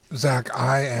Zach,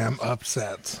 I am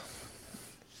upset.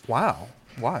 Wow.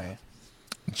 Why?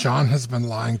 John has been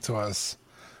lying to us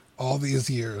all these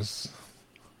years.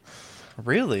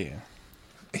 Really?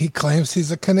 He claims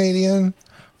he's a Canadian,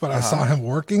 but I saw him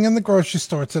working in the grocery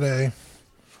store today,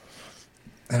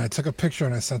 and I took a picture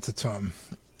and I sent it to him,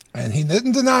 and he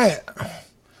didn't deny it.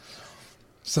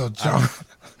 So, John...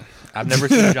 I've never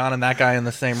seen John and that guy in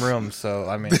the same room, so,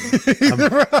 I mean...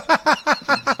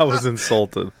 I was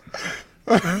insulted.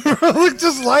 I look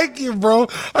just like you, bro.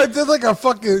 I did like a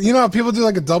fucking... You know how people do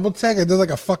like a double take? I did like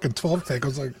a fucking 12 take. I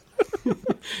was like...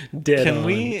 Dead Can on.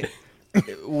 we...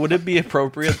 Would it be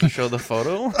appropriate to show the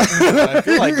photo? I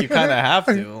feel like you kind of have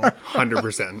to.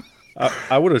 100%.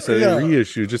 I would have said a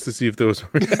reissue just to see if there was a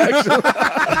reaction.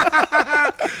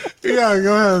 Yeah,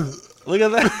 go ahead. Look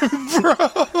at that. Bro,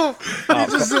 he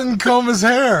just didn't comb his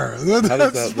hair. That's that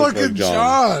look fucking like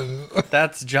John.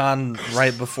 That's John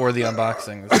right before the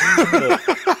unboxing.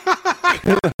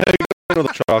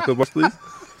 The chocolate bar, please.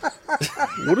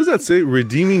 What does that say?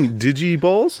 Redeeming Digi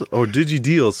Balls? Or Digi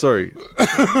Deals, sorry.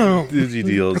 Digi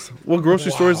Deals. What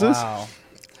grocery store is this? Wow.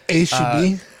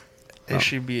 HEB. It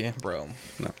should be, bro.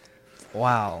 No.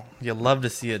 Wow. You'll love to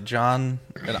see it. John,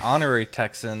 an honorary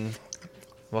Texan.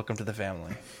 Welcome to the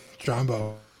family.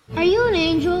 Jumbo. Are you an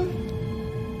angel?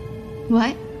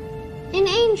 What? An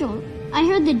angel. I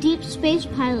heard the deep space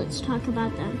pilots talk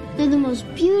about them. They're the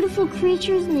most beautiful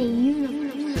creatures in the universe.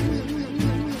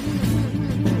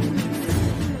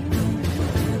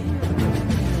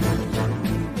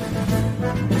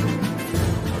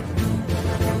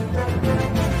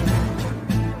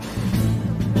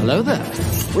 Hello there.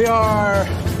 We are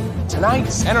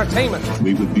tonight's entertainment.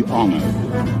 We would be honored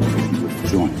if you would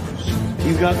join us.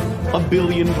 You've got a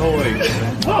billion toys.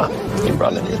 You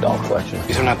brought in the doll collection.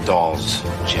 These are not dolls,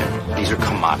 Jim. These are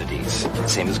commodities.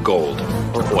 Same as gold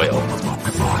or oil.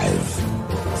 5,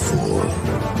 4,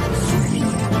 3, 2,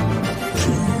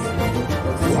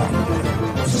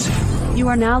 1, 0. You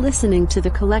are now listening to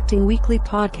the Collecting Weekly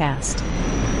podcast.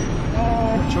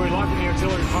 Should we lock in the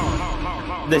artillery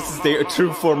power? This is the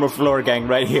true form of floor gang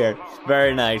right here.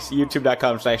 Very nice.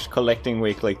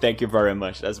 YouTube.com/collectingweekly. Thank you very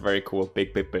much. That's very cool.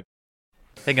 Big.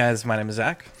 Hey guys, my name is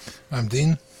Zach. I'm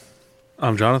Dean.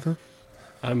 I'm Jonathan.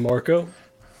 I'm Marco.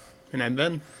 And I'm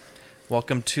Ben.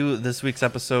 Welcome to this week's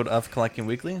episode of Collecting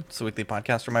Weekly. It's a weekly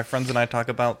podcast where my friends and I talk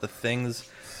about the things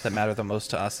that matter the most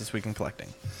to us this week in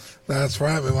collecting. That's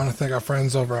right. We want to thank our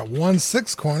friends over at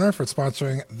 1/6 Corner for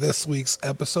sponsoring this week's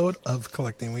episode of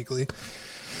Collecting Weekly.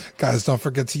 Guys, don't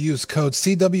forget to use code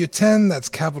CW10, that's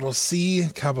capital C,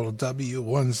 capital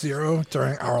W10,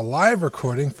 during our live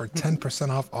recording for 10%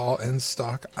 off all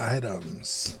in-stock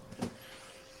items.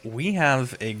 We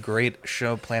have a great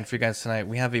show planned for you guys tonight.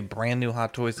 We have a brand new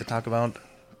Hot Toys to talk about,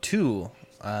 two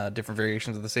different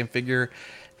variations of the same figure,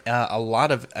 a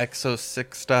lot of Exo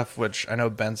 6 stuff, which I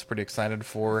know Ben's pretty excited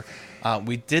for.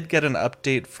 We did get an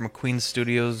update from Queen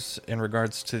Studios in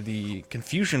regards to the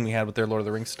confusion we had with their Lord of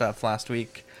the Rings stuff last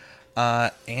week.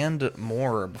 And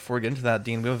more. Before we get into that,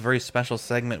 Dean, we have a very special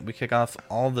segment we kick off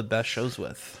all the best shows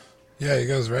with. Yeah, you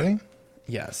guys ready?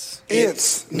 Yes.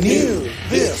 It's new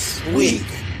this week.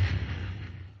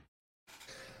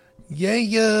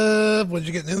 Yeah. What'd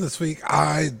you get new this week?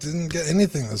 I didn't get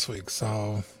anything this week,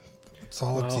 so it's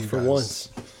all up to you for guys. once.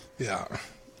 Yeah.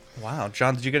 Wow.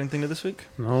 John, did you get anything new this week?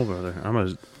 No, brother. I'm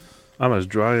as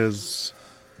dry as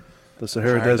the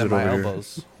Sahara Drier than Desert my over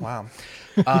elbows. Wow.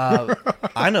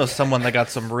 I know someone that got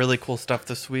some really cool stuff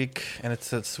this week, and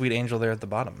it's a Sweet Angel there at the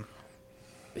bottom.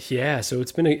 Yeah, so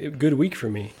it's been a good week for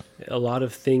me. A lot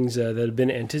of things that have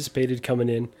been anticipated coming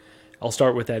in. I'll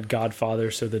start with that Godfather,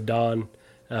 so the Dawn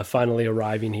finally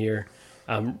arriving here.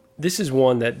 This is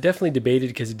one that definitely debated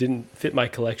because it didn't fit my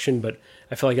collection, but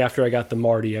I feel like after I got the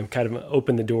Marty, I'm kind of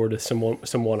opened the door to some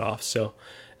one-offs. So,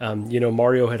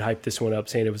 Mario had hyped this one up,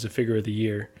 saying it was a figure of the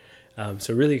year.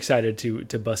 So really excited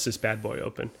to bust this bad boy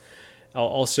open. I'll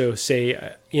also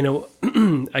say,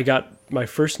 I got my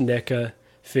first NECA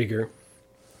figure.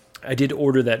 I did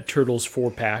order that Turtles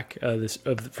 4-pack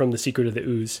from the Secret of the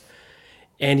Ooze.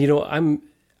 And,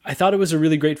 I thought it was a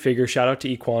really great figure. Shout out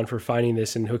to Equan for finding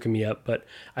this and hooking me up. But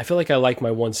I feel like I like my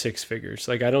 1/6 figures.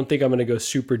 Like, I don't think I'm going to go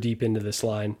super deep into this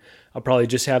line. I'll probably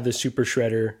just have the Super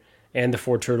Shredder and the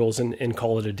 4 Turtles and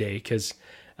call it a day. Because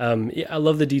I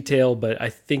love the detail, but I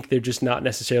think they're just not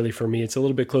necessarily for me. It's a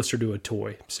little bit closer to a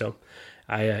toy. So,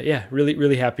 really,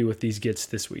 really happy with these gets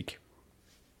this week.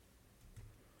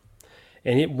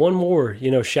 And one more,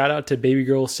 shout out to Baby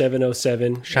Girl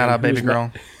 707. Shout out, Baby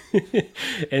Girl.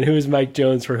 And who is Mike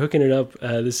Jones for hooking it up.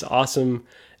 This awesome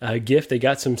gift. They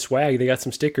got some swag. They got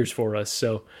some stickers for us.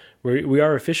 So we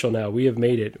are official now. We have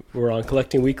made it. We're on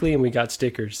Collecting Weekly, and we got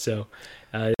stickers. So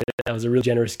that was a real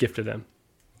generous gift to them.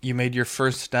 You made your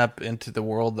first step into the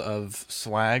world of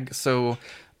swag. So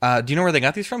do you know where they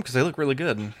got these from? Because they look really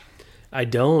good. I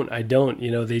don't.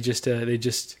 You know, they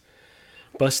just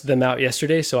busted them out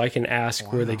yesterday, so I can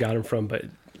ask where they got them from. But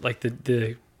like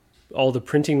all the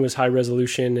printing was high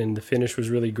resolution, and the finish was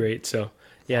really great. So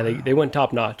yeah, they went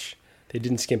top notch. They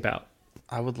didn't skimp out.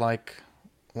 I would like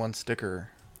one sticker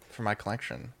for my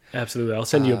collection. Absolutely. I'll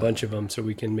send you a bunch of them so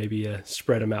we can maybe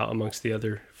spread them out amongst the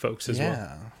other folks as well.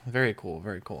 Yeah, very cool,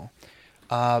 very cool.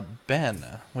 Ben,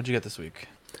 what'd you get this week?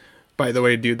 By the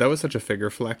way, dude, that was such a figure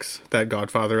flex, that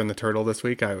Godfather and the Turtle this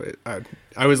week. I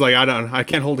was like, I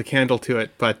can't hold a candle to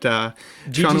it, but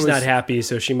Gigi's not happy,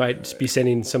 so she might be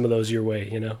sending some of those your way,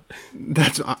 you know?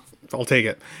 I'll take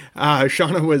it.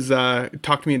 Shauna was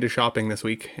talked me into shopping this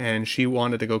week, and she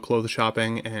wanted to go clothes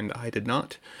shopping, and I did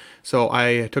not. So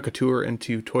I took a tour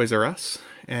into Toys R Us,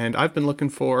 and I've been looking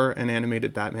for an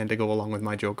animated Batman to go along with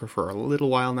my Joker for a little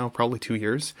while now, probably 2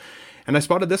 years. And I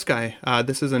spotted this guy.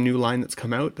 This is a new line that's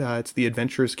come out. It's the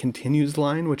Adventures Continues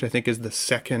line, which I think is the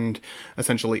second,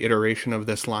 essentially, iteration of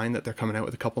this line that they're coming out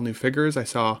with a couple new figures. I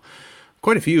saw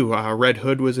quite a few. Red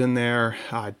Hood was in there.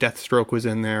 Deathstroke was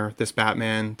in there. This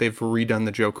Batman. They've redone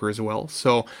the Joker as well.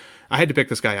 So I had to pick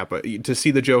this guy up. But to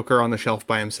see the Joker on the shelf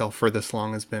by himself for this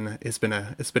long has been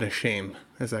a shame,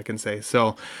 as I can say.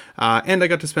 So, and I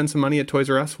got to spend some money at Toys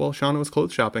R Us while Shauna was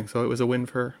clothes shopping. So it was a win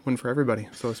for everybody.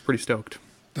 So I was pretty stoked.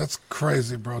 That's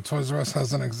crazy, bro. Toys R Us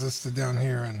hasn't existed down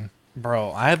here, and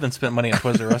bro, I haven't spent money at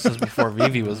Toys R Us since before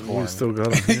Vivi was born. You still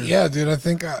got them. Yeah, dude. I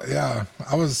think I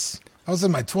was in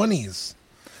my 20s.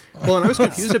 Well, and I was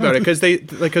confused about it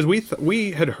because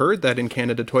we had heard that in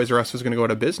Canada Toys R Us was going to go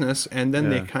out of business, and then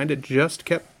they kind of just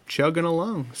kept chugging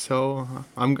along. So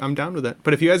I'm down with it.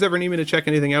 But if you guys ever need me to check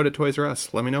anything out at Toys R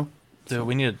Us, let me know. Dude,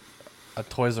 we need a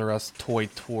Toys R Us toy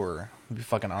tour. It'd be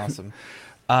fucking awesome.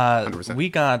 100%. We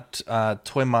got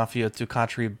Toy Mafia,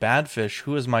 Tukatri, Badfish,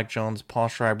 Who is Mike Jones, Paul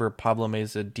Schreiber, Pablo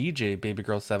Meza, DJ, Baby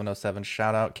Girl 707,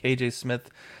 shout out, KJ Smith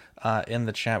in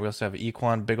the chat. We also have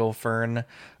Equan, Big Ol' Fern.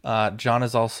 John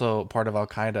is also part of Al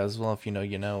Qaeda as well, if you know,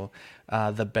 you know.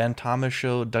 The Ben Thomas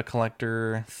Show, Duck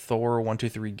Collector, Thor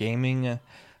 123 Gaming,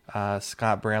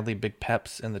 Scott Bradley, Big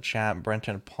Peps in the chat,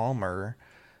 Brenton Palmer,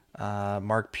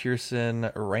 Mark Pearson,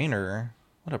 Rainer.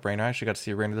 What up, Rainer? I actually got to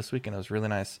see Rainer this weekend. It was really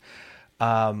nice.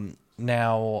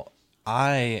 Now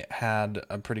I had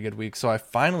a pretty good week, so I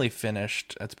finally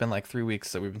finished. It's been like 3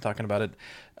 weeks that we've been talking about it.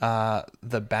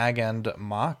 The Bag End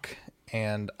mock,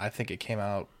 and I think it came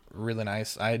out really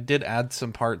nice. I did add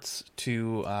some parts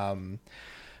to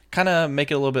kind of make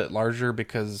it a little bit larger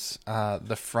because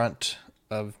the front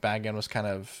of Bag End was kind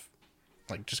of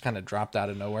like just kind of dropped out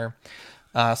of nowhere.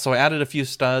 So I added a few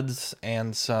studs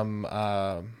and some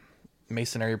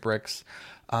masonry bricks.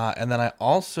 And then I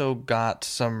also got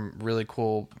some really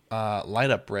cool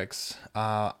light up bricks.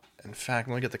 In fact,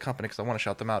 let me get the company because I want to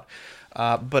shout them out.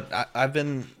 But I've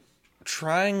been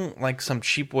trying like some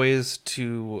cheap ways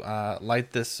to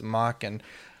light this mock. And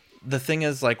the thing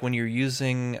is, like when you're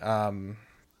using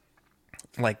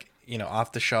like, you know,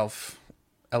 off the shelf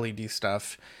LED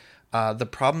stuff, the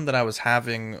problem that I was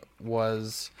having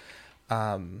was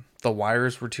the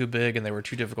wires were too big and they were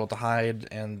too difficult to hide,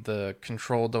 and the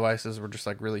control devices were just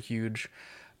like really huge.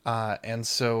 And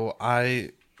so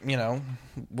I, you know,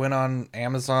 went on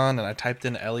Amazon and I typed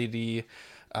in LED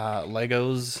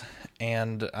Legos,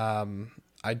 and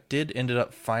I did ended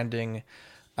up finding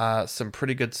some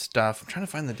pretty good stuff. I'm trying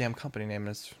to find the damn company name,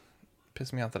 and it's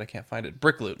pissed me off that I can't find it.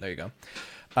 Brickloot, there you go.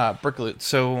 Brickloot.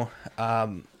 So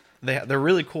they're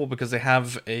really cool because they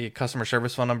have a customer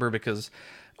service phone number, because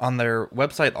on their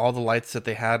website, all the lights that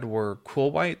they had were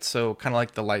cool white, so kind of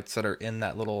like the lights that are in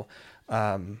that little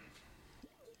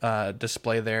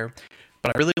display there.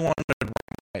 But I really wanted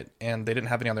white, and they didn't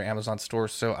have any other Amazon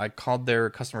stores, so I called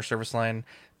their customer service line,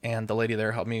 and the lady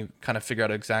there helped me kind of figure out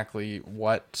exactly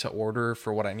what to order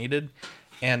for what I needed.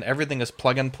 And everything is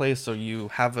plug and play, so you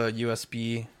have a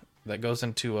USB that goes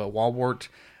into a wall wart,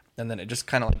 and then it just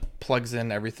kind of like plugs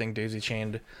in everything daisy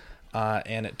chained.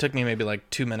 And it took me maybe like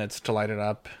 2 minutes to light it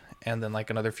up, and then like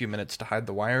another few minutes to hide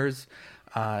the wires.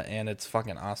 And it's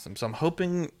fucking awesome. So I'm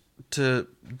hoping to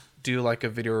do like a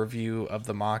video review of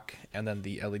the mock and then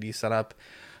the LED setup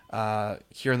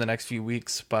here in the next few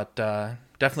weeks. But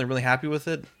definitely really happy with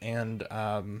it, and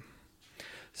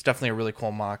it's definitely a really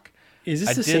cool mock. Is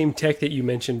this the same tech that you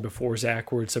mentioned before,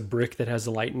 Zach, where it's a brick that has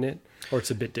a light in it, or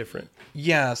it's a bit different?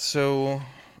 Yeah. So,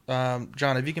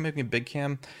 John, if you can make me big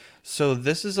cam. So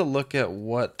this is a look at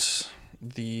what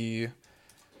the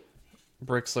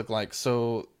bricks look like.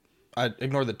 So I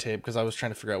ignored the tape because I was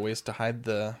trying to figure out ways to hide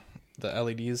the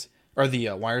LEDs, or the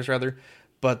wires rather.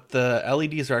 But the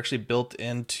LEDs are actually built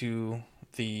into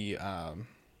the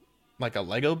like a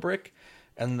Lego brick,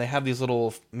 and they have these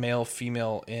little male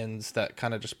female ends that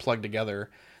kind of just plug together.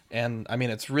 And I mean,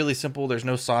 it's really simple. There's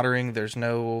no soldering. There's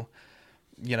no,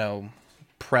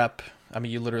 prep. I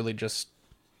mean, you literally just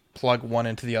plug one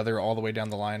into the other all the way down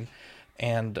the line,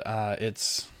 and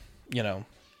it's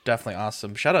definitely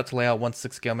awesome. Shout out to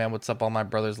Layout16 Scale Man. What's up, all my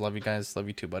brothers? Love you guys. Love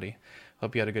you too, buddy.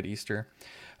 Hope you had a good Easter.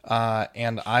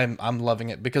 And I'm loving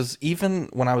it, because even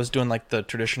when I was doing like the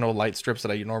traditional light strips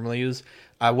that I normally use,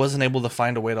 I wasn't able to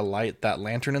find a way to light that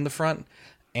lantern in the front,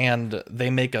 and they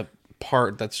make a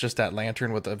part that's just that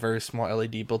lantern with a very small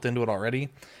LED built into it already,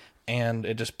 and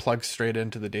it just plugs straight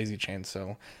into the daisy chain.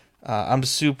 So I'm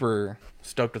super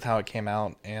stoked with how it came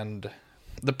out, and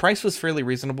the price was fairly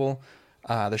reasonable.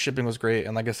 The shipping was great,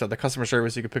 and like I said, the customer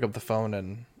service, you could pick up the phone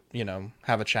and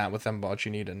have a chat with them about what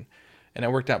you need, and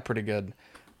it worked out pretty good.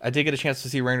 I did get a chance to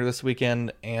see Rainer this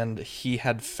weekend, and he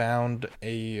had found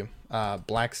a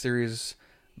Black Series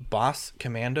Boss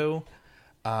Commando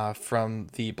from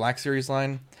the Black Series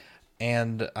line.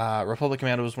 And Republic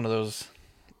Commando was one of those,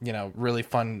 really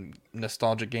fun,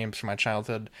 nostalgic games from my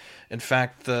childhood. In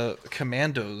fact, the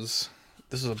Commandos,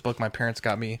 this is a book my parents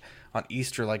got me on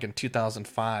Easter, like in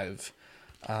 2005.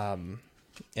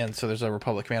 And so there's a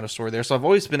Republic Commando story there. So I've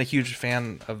always been a huge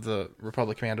fan of the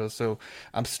Republic Commandos. So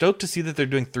I'm stoked to see that they're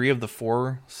doing 3 of the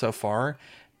 4 so far.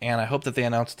 And I hope that they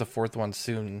announce the 4th one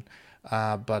soon.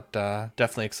 But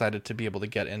definitely excited to be able to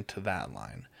get into that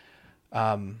line.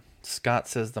 Scott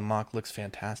says the mock looks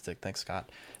fantastic. Thanks, Scott.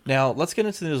 Now, let's get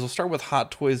into the news. We'll start with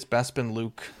Hot Toys Bespin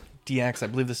Luke DX. I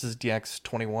believe this is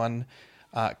DX21.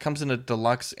 Comes in a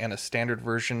deluxe and a standard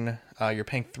version. You're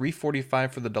paying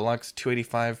 $345 for the deluxe,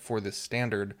 $285 for the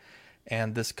standard,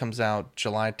 and this comes out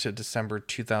July to December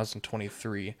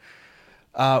 2023.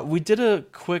 We did a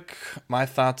quick My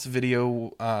Thoughts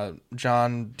video,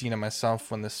 John, Dean, and myself,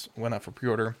 when this went up for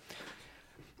pre-order,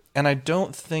 and I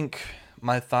don't think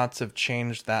my thoughts have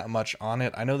changed that much on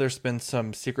it. I know there's been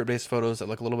some secret-based photos that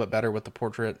look a little bit better with the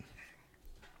portrait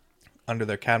under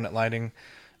their cabinet lighting.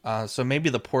 So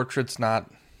maybe the portrait's not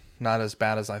as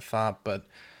bad as I thought, but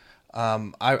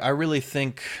I really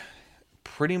think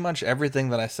pretty much everything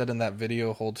that I said in that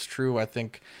video holds true. I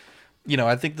think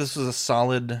this was a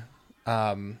solid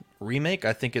remake.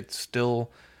 I think it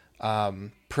still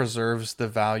preserves the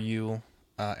value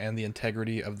and the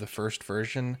integrity of the first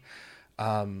version.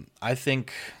 I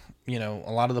think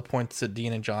a lot of the points that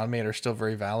Dean and John made are still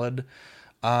very valid.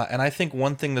 And I think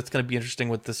one thing that's going to be interesting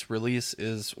with this release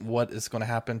is what is going to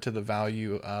happen to the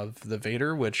value of the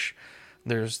Vader, which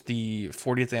there's the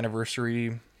 40th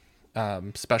anniversary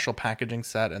special packaging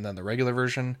set, and then the regular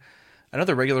version. I know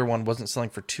the regular one wasn't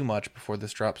selling for too much before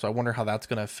this drop, so I wonder how that's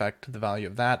going to affect the value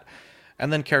of that.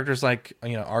 And then characters like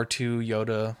R2,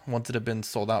 Yoda, ones that have been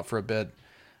sold out for a bit,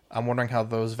 I'm wondering how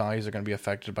those values are going to be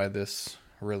affected by this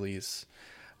release.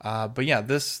 But yeah,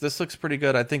 this looks pretty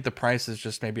good. I think the price is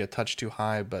just maybe a touch too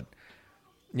high, but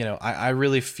I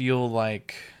really feel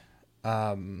like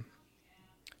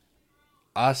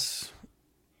us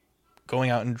going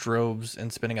out in droves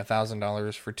and spending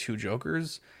 $1,000 for 2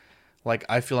 Jokers, like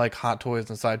I feel like Hot Toys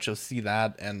and Sideshow see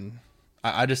that, and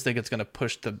I just think it's going to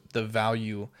push the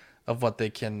value of what they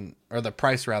can, or the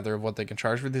price rather, of what they can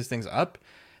charge for these things up.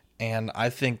 And I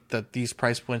think that these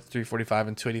price points, $345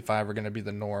 and $285, are going to be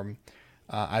the norm.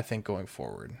 I think going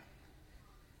forward.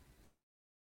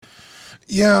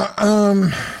 Yeah,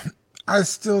 I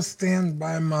still stand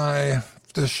by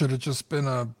this should have just been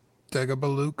a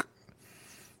Dagobah Luke.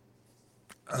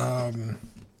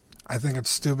 I think it's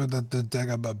stupid that the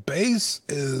Dagobah base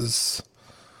is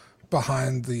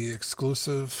behind the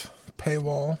exclusive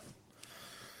paywall.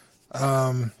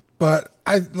 But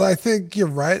I think you're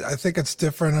right. I think it's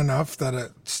different enough that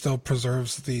it still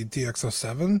preserves the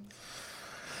DX07.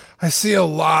 I see a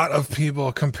lot of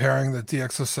people comparing the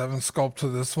DX07 sculpt to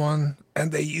this one,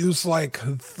 and they use like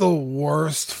the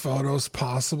worst photos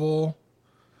possible.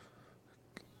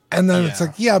 And then it's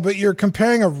like, yeah, but you're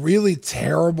comparing a really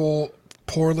terrible,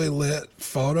 poorly lit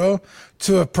photo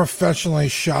to a professionally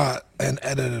shot and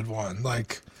edited one.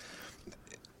 Like,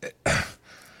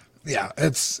 yeah,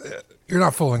 you're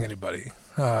not fooling anybody,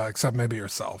 except maybe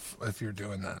yourself if you're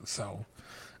doing that. So,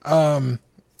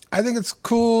 I think it's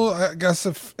cool. I guess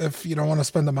if you don't want to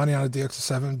spend the money on a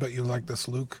DX7, but you like this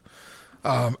Luke,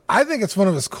 I think it's one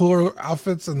of his cooler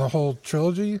outfits in the whole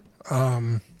trilogy.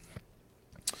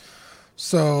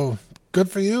 So good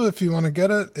for you if you want to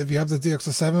get it. If you have the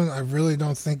DX7, I really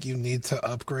don't think you need to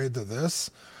upgrade to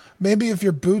this. maybe if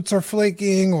your boots are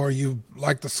flaking or you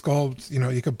like the sculpt,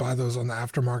 you could buy those on the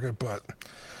aftermarket, but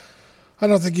I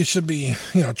don't think you should be,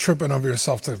 tripping over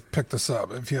yourself to pick this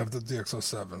up if you have the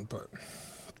DX07, but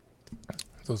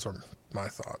those are my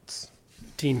thoughts.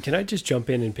 Dean, can I just jump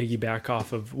in and piggyback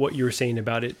off of what you were saying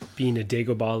about it being a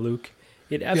Dagobah Luke?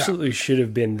 It absolutely should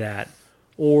have been that.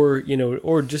 Or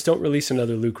just don't release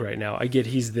another Luke right now. I get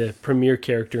he's the premier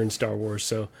character in Star Wars,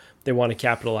 so they want to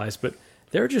capitalize, but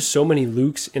there are just so many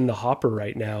Lukes in the hopper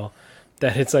right now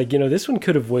that it's like, this one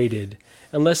could have waited.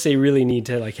 Unless they really need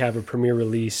to have a premiere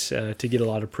release to get a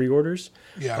lot of pre-orders.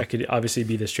 Yeah. That could obviously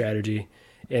be the strategy.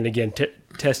 And again,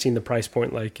 testing the price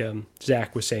point like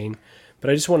Zach was saying. But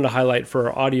I just wanted to highlight for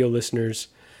our audio listeners,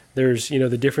 there's,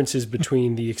 the differences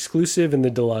between the exclusive and the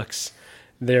deluxe.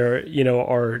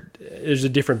 There's a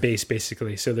different base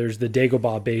basically. So there's the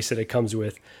Dagobah base that it comes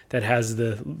with that has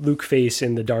the Luke face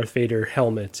and the Darth Vader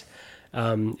helmet.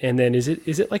 And then is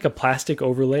it like a plastic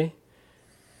overlay?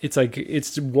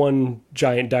 It's one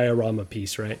giant diorama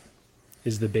piece, right?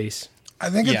 Is the base.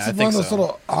 I think it's one of those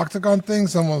little octagon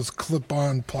things, almost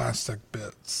clip-on plastic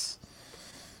bits.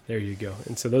 There you go.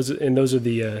 And so those are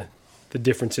the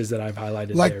differences that I've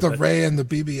highlighted. Like the Rey and the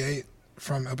BB-8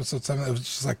 from Episode 7, it was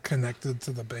just connected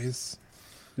to the base.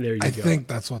 There you go. I think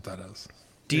that's what that is.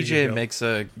 DJ makes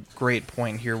a great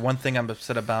point here. One thing I'm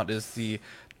upset about is the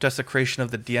desecration of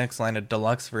the DX line, a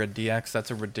deluxe for a DX. That's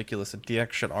ridiculous. A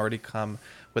DX should already come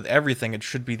with everything. It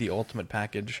should be the ultimate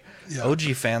package. Yeah. OG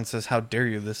fan says, how dare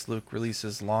you, this Luke release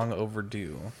is long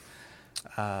overdue.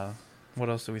 What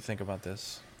else do we think about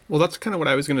this? Well, that's kind of what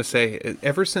I was going to say.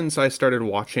 Ever since I started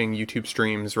watching YouTube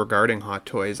streams regarding Hot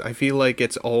Toys, I feel like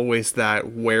it's always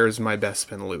that, where's my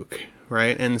Bespin Luke,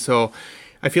 right? And so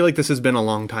I feel like this has been a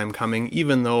long time coming,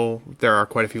 even though there are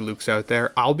quite a few Lukes out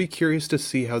there. I'll be curious to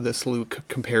see how this Luke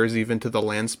compares even to the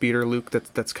Landspeeder Luke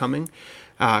that's coming.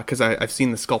 Because I've seen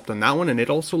the sculpt on that one, and it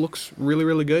also looks really,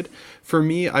 really good. For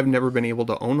me, I've never been able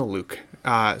to own a Luke.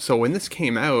 So when this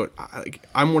came out,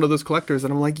 I'm one of those collectors that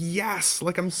I'm like, yes!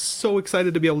 I'm so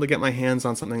excited to be able to get my hands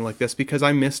on something like this, because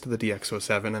I missed the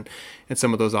DX07 and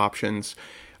some of those options.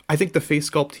 I think the face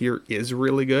sculpt here is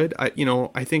really good.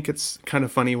 I think it's kind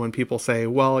of funny when people say,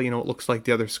 well, it looks like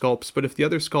the other sculpts, but if the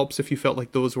other sculpts, if you felt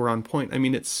like those were on point,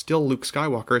 it's still Luke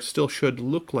Skywalker. It still should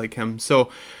look like him.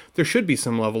 So there should be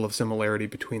some level of similarity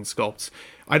between sculpts.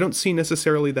 I don't see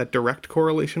necessarily that direct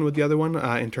correlation with the other one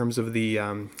in terms of the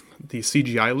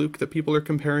CGI Luke that people are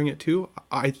comparing it to.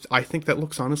 I think that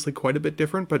looks honestly quite a bit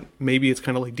different, but maybe it's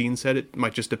kind of like Dean said, it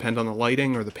might just depend on the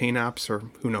lighting or the paint apps or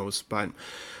who knows. But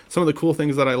some of the cool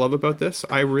things that I love about this,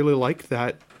 I really like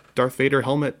that Darth Vader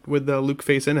helmet with the Luke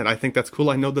face in it. I think that's cool.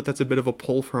 I know that that's a bit of a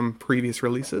pull from previous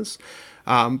releases.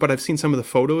 But I've seen some of the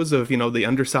photos of, the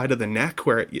underside of the neck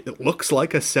where it looks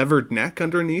like a severed neck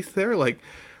underneath there.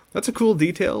 That's a cool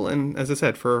detail. And as I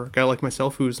said, for a guy like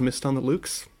myself who's missed on the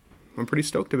Lukes, I'm pretty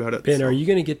stoked about it. Ben, are you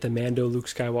going to get the Mando Luke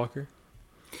Skywalker?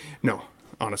 No,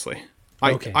 honestly.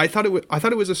 Okay. I thought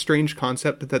it was a strange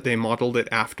concept that they modeled it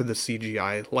after the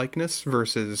CGI likeness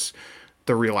versus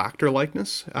the real actor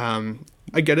likeness.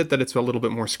 I get it that it's a little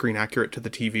bit more screen accurate to the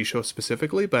TV show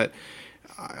specifically, but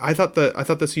I thought the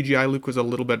CGI Luke was a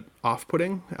little bit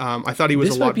off-putting. I thought he was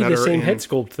a lot better. This might be the same head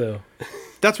sculpt, though.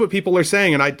 That's what people are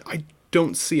saying, and I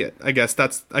don't see it. I guess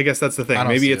that's the thing.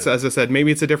 Maybe it's, as I said,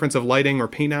 maybe it's a difference of lighting or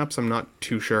paint apps. I'm not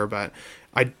too sure, but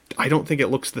I don't think it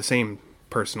looks the same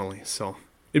personally. So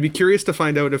it'd be curious to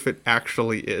find out if it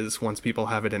actually is once people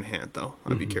have it in hand, though.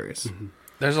 I'd be curious. Mm-hmm.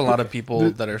 There's a lot of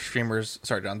people that are streamers,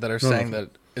 sorry, John, that are saying that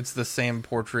it's the same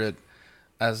portrait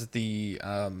as the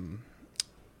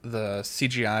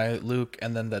CGI Luke,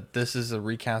 and then that this is a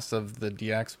recast of the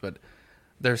DX, but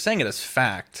they're saying it as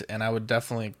fact, and I would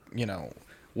definitely,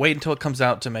 wait until it comes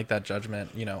out to make that judgment.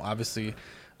 Obviously,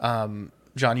 John,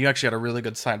 you actually had a really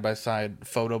good side-by-side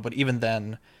photo, but even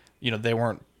then, they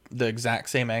weren't the exact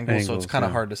same angle, so it's kind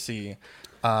of hard to see.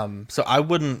 So I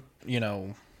wouldn't,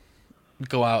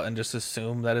 go out and just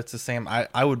assume that it's the same.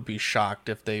 I would be shocked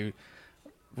if they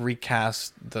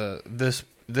recast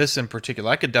this in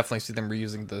particular. I could definitely see them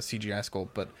reusing the CGI sculpt,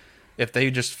 but if they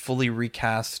just fully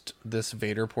recast this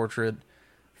Vader portrait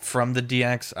from the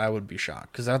DX, I would be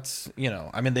shocked, because that's,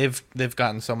 they've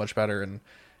gotten so much better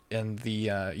in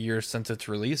the years since its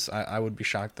release. I would be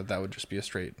shocked that would just be a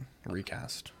straight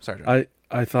recast. Sorry, John.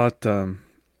 I thought so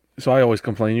I always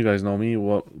complain, you guys know me,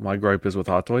 what my gripe is with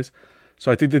Hot Toys.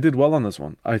 So I think they did well on this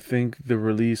one. I think the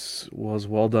release was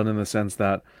well done in the sense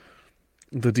that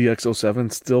the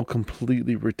DX07 still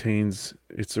completely retains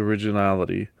its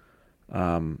originality.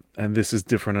 And this is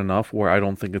different enough where I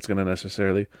don't think it's going to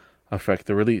necessarily affect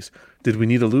the release. Did we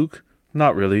need a Luke?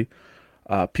 Not really.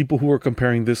 People who are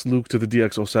comparing this Luke to the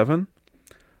DX07,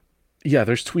 yeah,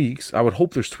 there's tweaks. I would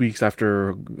hope there's tweaks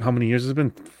after how many years has it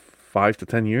been? 5 to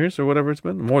 10 years or whatever it's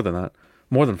been? More than that.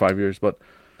 More than 5 years, but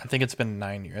I think it's been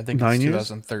 9 years. I think 9 it's years?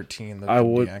 2013. The I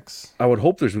would DX. I would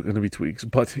hope there's going to be tweaks,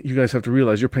 but you guys have to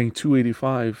realize you're paying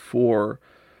 $285 for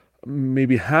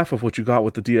maybe half of what you got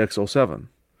with the DX07.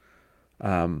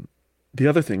 The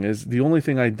other thing is, the only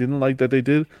thing I didn't like that they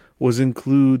did was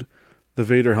include the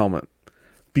Vader helmet,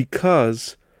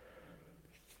 because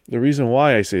the reason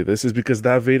why I say this is because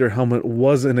that Vader helmet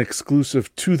was an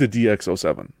exclusive to the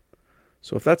DX07.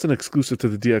 So if that's an exclusive to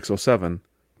the DX07,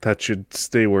 that should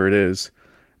stay where it is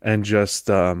and just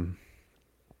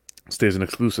stay as an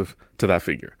exclusive to that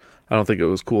figure. I don't think it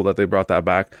was cool that they brought that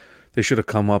back. They should have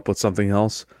come up with something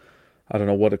else. I don't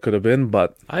know what it could have been,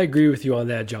 but I agree with you on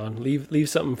that, John. Leave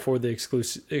something for the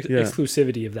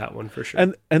exclusivity of that one for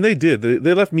sure. And they did.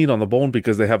 They left meat on the bone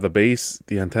because they have the base,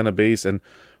 the antenna base, and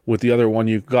with the other one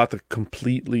you got the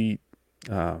completely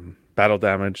battle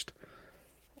damaged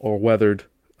or weathered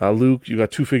Luke. You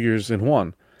got two figures in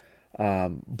one.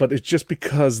 But it's just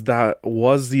because that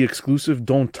was the exclusive.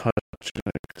 Don't touch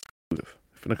an exclusive.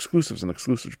 If an exclusive's an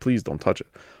exclusive, please don't touch it.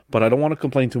 But I don't want to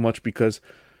complain too much because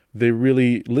they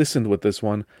really listened with this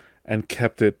one and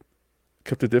kept it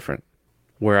different.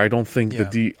 Where I don't think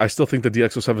I still think the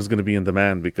DX07 is going to be in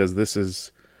demand because this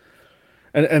is,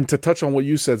 and to touch on what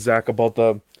you said, Zach, about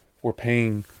we're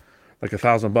paying like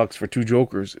 $1,000 for two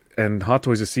Jokers, and Hot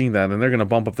Toys is seeing that and they're going to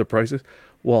bump up their prices.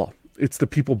 Well, it's the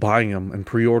people buying them and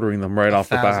pre-ordering them right off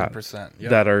the bat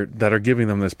that are giving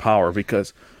them this power,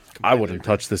 because I wouldn't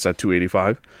touch this at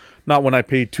 $285. Not when I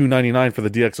paid $299 for the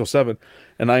DX07,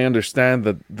 and I understand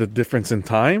the difference in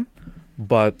time,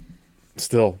 but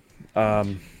still.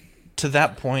 To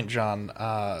that point, John,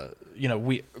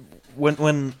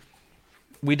 when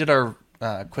we did our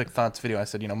quick thoughts video, I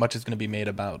said, much is going to be made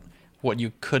about what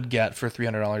you could get for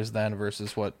 $300 then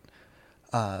versus what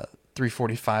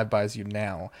 $345 buys you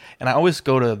now. And I always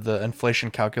go to the inflation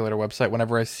calculator website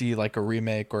whenever I see like a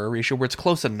remake or a reissue where it's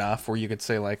close enough where you could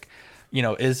say like,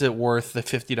 is it worth the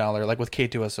 $50? Like with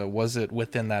K2SO, was it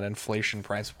within that inflation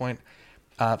price point?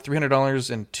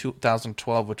 $300 in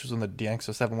 2012, which was when the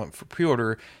DX07 went for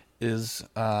pre-order, is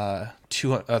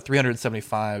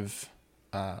 $375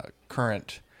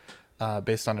 current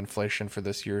based on inflation for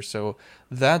this year. So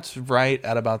that's right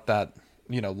at about that,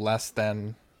 less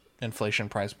than inflation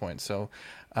price point. So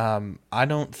I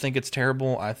don't think it's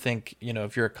terrible. I think,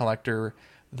 if you're a collector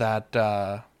that,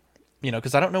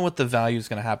 because I don't know what the value is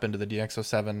going to happen to the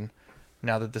DX07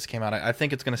 now that this came out. I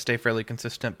think it's going to stay fairly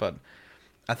consistent, but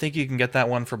I think you can get that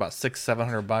one for about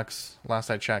 $600-700 last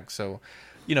I checked. So,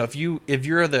 if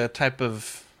you're the type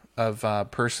of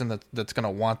person that's going to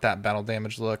want that battle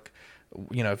damage look,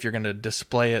 if you're going to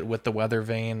display it with the weather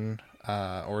vane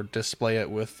or display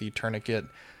it with the tourniquet,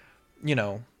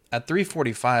 at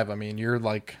 $345, I mean, you're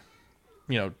like,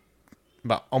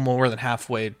 about almost more than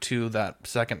halfway to that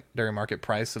secondary market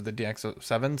price of the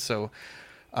DX07. So,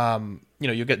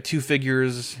 you'll get two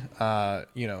figures.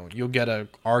 You'll get a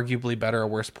arguably better or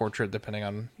worse portrait depending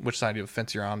on which side of the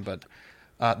fence you're on. But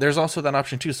there's also that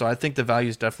option too. So I think the value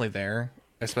is definitely there,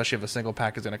 especially if a single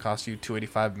pack is going to cost you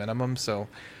 $285 minimum. So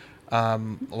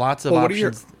lots of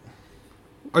options.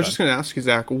 I was just going to ask you,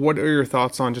 Zach, what are your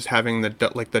thoughts on just having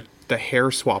the hair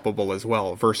swappable as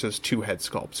well versus two head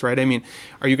sculpts, right? I mean,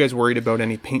 are you guys worried about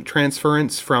any paint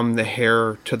transference from the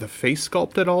hair to the face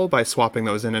sculpt at all by swapping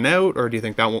those in and out, or do you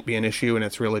think that won't be an issue and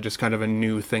it's really just kind of a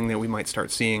new thing that we might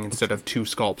start seeing instead of two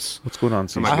sculpts? What's going on?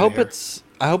 I hope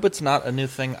it's not a new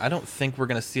thing. I don't think we're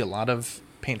going to see a lot of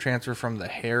paint transfer from the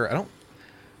hair.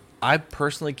 I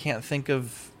personally can't think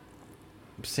of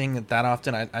seeing it that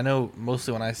often. I know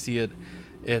mostly when I see it,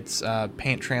 it's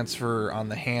paint transfer on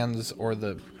the hands or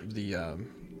the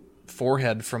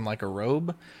forehead from like a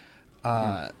robe,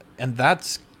 and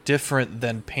that's different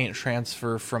than paint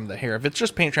transfer from the hair. If it's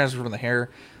just paint transfer from the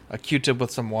hair, a Q-tip with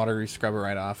some water, you scrub it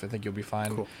right off. I think you'll be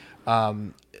fine. Cool.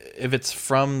 If it's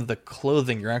from the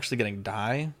clothing, you're actually getting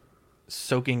dye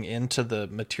soaking into the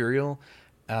material,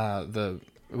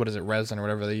 resin or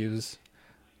whatever they use,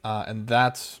 and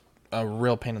that's a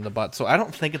real pain in the butt. So I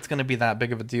don't think it's going to be that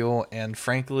big of a deal. And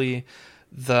frankly,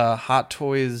 the Hot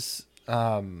Toys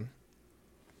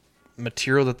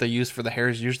material that they use for the hair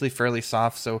is usually fairly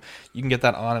soft, so you can get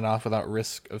that on and off without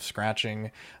risk of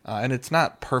scratching. And it's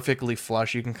not perfectly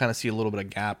flush. You can kind of see a little bit of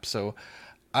gap. So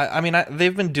I mean,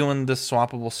 they've been doing this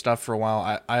swappable stuff for a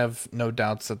while. I have no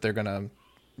doubts that they're going to,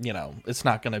 it's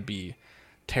not going to be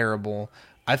terrible.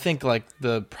 I think like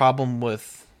the problem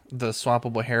with the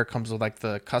swappable hair comes with like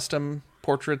the custom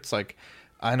portraits. Like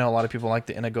I know a lot of people like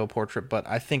the Inigo portrait, but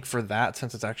I think for that,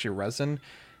 since it's actually resin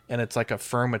and it's like a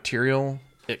firm material,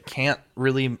 it can't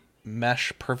really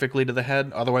mesh perfectly to the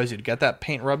head. Otherwise, you'd get that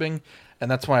paint rubbing, and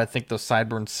that's why I think those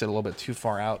sideburns sit a little bit too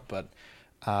far out. But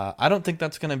I don't think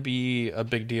that's going to be a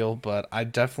big deal, but I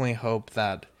definitely hope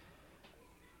that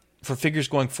for figures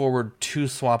going forward, 2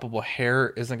 swappable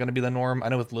hair isn't going to be the norm. I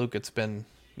know with Luke, it's been,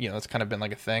 it's kind of been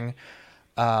like a thing.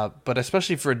 But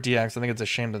especially for a DX, I think it's a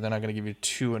shame that they're not going to give you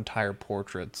 2 entire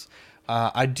portraits.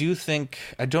 I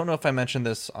don't know if I mentioned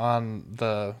this on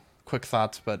the quick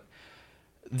thoughts, but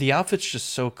the outfit's just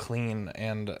so clean,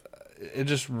 and it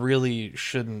just really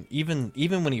shouldn't, even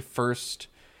when he first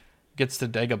gets to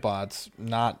Dagobah, it's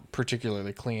not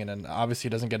particularly clean, and obviously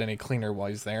doesn't get any cleaner while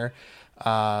he's there.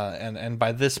 And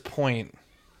by this point,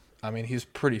 I mean, he's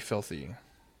pretty filthy.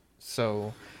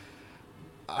 So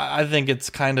I think it's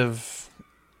kind of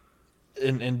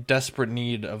in desperate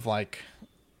need of, like,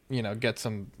 get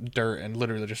some dirt and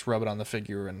literally just rub it on the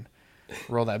figure and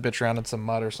roll that bitch around in some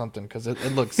mud or something, because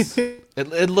it looks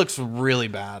it looks really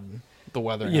bad, the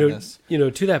weathering on this.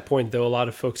 To that point, though, a lot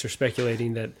of folks are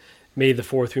speculating that May the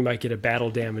 4th we might get a battle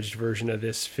damaged version of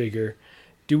this figure.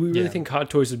 Do we really think Hot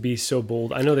Toys would be so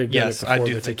bold? I know they've done it before,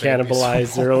 but to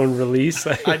cannibalize their own release.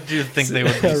 I do think they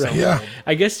would be so bold.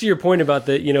 I guess to your point about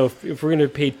that, if we're going to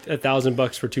pay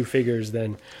 $1,000 for 2 figures,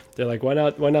 then they're like, why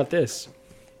not this?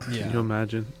 Yeah. Can you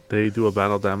imagine they do a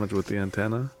battle damage with the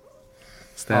antenna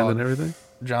stand and everything?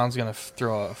 John's gonna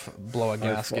blow a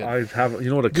gasket.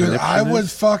 Dude, I would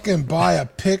fucking buy a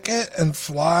Picket and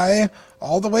fly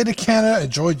all the way to Canada,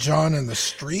 enjoy John in the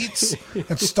streets,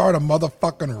 and start a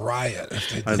motherfucking riot if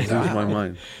they did I'd lose my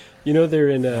mind. They're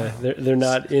in they're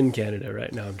not in Canada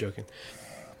right now. I'm joking.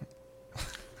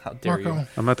 How dare Marco, you?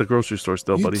 I'm at the grocery store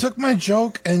still, buddy. You took my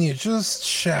joke and you just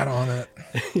shat on it.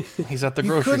 He's at the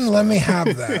grocery store. You couldn't let me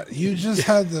have that. You just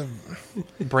had to.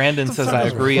 Brandon says, I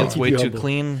agree, it's way too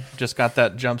clean. Just got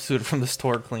that jumpsuit from the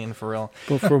store clean, for real.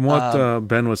 But from what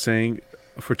Ben was saying,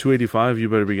 for $285, you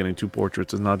better be getting 2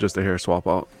 portraits and not just a hair swap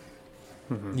out.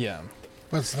 Mm-hmm. Yeah.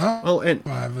 But it's not. Well, and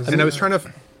I was trying to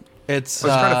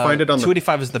find it on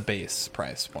 $285 is the base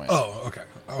price point. Oh, okay.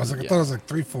 I was like, I thought it was like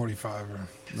 $345.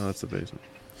 No, that's the basement.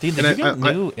 Dude, did you get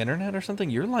new internet or something?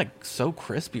 You're like so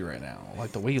crispy right now.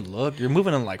 Like the way you look, you're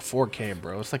moving in like 4K,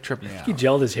 bro. It's like tripping me out. He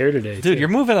gelled his hair today, dude. You're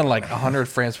moving in like 100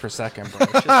 frames per second, bro.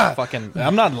 It's just fucking.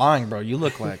 I'm not lying, bro. You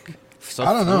look like so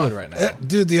fluid right now,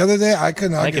 dude. The other day I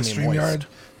could not get StreamYard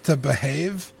to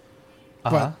behave,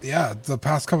 but yeah, the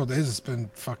past couple of days it's been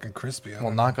fucking crispy.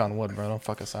 Well, knock on wood, bro. Don't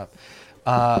fuck us up.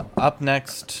 Up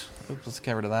next, let's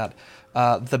get rid of that.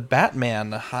 The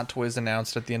Batman Hot Toys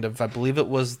announced at the end of, I believe it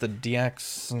was the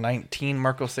DX19,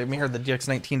 Marco save me here, the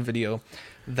DX19 video,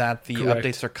 that the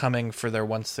updates are coming for their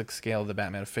 1/6 scale of the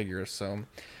Batman figures. So,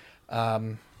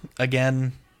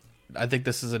 again, I think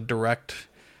this is a direct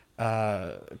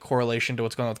correlation to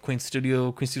what's going on with Queen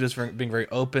Studio. Queen Studio's being very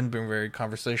open, being very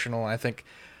conversational. I think,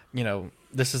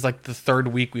 this is like the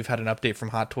 3rd week we've had an update from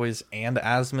Hot Toys and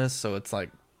Asmus, so it's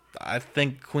like, I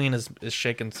think Queen is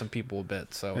shaking some people a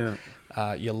bit, so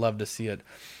you'll love to see it.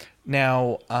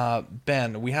 Now,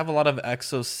 Ben, we have a lot of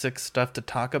Exo 6 stuff to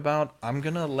talk about. I'm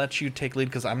going to let you take lead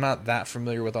because I'm not that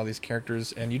familiar with all these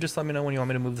characters, and you just let me know when you want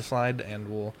me to move the slide, and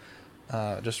we'll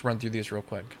just run through these real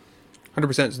quick.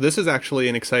 100%. So this is actually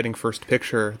an exciting first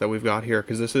picture that we've got here,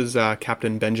 because this is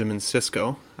Captain Benjamin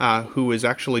Sisko, who is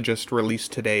actually just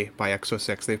released today by Exo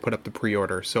 6. They put up the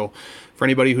pre-order. So for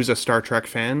anybody who's a Star Trek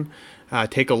fan,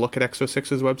 take a look at Exo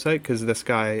 6's website, because this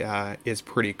guy is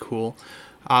pretty cool.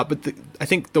 But I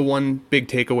think the one big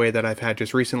takeaway that I've had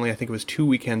just recently, I think it was 2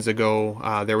 weekends ago,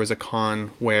 there was a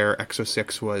con where Exo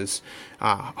 6 was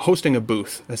hosting a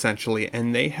booth, essentially,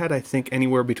 and they had, I think,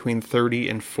 anywhere between 30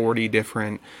 and 40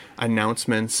 different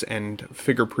announcements and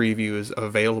figure previews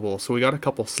available. So we got a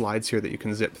couple slides here that you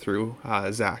can zip through,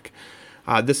 Zach.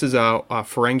 This is a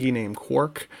Ferengi named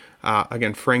Quark.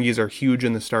 Again, Ferengis are huge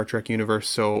in the Star Trek universe,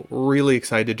 so really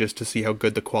excited just to see how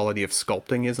good the quality of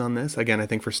sculpting is on this. Again, I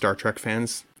think for Star Trek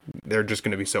fans, they're just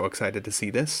going to be so excited to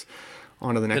see this.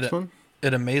 On to the next one.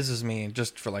 It amazes me,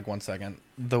 just for like 1 second,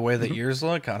 the way the ears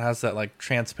look. How it has that like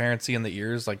transparency in the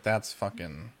ears. Like that's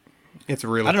fucking... It's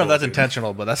really I don't know if that's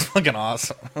intentional, but that's fucking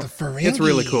awesome. It's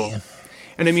really cool.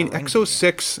 And I mean, Exo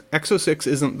 6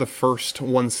 isn't the first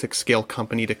 1/6 scale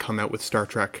company to come out with Star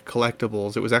Trek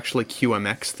collectibles. It was actually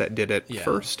QMX that did it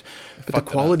first, but the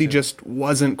quality just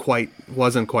wasn't quite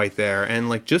there. And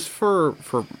like just for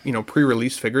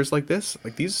pre-release figures like this,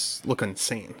 like these look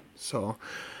insane. So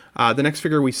the next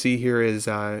figure we see here is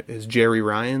Jerry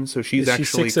Ryan. So she's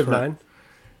actually 6 of 9.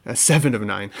 7 of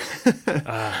 9.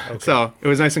 Okay. So it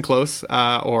was nice and close.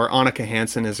 Or Annika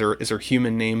Hansen is her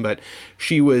human name, but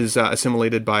she was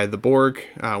assimilated by the Borg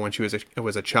when she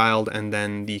was a child, and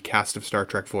then the cast of Star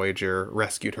Trek Voyager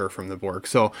rescued her from the Borg.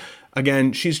 So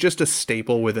again, she's just a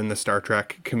staple within the Star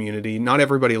Trek community. Not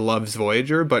everybody loves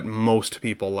Voyager, but most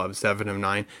people love 7 of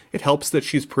 9. It helps that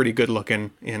she's pretty good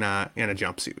looking in a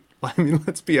jumpsuit. I mean,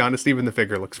 let's be honest, even the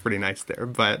figure looks pretty nice there.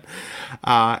 But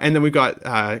and then we've got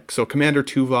so Commander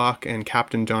Tuvok and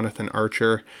Captain Jonathan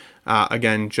Archer.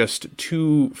 Again, just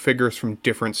 2 figures from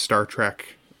different Star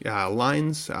Trek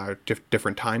lines,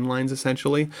 different timelines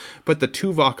essentially. But the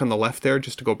Tuvok on the left there,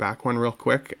 just to go back one real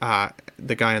quick,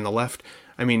 the guy on the left,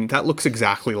 I mean, that looks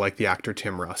exactly like the actor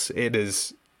Tim Russ. It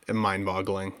is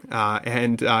mind-boggling.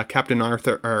 And Captain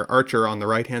Archer on the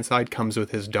right-hand side comes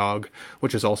with his dog,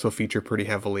 which is also featured pretty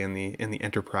heavily in the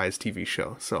Enterprise TV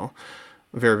show. So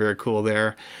very, very cool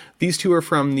there. These 2 are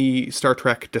from the Star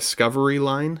Trek Discovery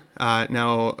line.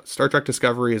 Now, Star Trek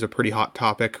Discovery is a pretty hot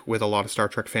topic with a lot of Star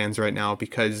Trek fans right now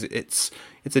because it's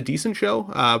a decent show,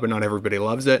 but not everybody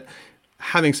loves it.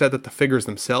 Having said that, the figures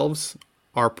themselves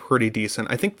are pretty decent.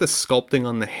 I think the sculpting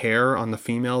on the hair on the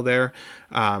female there,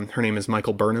 her name is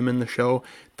Michael Burnham in the show,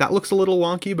 that looks a little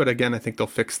wonky, but again, I think they'll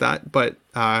fix that. But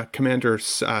Commander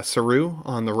Saru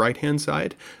on the right-hand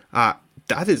side,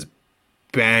 that is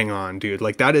bang on, dude.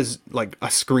 Like, that is like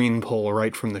a screen pull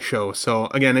right from the show. So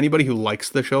again, anybody who likes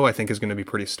the show, I think is going to be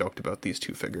pretty stoked about these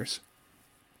 2 figures.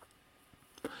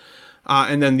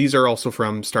 And then these are also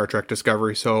from Star Trek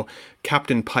Discovery. So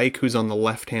Captain Pike, who's on the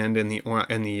left hand in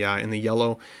the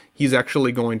yellow, he's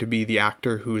actually going to be the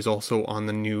actor who is also on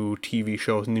the new TV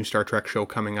show, new Star Trek show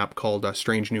coming up called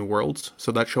Strange New Worlds.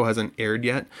 So that show hasn't aired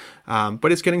yet,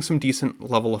 but it's getting some decent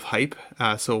level of hype.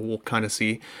 So we'll kind of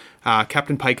see.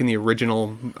 Captain Pike in the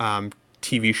original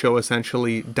TV show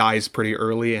essentially dies pretty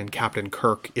early, and Captain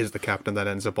Kirk is the captain that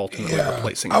ends up ultimately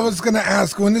replacing him. I was going to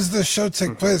ask, when does this show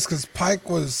take place? Because Pike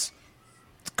was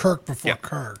Kirk before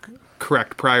Kirk.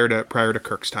 Correct. Prior to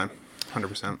Kirk's time.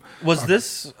 100%. Was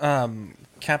this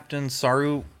Captain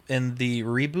Saru in the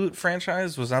reboot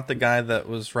franchise? Was that the guy that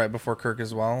was right before Kirk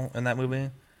as well in that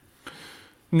movie?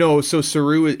 No, so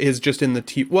Saru is just in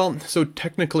the well, so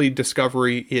technically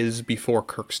Discovery is before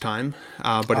Kirk's time,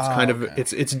 but it's kind of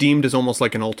it's deemed as almost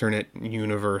like an alternate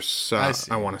universe.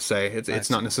 I want to say it's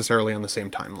not necessarily on the same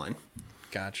timeline.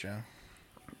 Gotcha.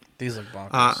 These look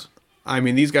bonkers. I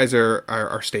mean, these guys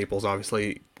are staples,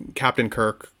 obviously. Captain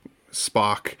Kirk,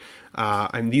 Spock,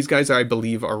 and these guys, I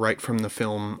believe, are right from the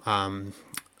film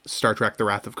Star Trek: The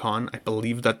Wrath of Khan. I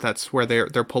believe that's where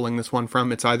they're pulling this one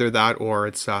from. It's either that or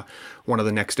it's one of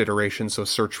the next iterations, so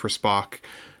Search for Spock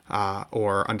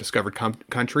or Undiscovered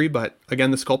Country. But again,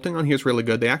 the sculpting on here is really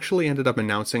good. They actually ended up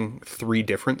announcing 3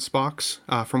 different Spocks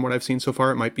from what I've seen so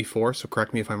far. It might be 4, so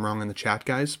correct me if I'm wrong in the chat,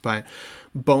 guys. But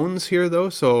Bones here, though,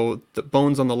 so the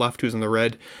Bones on the left, who's in the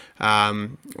red,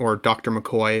 or Dr.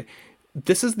 McCoy,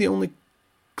 this is the only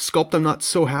sculpt I'm not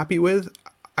so happy with.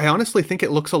 I honestly think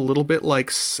it looks a little bit like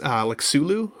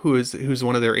Sulu, who's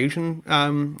one of their Asian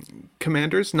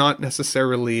commanders, not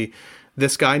necessarily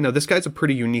this guy. Now, this guy's a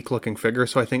pretty unique looking figure,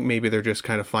 so I think maybe they're just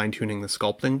kind of fine tuning the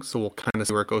sculpting. So we'll kind of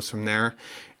see where it goes from there.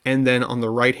 And then on the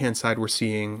right hand side, we're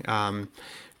seeing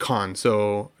Khan.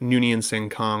 So Noonien Singh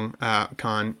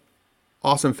Khan.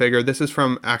 Awesome figure. This is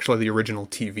from actually the original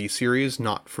TV series,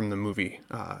 not from the movie,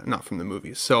 not from the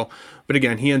movies. So, but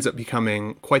again, he ends up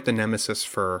becoming quite the nemesis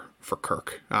for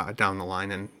Kirk down the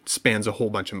line and spans a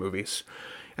whole bunch of movies.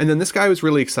 And then this guy I was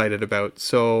really excited about.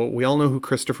 So we all know who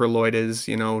Christopher Lloyd is,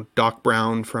 you know, Doc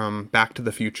Brown from Back to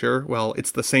the Future. Well,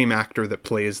 it's the same actor that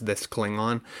plays this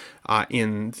Klingon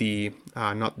in the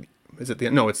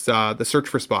the Search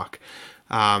for Spock.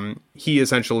 He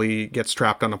essentially gets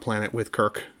trapped on a planet with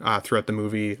Kirk throughout the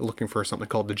movie looking for something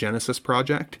called the Genesis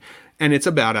Project. And it's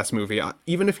a badass movie.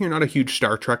 Even if you're not a huge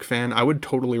Star Trek fan, I would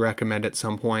totally recommend at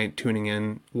some point tuning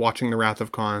in, watching The Wrath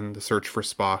of Khan, The Search for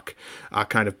Spock,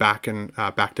 kind of back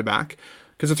to back.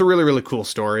 Because it's a really, really cool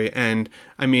story. And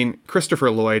I mean, Christopher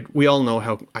Lloyd, we all know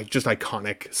how just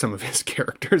iconic some of his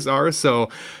characters are. So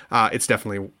it's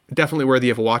definitely worthy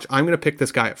of a watch. I'm going to pick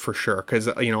this guy up for sure. Because,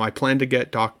 you know, I plan to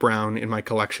get Doc Brown in my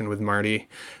collection with Marty.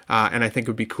 And I think it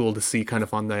would be cool to see kind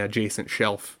of on the adjacent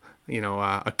shelf, you know,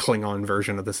 a Klingon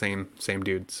version of the same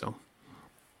dude. So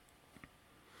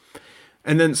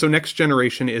And then, so Next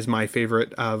Generation is my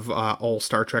favorite of all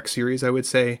Star Trek series, I would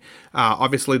say.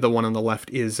 Obviously, the one on the left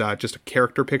is just a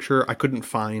character picture. I couldn't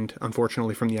find,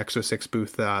 unfortunately, from the Exo-6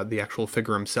 booth, the actual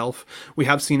figure himself. We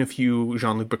have seen a few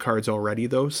Jean-Luc Picards already,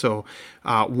 though, so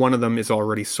one of them is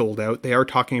already sold out. They are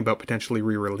talking about potentially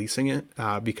re-releasing it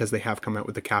because they have come out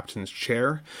with the Captain's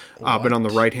Chair. But on the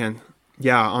right-hand...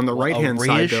 Yeah, on the right-hand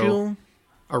side, though...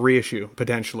 A reissue,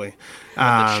 potentially.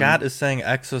 The chat is saying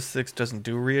Exo-6 doesn't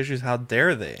do reissues. How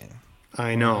dare they?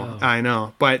 I know.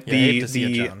 But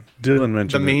Dylan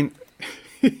mentioned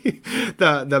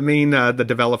the main the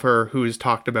developer who's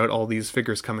talked about all these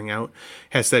figures coming out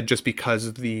has said just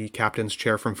because the Captain's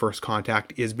Chair from First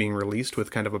Contact is being released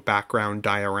with kind of a background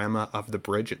diorama of the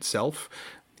bridge itself,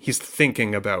 he's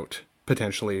thinking about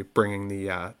potentially bringing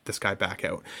this guy back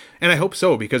out. And I hope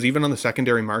so, because even on the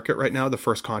secondary market right now, the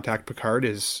First Contact Picard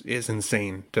is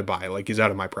insane to buy. Like, he's out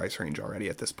of my price range already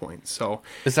at this point. So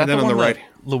is that the one that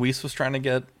Luis was trying to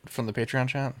get from the Patreon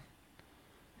chat?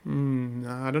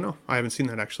 I don't know. I haven't seen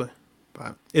that actually,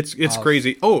 but it's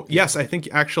crazy. Oh yes, I think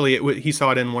actually he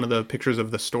saw it in one of the pictures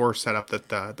of the store setup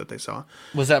that they saw.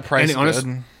 Was that price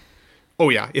good? Oh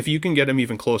yeah, if you can get him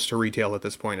even close to retail at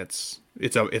this point, it's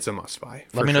a must buy.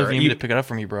 Let me know if you need to pick it up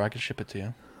from me, bro. I can ship it to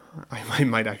you. I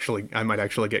might actually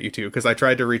get you too, because I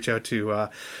tried to reach out to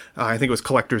I think it was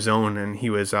Collector Zone, and he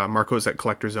was Marco's at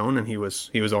Collector Zone, and he was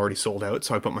already sold out,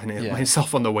 so I put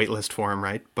myself on the wait list for him,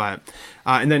 right? But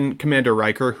and then Commander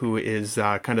Riker, who is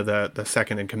kind of the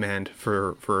second in command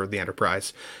for the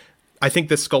Enterprise. I think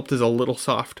this sculpt is a little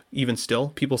soft, even still.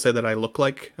 People say that I look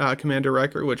like Commander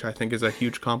Riker, which I think is a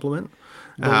huge compliment.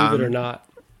 Believe it or not.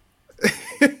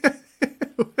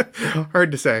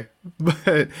 Hard to say,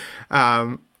 but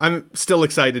I'm still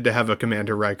excited to have a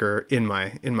Commander Riker in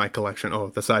my collection. Oh,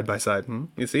 the side by side.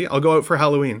 You see, I'll go out for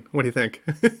Halloween. What do you think?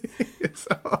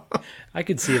 I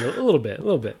could see it a little bit.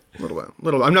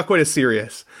 I'm not quite as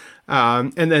serious.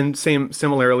 And then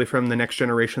similarly from the Next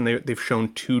Generation, they've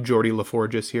shown two Geordi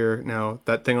LaForges here. Now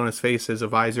that thing on his face is a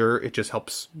visor. It just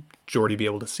helps Geordi be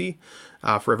able to see.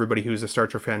 For everybody who's a Star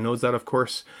Trek fan knows that, of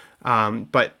course.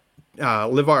 But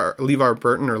LeVar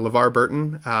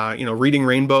Burton, Reading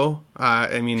Rainbow.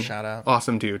 Shout out.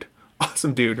 Awesome dude,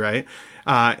 right?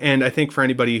 And I think for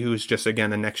anybody who's just,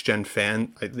 again, a Next Gen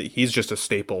fan, he's just a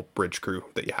staple bridge crew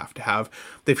that you have to have.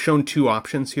 They've shown two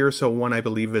options here. So one, I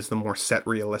believe, is the more set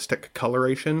realistic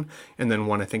coloration. And then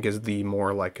one, I think, is the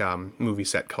more like movie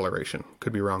set coloration.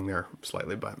 Could be wrong there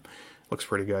slightly, but looks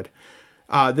pretty good.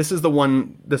 This is the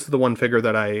one figure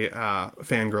that I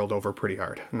fangirled over pretty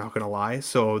hard. I'm not going to lie.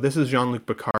 So this is Jean-Luc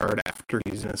Picard after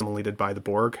he's assimilated by the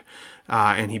Borg,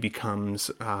 and he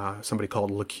becomes somebody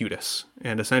called Locutus.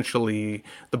 And essentially,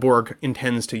 the Borg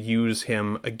intends to use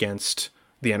him against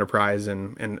the Enterprise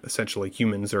and essentially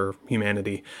humans or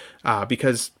humanity,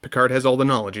 because Picard has all the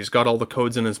knowledge. He's got all the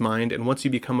codes in his mind, and once you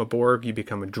become a Borg, you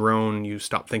become a drone, you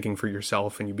stop thinking for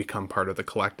yourself, and you become part of the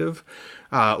collective.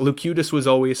 Locutus was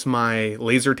always my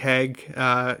laser tag,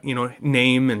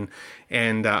 name,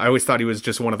 and I always thought he was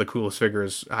just one of the coolest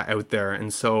figures out there.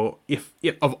 And so if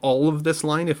of all of this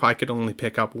line, if I could only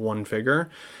pick up one figure,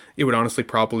 it would honestly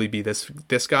probably be this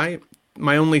guy.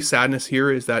 My only sadness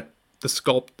here is that the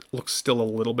sculpt looks still a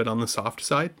little bit on the soft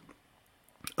side.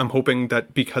 I'm hoping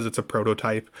that because it's a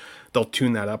prototype, they'll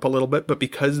tune that up a little bit. But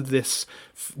because this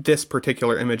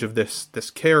particular image of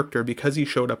this character, because he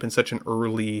showed up in such an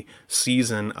early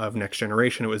season of Next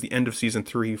Generation, it was the end of season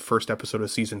 3, first episode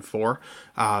of season 4.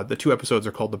 The two episodes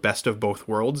are called The Best of Both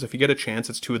Worlds. If you get a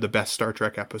chance, it's two of the best Star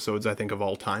Trek episodes, I think, of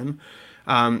all time.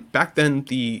 Back then,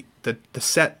 the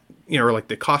set, or like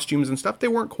the costumes and stuff, they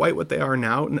weren't quite what they are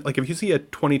now. Like if you see a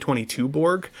 2022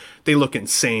 Borg, they look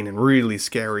insane and really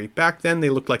scary. Back then, they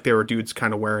looked like they were dudes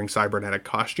kind of wearing cybernetic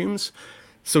costumes.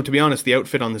 So to be honest, the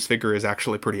outfit on this figure is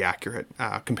actually pretty accurate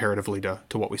comparatively to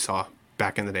what we saw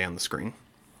back in the day on the screen.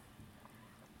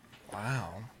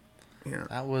 Wow. Yeah.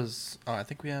 That was... Oh, I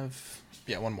think we have...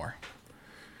 Yeah, one more.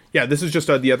 Yeah, this is just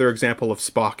the other example of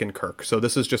Spock and Kirk. So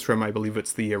this is just from, I believe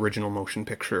it's the original motion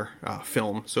picture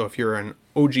film. So if you're an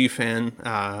OG fan,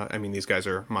 these guys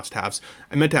are must-haves.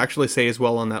 I meant to actually say as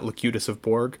well on that Locutus of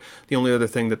Borg, the only other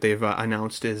thing that they've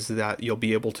announced is that you'll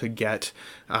be able to get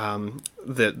the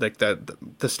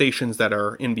stations that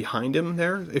are in behind him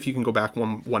there. If you can go back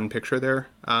one picture there,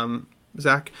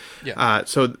 Zach. Yeah.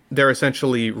 So they're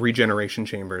essentially regeneration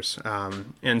chambers.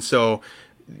 And so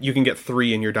you can get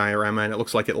 3 in your diorama, and it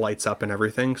looks like it lights up and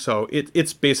everything. So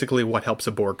it's basically what helps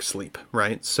a Borg sleep,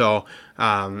 right? So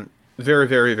very,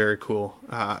 very, very cool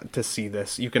to see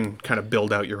this. You can kind of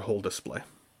build out your whole display.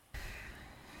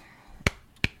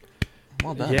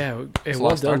 Well done. Yeah, It's a well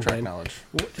lot of Star done, Trek Ben. knowledge.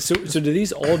 So do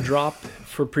these all drop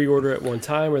for pre-order at one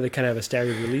time, or they kind of have a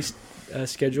staggered release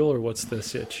schedule, or what's the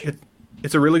sitch?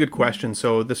 It's a really good question.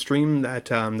 So the stream that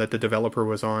that the developer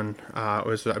was on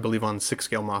was, I believe, on Six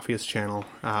Scale Mafia's channel.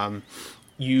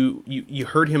 You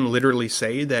heard him literally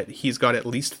say that he's got at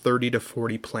least 30 to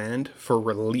 40 planned for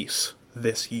release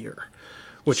this year,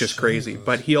 which is crazy.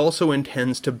 But he also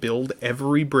intends to build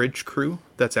every bridge crew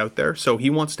that's out there. So he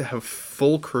wants to have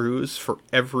full crews for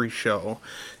every show,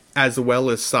 as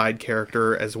well as side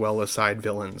character, as well as side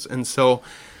villains. And so,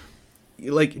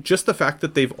 like, just the fact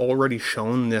that they've already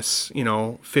shown this,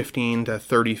 15 to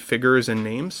 30 figures and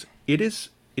names, it is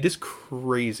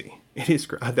crazy. It is.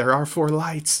 There are 4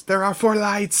 lights. There are 4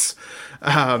 lights.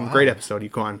 Wow. Great episode,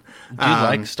 Yquan. Do you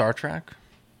like Star Trek?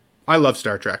 I love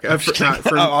Star Trek.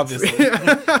 Obviously.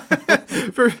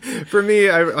 For me,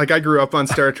 I grew up on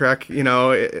Star Trek.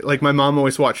 Like my mom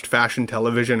always watched fashion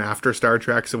television after Star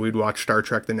Trek, so we'd watch Star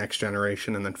Trek: The Next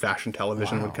Generation, and then fashion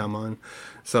television would come on.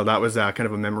 So that was kind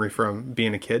of a memory from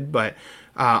being a kid. But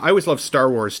I always loved Star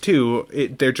Wars too.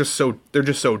 They're just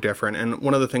so different. And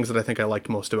one of the things that I think I liked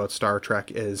most about Star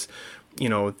Trek is,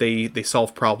 they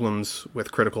solve problems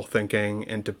with critical thinking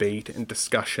and debate and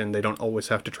discussion. They don't always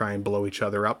have to try and blow each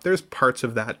other up. There's parts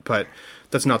of that, but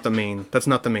that's not the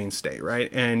mainstay, right?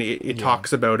 And it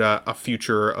talks about a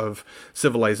future of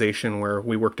civilization where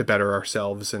we work to better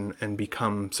ourselves and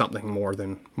become something more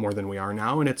than we are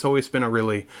now. And it's always been a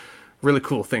really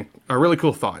cool thing, a really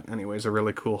cool thought, anyways, a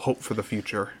really cool hope for the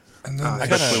future. And then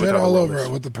they shit all over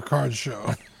it with the Picard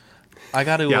show. I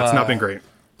got to. Yeah, it's not been great.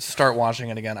 Start watching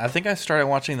it again. I think I started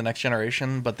watching The Next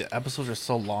Generation, but the episodes are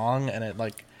so long, and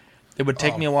it would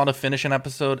take me a while to finish an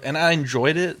episode. And I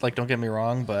enjoyed it. Like, don't get me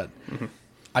wrong, but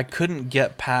I couldn't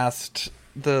get past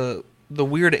the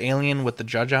weird alien with the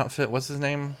judge outfit. What's his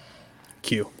name?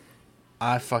 Q.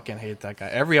 I fucking hate that guy.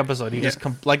 Every episode, he just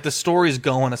like the story's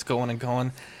going, it's going and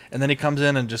going, and then he comes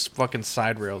in and just fucking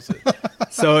side rails it.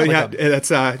 So that's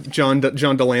John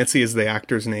Delancey is the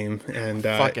actor's name, and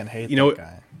fucking hate that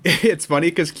guy. It's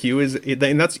funny because Q is,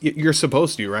 and that's, you're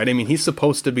supposed to, right? I mean, he's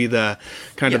supposed to be the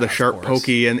kind of the sharp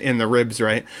pokey in the ribs,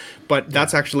 right? But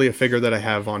that's actually a figure that I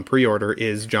have on pre-order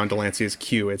is John Delancey's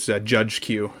Q. It's Judge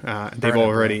Q. They've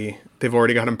already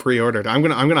got him pre-ordered. I'm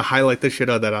gonna highlight the shit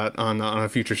out of that on a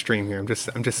future stream here. I'm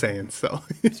just saying. So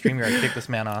stream here, I kick this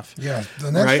man off. Yeah,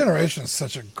 The Next Generation is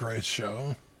such a great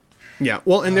show. Yeah,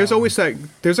 well, and there's always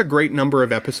there's a great number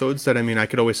of episodes that, I mean, I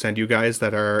could always send you guys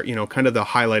that are, kind of the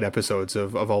highlight episodes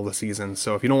of all the seasons.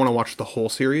 So if you don't want to watch the whole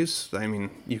series, I mean,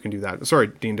 you can do that. Sorry,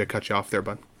 Dean, to cut you off there,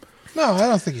 bud. No, I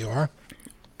don't think you are.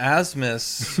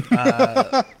 Asmus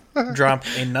dropped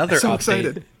another update.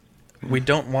 Excited. We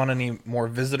don't want any more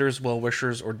visitors,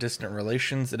 well-wishers, or distant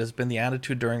relations. It has been the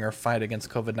attitude during our fight against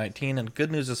COVID-19, and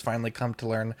good news has finally come to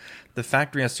learn the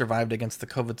factory has survived against the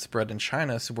COVID spread in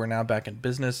China, so we're now back in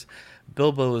business.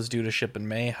 Bilbo is due to ship in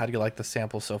May. How do you like the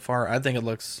sample so far? I think it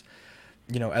looks,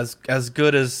 as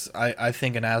good as I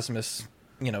think an Asmus,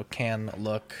 can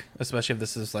look, especially if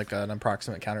this is like an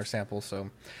approximate counter sample. So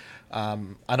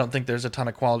I don't think there's a ton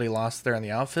of quality lost there in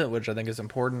the outfit, which I think is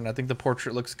important. I think the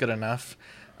portrait looks good enough.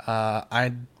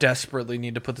 I desperately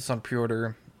need to put this on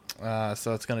pre-order,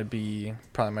 so it's going to be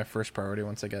probably my first priority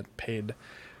once I get paid.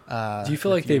 Do you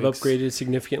feel like they've upgraded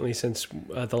significantly since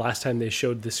the last time they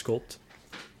showed this sculpt?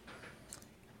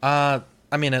 I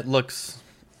mean, it looks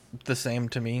the same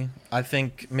to me. I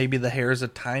think maybe the hair is a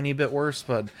tiny bit worse,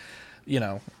 but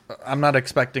I'm not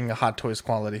expecting a Hot Toys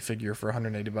quality figure for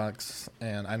 $180,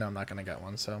 and I know I'm not going to get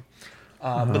one, so.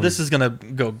 But this is gonna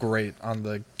go great on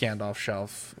the Gandalf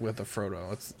shelf with a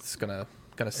Frodo. It's gonna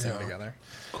sing together.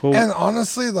 Cool. And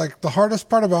honestly, like the hardest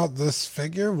part about this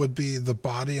figure would be the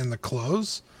body and the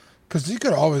clothes, because you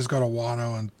could always go to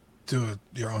Wano and do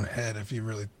your own head if you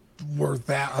really were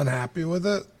that unhappy with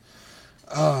it.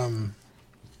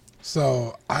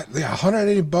 So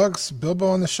 $180, Bilbo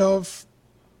on the shelf,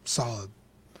 solid.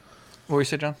 What were you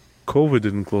say, John? COVID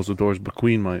didn't close the doors, but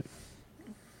Queen might.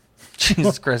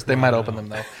 Jesus Christ, they might open them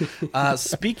though.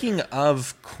 Speaking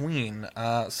of Queen,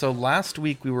 so last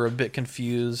week we were a bit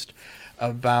confused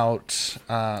about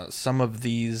some of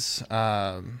these,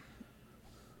 I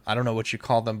don't know what you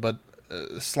call them, but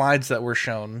slides that were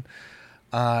shown.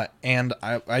 And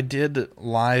I did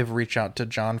live reach out to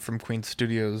John from Queen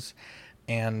Studios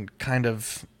and kind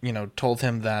of, told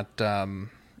him that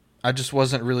I just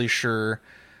wasn't really sure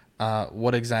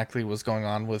what exactly was going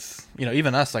on with,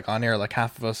 even us, like on air, like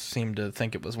half of us seemed to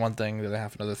think it was one thing, the other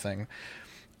half another thing.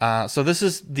 So this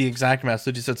is the exact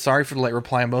message. He said, sorry for the late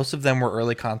reply. Most of them were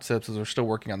early concepts as we're still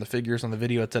working on the figures. On the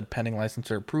video, it said pending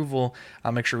licensor approval.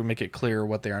 I'll make sure we make it clear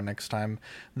what they are next time.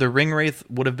 The Ring Wraith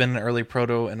would have been an early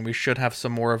proto, and we should have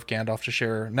some more of Gandalf to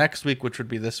share next week, which would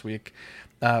be this week.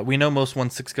 We know most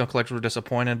 1/6 scale collectors were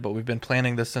disappointed, but we've been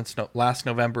planning this since last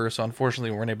November, so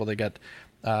unfortunately we weren't able to get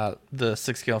the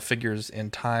 6 scale figures in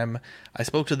time. I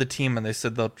spoke to the team, and they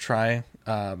said they'll try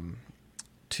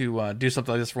to do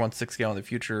something like this for 1/6 scale in the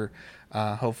future,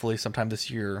 hopefully sometime this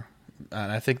year.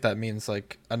 And I think that means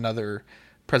like another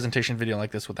presentation video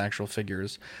like this with actual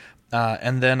figures.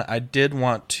 And then I did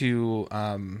want to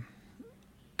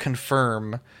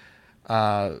confirm,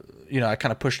 I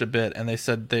kind of pushed a bit, and they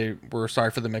said they were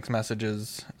sorry for the mixed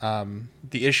messages.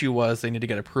 The issue was they need to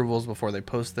get approvals before they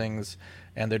post things,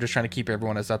 and they're just trying to keep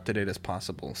everyone as up to date as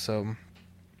possible. So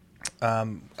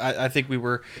I think we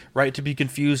were right to be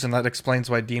confused, and that explains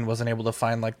why Dean wasn't able to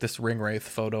find like this Ring Wraith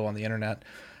photo on the internet.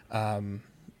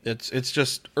 It's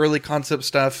just early concept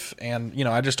stuff, and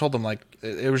I just told them like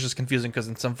it was just confusing because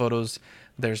in some photos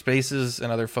there's bases,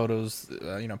 and other photos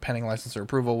pending licensor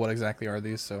approval. What exactly are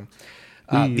these? So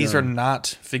these are not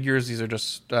figures; these are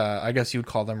just I guess you would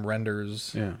call them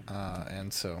renders. Yeah.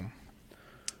 And so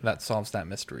that solves that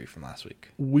mystery from last week.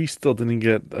 We still didn't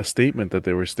get a statement that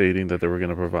they were stating that they were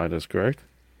going to provide us, correct?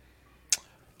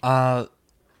 Not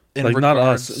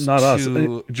us,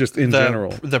 just in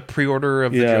general. The pre-order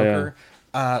of the Joker.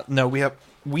 Yeah. No, we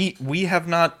have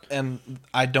not, and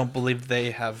I don't believe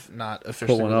they have not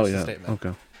officially released a statement.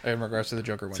 Okay. In regards to the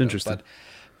Joker window. It's interesting.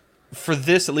 But for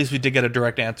this, at least we did get a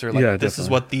direct answer. Like, this is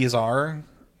what these are.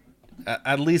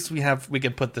 At least we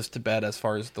can put this to bed as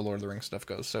far as the Lord of the Rings stuff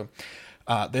goes. So.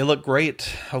 They look great.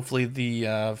 Hopefully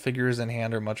the figures in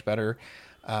hand are much better.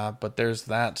 But there's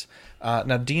that.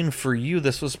 Now, Dean, for you,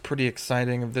 this was pretty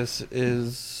exciting. This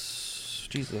is...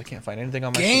 Jesus, I can't find anything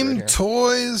on my Game right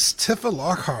Toys Tifa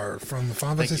Lockhart from the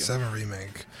Final Fantasy VII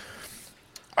Remake.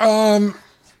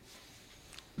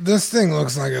 This thing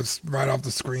looks like it's right off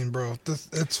the screen, bro.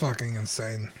 It's fucking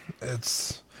insane.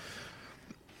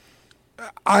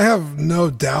 I have no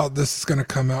doubt this is going to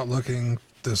come out looking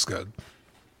this good.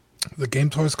 The Game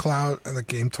Toys Cloud and the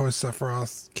Game Toys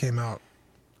Sephiroth came out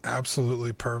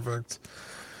absolutely perfect.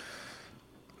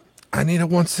 I need a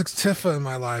 1/6 Tifa in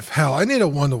my life. Hell, I need a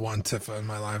 1-to-1 Tifa in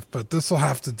my life, but this will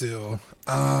have to do.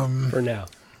 For now.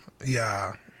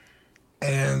 Yeah.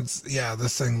 And yeah,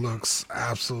 this thing looks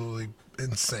absolutely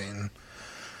insane.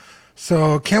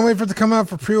 So can't wait for it to come out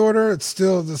for pre-order. These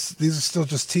are still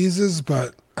just teases,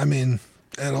 but I mean,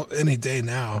 any day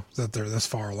now that they're this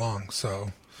far along.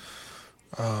 So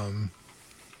I'm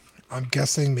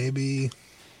guessing maybe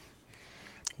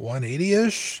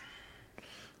 180-ish,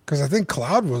 because I think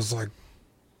Cloud was like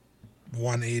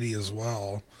 180 as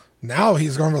well. Now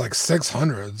he's going for like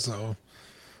 600, so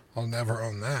I'll never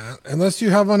own that. Unless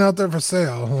you have one out there for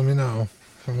sale, let me know.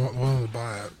 I want to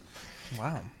buy it.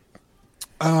 Wow.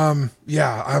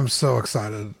 Yeah, I'm so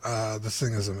excited. This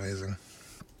thing is amazing.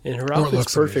 And her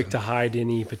outfit's perfect to hide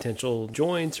any potential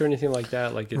joints or anything like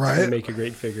that. Like, it's going to make a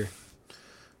great figure.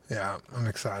 Yeah, I'm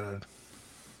excited.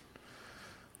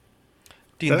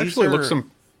 That actually looks some.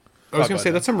 I was going to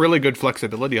say that's some really good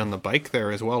flexibility on the bike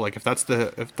there as well. Like if that's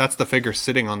the figure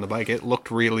sitting on the bike, it looked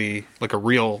really like a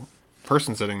real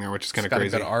person sitting there, which is kind of crazy.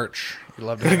 Got a good arch. You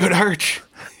love it. A good arch.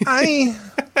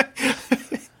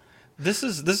 This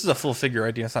is a full figure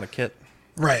idea. It's not a kit.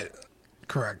 Right.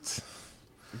 Correct.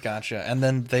 Gotcha. And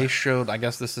then they showed, I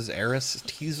guess this is Aerith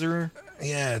teaser.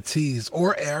 Yeah, tease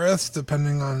or Aerith,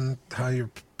 depending on how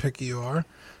picky you are.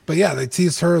 But yeah, they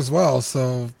teased her as well,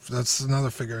 so that's another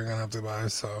figure I'm gonna have to buy.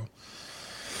 So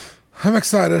I'm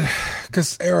excited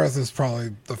because Aerith is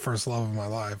probably the first love of my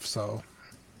life. So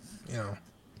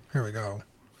here we go.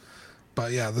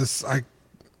 But yeah, I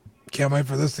can't wait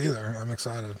for this either. I'm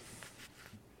excited.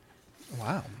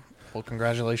 Wow. Well,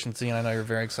 congratulations, Ian. I know you're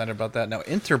very excited about that. Now,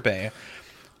 Interbay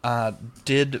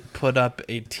did put up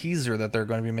a teaser that they're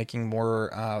going to be making more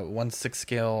 1/6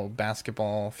 scale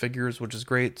basketball figures, which is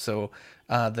great. So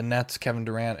the Nets, Kevin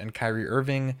Durant and Kyrie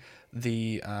Irving,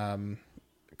 the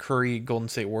Curry Golden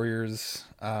State Warriors,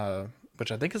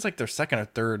 which I think is like their second or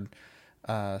third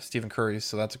Stephen Curry,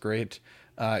 so that's great.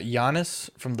 Giannis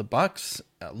from the Bucks,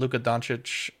 Luka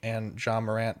Doncic and Ja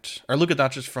Morant, or Luka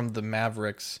Doncic from the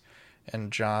Mavericks,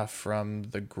 and Ja from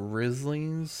the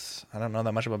Grizzlies. I don't know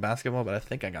that much about basketball, but I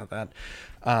think I got that.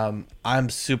 I'm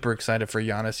super excited for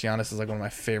Giannis. Giannis is like one of my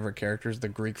favorite characters, the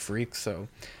Greek Freak. So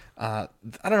I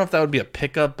don't know if that would be a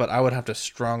pickup, but I would have to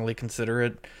strongly consider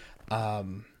it.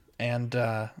 And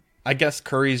I guess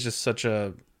Curry's just such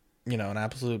an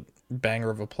absolute banger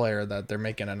of a player that they're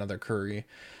making another Curry.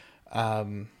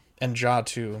 And Ja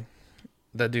too.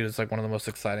 That dude is like one of the most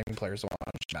exciting players to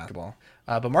watch basketball.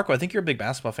 But Marco, I think you're a big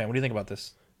basketball fan. What do you think about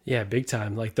this? Yeah, big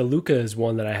time. Like the Luka is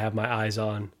one that I have my eyes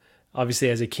on. Obviously,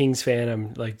 as a Kings fan,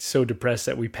 I'm like so depressed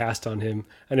that we passed on him.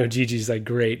 I know Gigi's like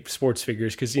great sports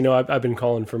figures because I've been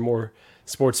calling for more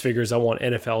sports figures. I want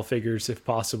NFL figures if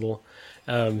possible.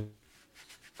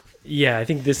 Yeah, I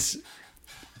think this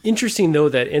interesting though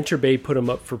that Enterbay put them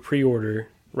up for pre-order.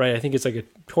 Right, I think it's like a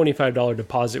 $25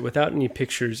 deposit without any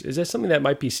pictures. Is that something that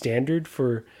might be standard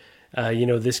for,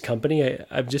 this company?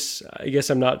 I guess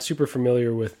I'm not super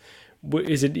familiar with.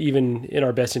 Is it even in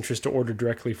our best interest to order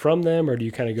directly from them, or do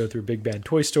you kind of go through Big Bad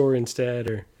Toy Store instead?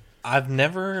 Or I've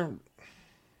never,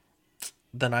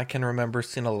 that I can remember,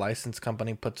 seen a licensed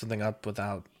company put something up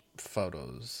without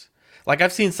photos. Like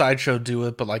I've seen Sideshow do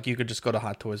it, but like you could just go to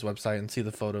Hot Toys website and see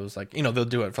the photos. Like they'll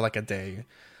do it for like a day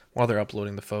while they're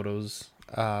uploading the photos.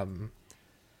 I've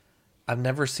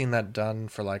never seen that done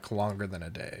for like longer than a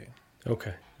day.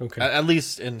 Okay. At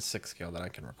least in 6 scale that I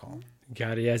can recall.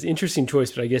 Got it. Yeah, it's an interesting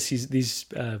choice, but I guess these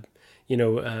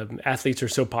athletes are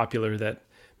so popular that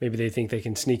maybe they think they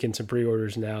can sneak in some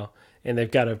pre-orders now, and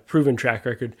they've got a proven track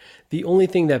record. The only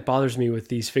thing that bothers me with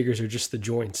these figures are just the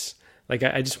joints. Like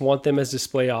I just want them as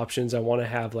display options. I want to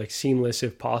have like seamless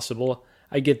if possible.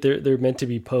 I get they're meant to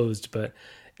be posed, but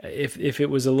if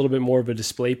it was a little bit more of a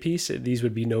display piece, these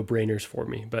would be no-brainers for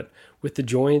me. But with the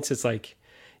joints, it's like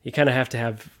you kind of have to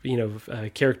have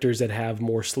characters that have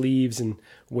more sleeves and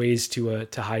ways to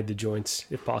hide the joints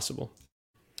if possible.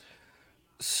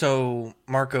 So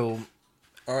Marco,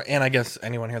 and I guess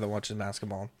anyone here that watches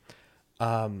basketball,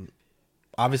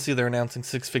 obviously they're announcing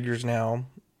 6 figures now.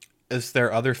 Is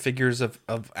there other figures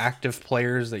of active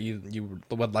players that you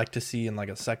would like to see in like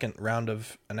a second round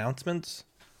of announcements?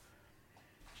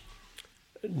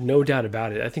 No doubt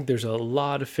about it. I think there's a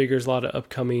lot of figures, a lot of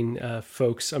upcoming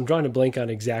folks. I'm drawing a blank on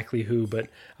exactly who, but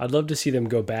I'd love to see them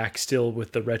go back still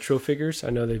with the retro figures. I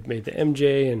know they've made the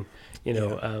MJ and,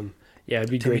 it'd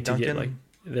be Timmy great Duncan. to get like,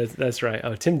 that's right.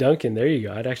 Oh, Tim Duncan. There you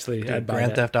go. I'd buy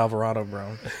Grand that. Theft Alvarado,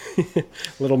 bro.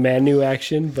 Little Manu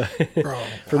action, but Bro,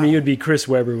 for me, it would be Chris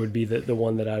Webber would be the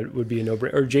one that I would be a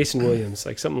no-brainer, or Jason Williams,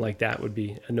 like something like that would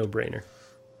be a no-brainer.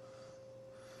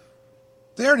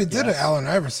 They already did it, Allen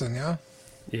Iverson, yeah?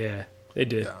 Yeah, they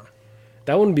did. Yeah.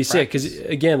 That one would be sick because,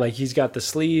 again, like he's got the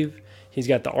sleeve, he's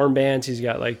got the armbands, he's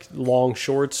got like long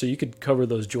shorts, so you could cover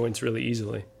those joints really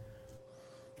easily.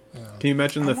 Yeah. Can you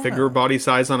imagine the figure body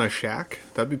size on a Shaq?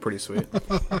 That'd be pretty sweet.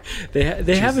 They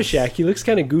have a Shaq. He looks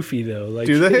kind of goofy though. Like,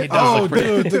 do they? Oh,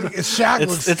 dude, Shaq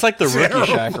looks it's like the terrible.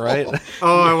 rookie Shaq, right?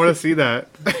 Oh, I want to see that.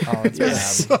 Oh, it's bad.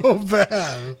 So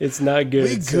bad. It's not good.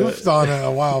 We goofed on it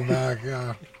a while back.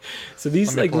 Yeah. So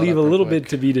these like leave a little bit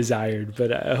to be desired,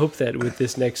 but I hope that with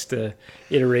this next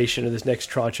iteration or this next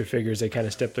tranche of figures, they kind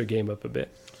of step their game up a bit.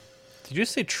 Did you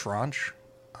say tranche?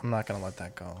 I'm not gonna let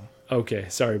that go. Okay,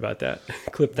 sorry about that.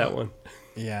 Clip that one.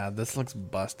 Yeah, this looks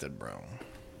busted, bro.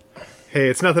 Hey,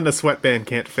 it's nothing a sweatband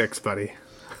can't fix, buddy.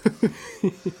 I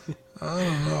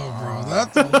don't know, bro.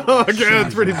 That's okay,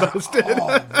 it's pretty busted.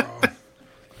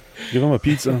 Give him a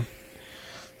pizza.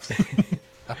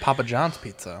 A Papa John's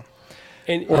pizza.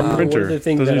 And, or a printer. Does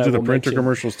he do the printer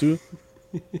commercials too?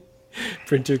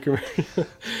 Printer commercial.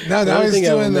 Now he's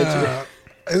doing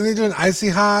isn't he doing Icy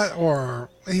Hot, or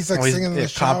he's like singing in the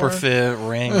shower? Copper Fit,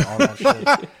 Ring, all that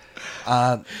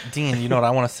shit. Dean, you know what I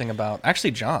want to sing about?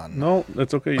 Actually, John. No,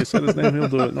 that's okay. You said his name. He'll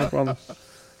do it. No problem.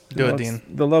 Do it, Dean.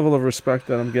 The level of respect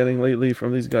that I'm getting lately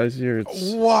from these guys here,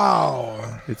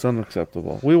 it's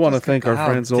unacceptable. We want to thank our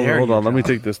friends. Hold on, let me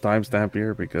take this timestamp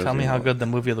here because. Tell me how good the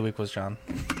movie of the week was, John.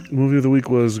 Movie of the week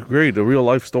was great. A real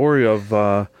life story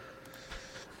of.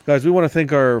 Guys, we want to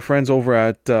thank our friends over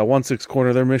at 1/6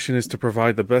 Corner. Their mission is to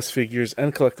provide the best figures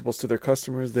and collectibles to their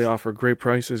customers. They offer great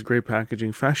prices, great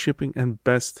packaging, fast shipping, and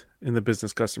best in the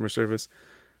business customer service.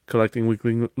 Collecting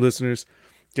Weekly listeners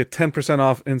get 10%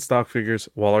 off in-stock figures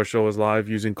while our show is live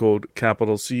using code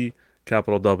capital C,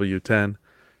 capital W10.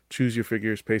 Choose your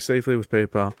figures, pay safely with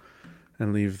PayPal,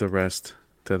 and leave the rest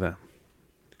to them.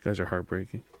 You guys are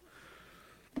heartbreaking.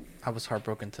 I was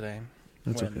heartbroken today.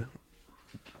 That's okay.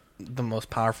 The most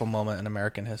powerful moment in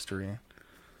American history.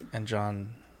 And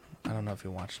John, I don't know if you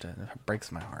watched it. It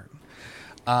breaks my heart.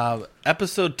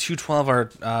 Episode 212,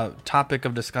 our topic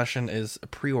of discussion is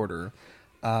pre-order.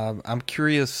 I'm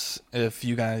curious if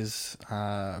you guys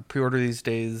pre-order these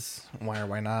days. Why or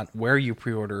why not? Where you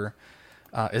pre-order.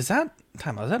 Is that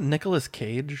Nicolas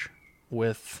Cage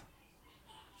with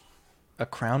A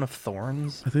Crown of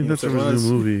Thorns? I think that's a new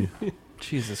movie.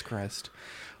 Jesus Christ.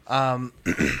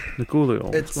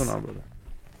 Nicolio, what's going on, brother?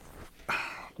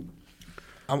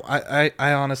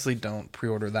 I honestly don't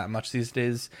pre-order that much these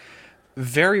days.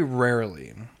 Very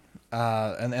rarely.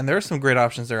 And there are some great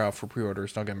options there out for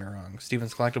pre-orders, don't get me wrong.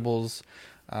 Stevens Collectibles,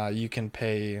 you can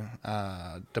pay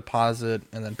deposit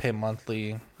and then pay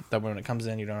monthly. That when it comes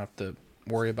in, you don't have to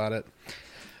worry about it.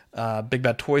 Big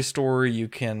Bad Toy Store, you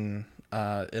can,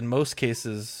 in most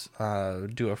cases,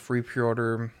 do a free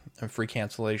pre-order and free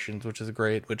cancellations, which is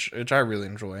great, which I really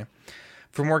enjoy.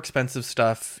 For more expensive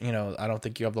stuff, I don't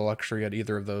think you have the luxury at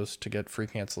either of those to get free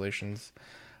cancellations.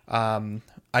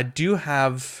 I do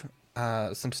have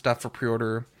some stuff for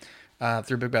pre-order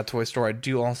through Big Bad Toy Store. I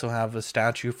do also have a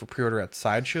statue for pre-order at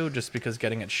Sideshow, just because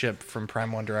getting it shipped from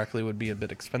Prime 1 directly would be a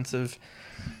bit expensive.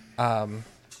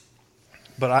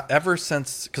 But ever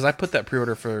since, because I put that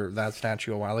pre-order for that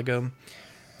statue a while ago,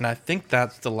 and I think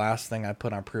that's the last thing I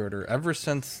put on pre-order. Ever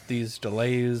since these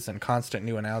delays and constant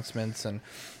new announcements and,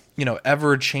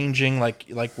 ever changing, like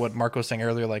what Marco was saying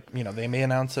earlier, they may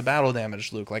announce a battle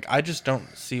damage Luke. I just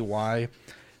don't see why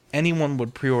anyone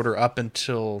would pre-order up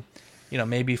until,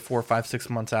 maybe 4, 5, 6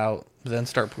 months out, then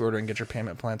start pre-ordering, get your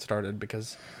payment plan started,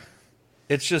 because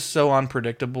it's just so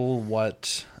unpredictable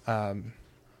what can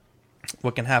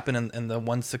happen in the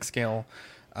 1/6 scale,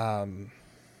 I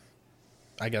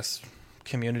guess,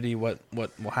 community, what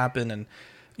will happen. And,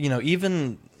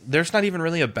 even there's not even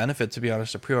really a benefit, to be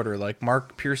honest, to pre-order. Like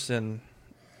Mark Pearson,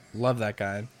 love that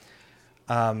guy.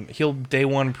 He'll day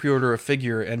one pre-order a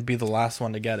figure and be the last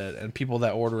one to get it. And people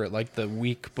that order it the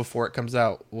week before it comes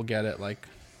out will get it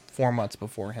 4 months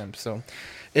before him. So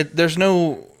there's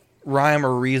no rhyme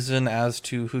or reason as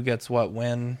to who gets what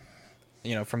when,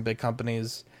 from big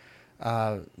companies.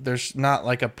 There's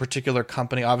not a particular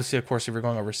company. Obviously, of course, if you're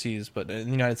going overseas, but in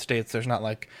the United States, there's not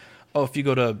if you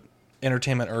go to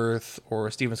Entertainment Earth or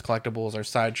Stevens Collectibles or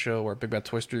Sideshow or Big Bad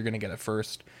Toy Store, you're going to get it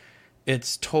first.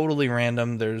 It's totally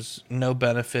random. There's no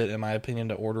benefit, in my opinion,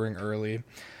 to ordering early.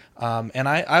 And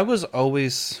I was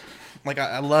always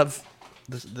I love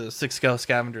the 6 scale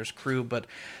Scavengers crew, but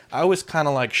I always kind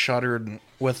of shuddered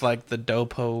with the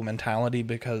Dopo mentality,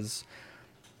 because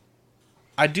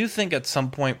I do think at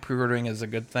some point pre-ordering is a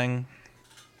good thing,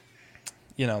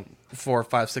 4,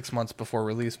 5, 6 months before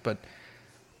release, but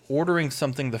ordering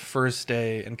something the first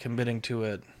day and committing to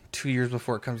it 2 years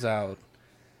before it comes out,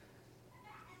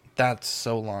 that's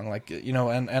so long.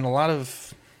 And a lot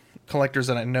of collectors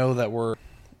that I know that were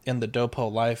in the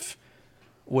Dopo life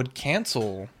would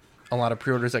cancel a lot of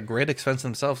pre-orders at great expense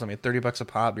themselves. I mean, $30 a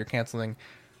pop, you're canceling,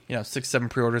 6, 7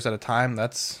 pre-orders at a time.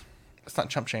 That's not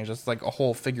chump change. That's a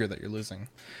whole figure that you're losing.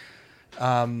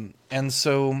 And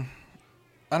so,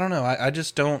 I don't know. I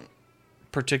just don't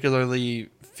particularly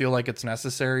feel like it's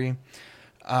necessary.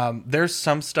 There's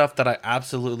some stuff that I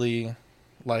absolutely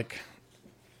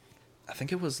I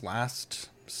think it was last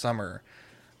summer,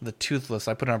 the Toothless.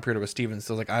 I put it on pre-order with Stevens.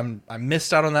 So I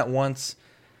missed out on that once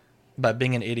by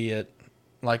being an idiot.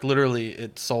 Literally,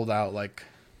 it sold out.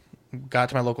 Got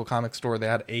to my local comic store. They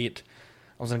had 8.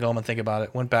 I was going to go home and think about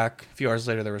it. Went back. A few hours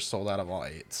later, they were sold out of all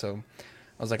 8. So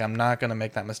I was I'm not going to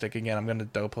make that mistake again. I'm going to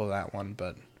Dopo that one.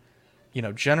 But,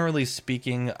 generally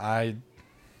speaking, I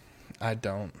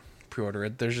don't pre-order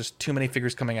it. There's just too many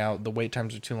figures coming out. The wait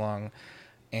times are too long.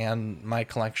 And my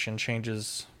collection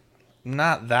changes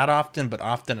not that often, but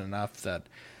often enough that,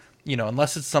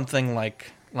 unless it's something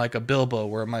like a Bilbo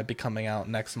where it might be coming out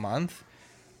next month,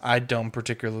 I don't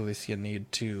particularly see a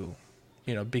need to,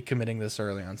 be committing this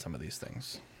early on some of these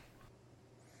things.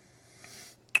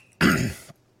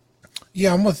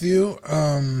 Yeah, I'm with you.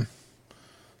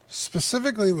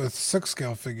 Specifically with 6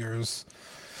 scale figures,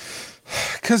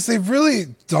 because they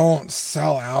really don't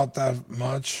sell out that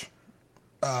much,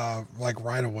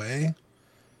 right away.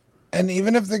 And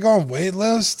even if they go on wait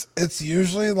list, it's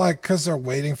usually because they're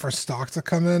waiting for stock to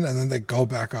come in, and then they go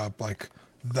back up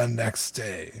the next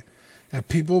day. And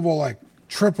people will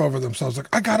trip over themselves,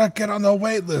 I gotta get on the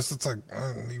wait list. It's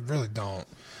you really don't.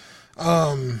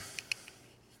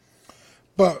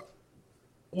 But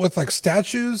with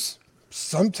statues,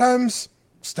 sometimes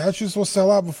statues will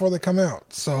sell out before they come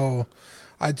out. So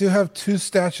I do have 2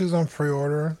 statues on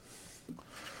pre-order.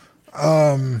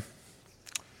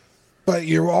 But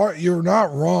you're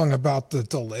not wrong about the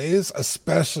delays,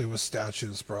 especially with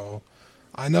statues, bro.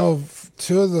 I know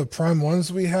 2 of the Prime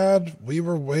 1s we had, we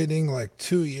were waiting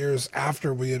 2 years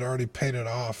after we had already paid it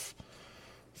off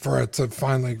for it to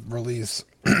finally release.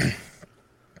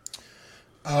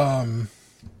 But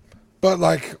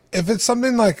if it's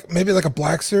something maybe a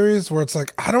Black Series where it's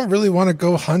I don't really want to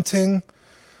go hunting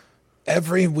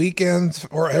every weekend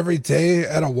or every day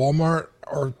at a Walmart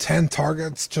or 10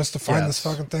 Targets just to find this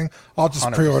fucking thing, I'll just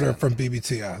 100%. Pre-order it from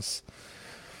BBTS.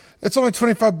 It's only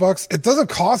 $25. It doesn't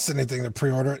cost anything to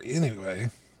pre-order it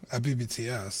anyway at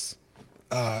BBTS.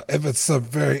 If it's a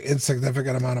very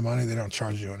insignificant amount of money, they don't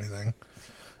charge you anything.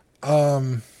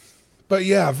 But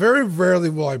yeah, very rarely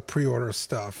will I pre-order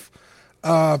stuff.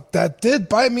 That did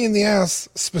bite me in the ass,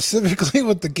 specifically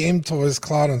with the Game Toys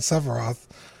Cloud and Sephiroth.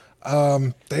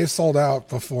 They sold out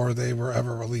before they were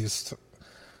ever released.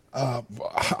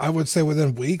 I would say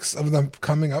within weeks of them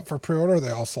coming up for pre-order,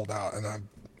 they all sold out, and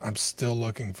I'm still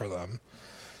looking for them.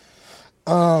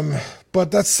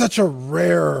 But that's such a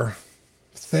rare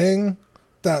thing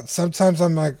that sometimes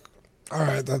I'm like, all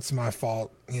right, that's my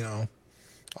fault. You know,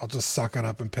 I'll just suck it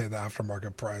up and pay the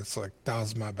aftermarket price. Like, that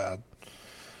was my bad.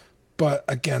 But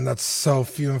again, that's so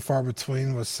few and far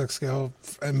between with 6 scale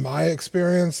in my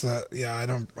experience that, yeah, I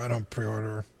don't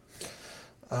pre-order.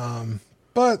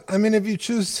 But I mean, if you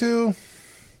choose to,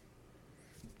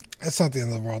 it's not the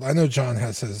end of the world. I know John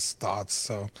has his thoughts,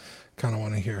 so kind of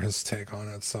want to hear his take on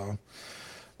it. So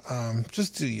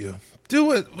just do you. Do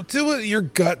what your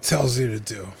gut tells you to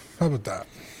do. How about that?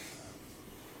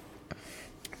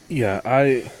 Yeah,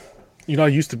 I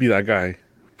used to be that guy.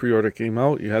 Pre-order came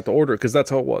out, you had to order it because that's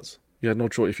how it was. You had no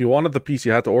choice. If you wanted the piece,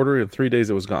 you had to order it. In 3 days,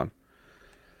 it was gone.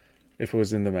 If it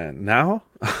was in demand. Now,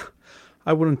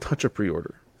 I wouldn't touch a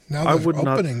pre-order. Now they're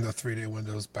opening the 3-day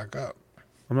windows back up.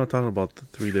 I'm not talking about the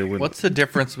 3-day window. What's the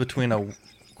difference between a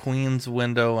Queen's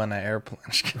window and an airplane?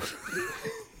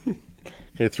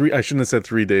 Okay, I shouldn't have said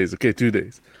 3 days. Okay, 2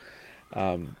 days.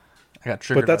 I got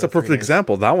triggered. But that's a perfect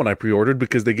example. That one I pre-ordered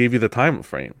because they gave you the time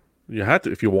frame. You had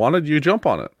to. If you wanted, you jump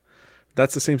on it.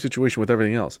 That's the same situation with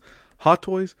everything else. Hot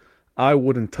Toys, I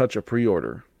wouldn't touch a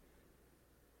pre-order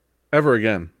ever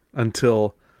again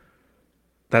until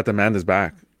that demand is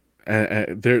back.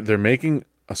 And they're making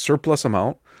a surplus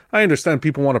amount. I understand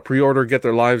people want to pre-order, get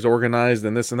their lives organized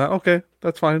and this and that. Okay,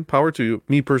 that's fine. Power to you.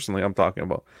 Me personally, I'm talking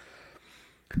about.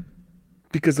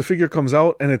 Because the figure comes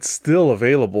out and it's still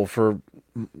available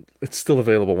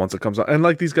once it comes out. And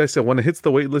like these guys said, when it hits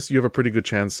the wait list, you have a pretty good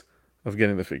chance of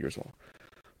getting the figure as well.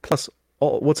 Plus,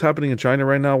 what's happening in China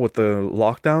right now with the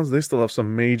lockdowns, they still have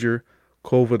some major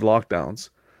COVID lockdowns.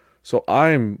 So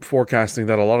I'm forecasting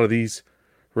that a lot of these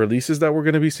releases that we're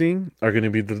going to be seeing are going to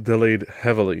be delayed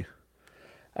heavily.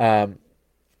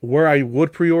 Where I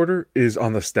would pre-order is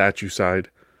on the statue side.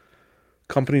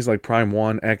 Companies like Prime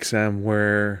One, XM,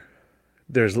 where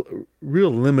there's real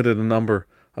limited number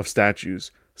of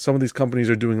statues. Some of these companies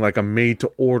are doing like a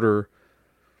made-to-order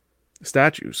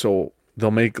statue. So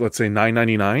they'll make, let's say,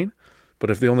 $9.99, but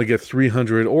if they only get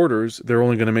 300 orders, they're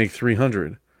only going to make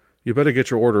 300. You better get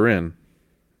your order in,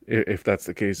 if that's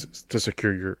the case, to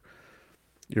secure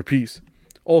your piece.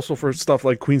 Also for stuff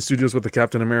like Queen Studios with the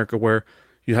Captain America, where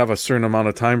you have a certain amount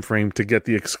of time frame to get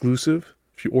the exclusive.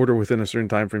 If you order within a certain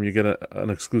time frame, you get an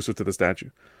exclusive to the statue.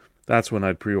 That's when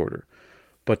I'd pre-order.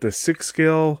 But the 6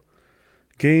 scale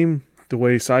game, the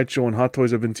way Sideshow and Hot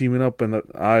Toys have been teaming up, and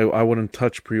I wouldn't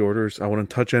touch pre-orders. I wouldn't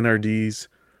touch NRDs.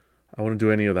 I wouldn't do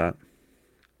any of that.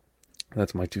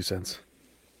 That's my 2 cents.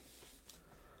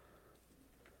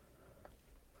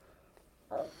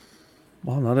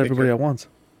 Well, not everybody at once.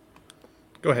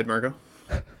 Go ahead, Margo.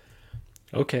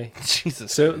 Okay.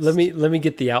 Jesus. So let me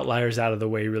get the outliers out of the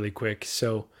way really quick.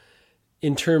 So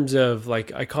in terms of like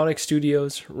Iconic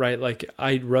Studios, right? Like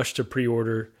I rushed to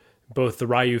pre-order both the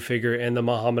Ryu figure and the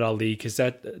Muhammad Ali because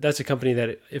that's a company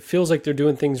that it feels like they're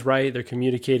doing things right. They're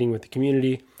communicating with the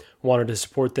community, wanted to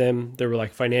support them. There were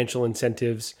like financial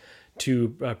incentives to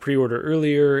pre-order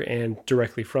earlier and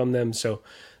directly from them. So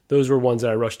those were ones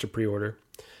that I rushed to pre-order.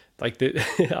 Like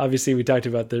obviously we talked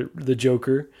about the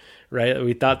Joker, right?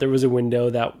 We thought there was a window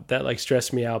that like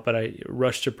stressed me out, but I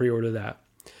rushed to pre-order that.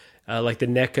 Like the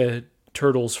NECA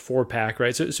Turtles 4-pack,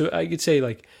 right? So I could say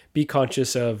like be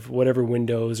conscious of whatever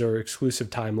windows or exclusive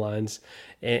timelines,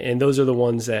 and those are the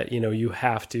ones that you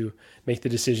have to make the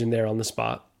decision there on the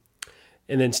spot.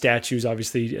 And then statues,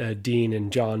 obviously, Dean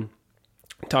and John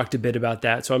talked a bit about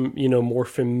that, so I'm more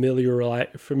familiar. I'm not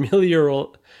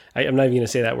even going to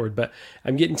say that word, but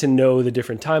I'm getting to know the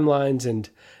different timelines and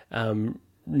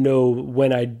know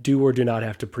when I do or do not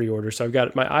have to pre-order. So I've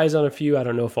got my eyes on a few. I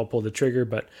don't know if I'll pull the trigger,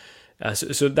 but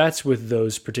so that's with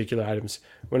those particular items.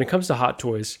 When it comes to Hot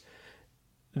Toys,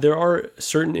 there are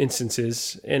certain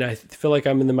instances, and I feel like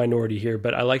I'm in the minority here,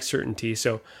 but I like certainty.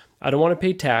 So I don't want to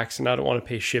pay tax and I don't want to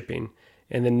pay shipping.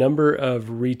 And the number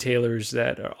of retailers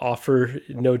that offer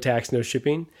no tax, no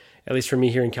shipping, at least for me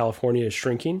here in California, is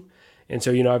shrinking. And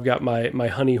so, I've got my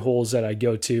honey holes that I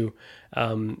go to,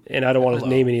 and I don't want to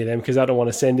name any of them because I don't want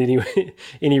to send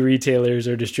any retailers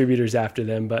or distributors after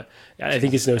them. But I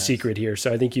think it's no secret here.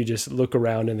 So I think you just look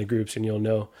around in the groups and you'll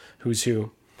know who's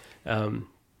who.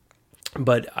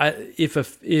 But if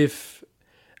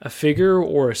a figure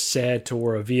or a set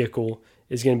or a vehicle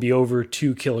is going to be over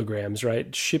 2 kilograms,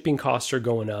 right? Shipping costs are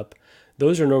going up.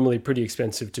 Those are normally pretty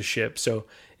expensive to ship. So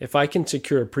if I can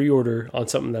secure a pre-order on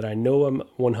something that I know I'm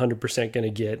 100% going to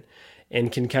get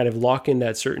and can kind of lock in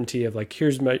that certainty of like,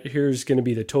 here's going to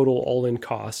be the total all-in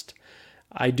cost,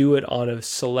 I do it on a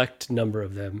select number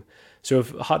of them. So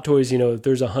if Hot Toys, if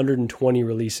there's 120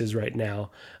 releases right now,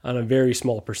 on a very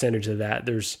small percentage of that,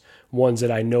 there's ones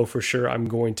that I know for sure I'm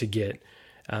going to get.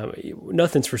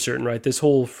 Nothing's for certain, right? This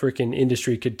whole freaking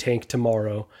industry could tank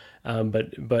tomorrow.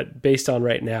 But based on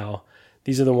right now,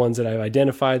 these are the ones that I've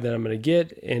identified that I'm going to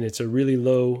get, and it's a really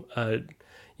low,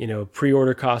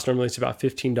 pre-order cost. Normally it's about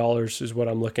 $15 is what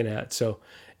I'm looking at. So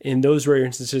in those rare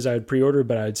instances, I would pre-order,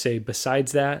 but I'd say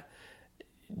besides that,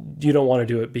 you don't want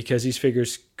to do it because these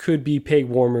figures could be peg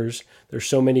warmers. There's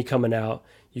so many coming out.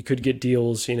 You could get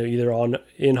deals, either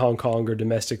in Hong Kong or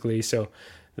domestically. So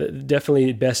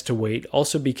definitely best to wait.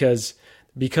 Also because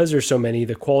there's so many,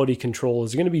 the quality control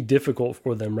is going to be difficult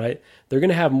for them, right? They're going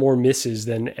to have more misses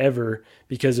than ever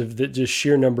because of the just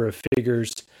sheer number of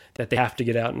figures that they have to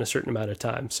get out in a certain amount of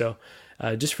time. So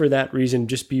just for that reason,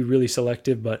 just be really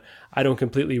selective, but I don't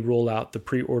completely rule out the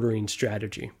pre-ordering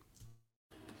strategy.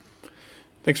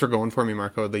 Thanks for going for me,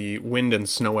 Marco. The wind and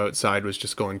snow outside was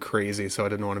just going crazy, so I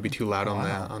didn't want to be too loud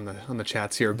on the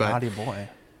chats here. But naughty boy.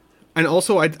 And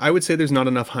also, I would say there's not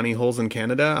enough honey holes in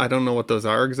Canada. I don't know what those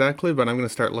are exactly, but I'm going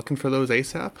to start looking for those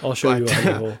ASAP. I'll show you a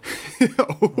honey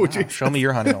hole. Show me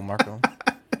your honey hole, Marco.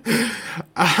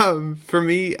 For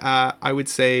me, I would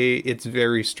say it's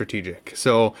very strategic.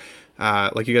 So,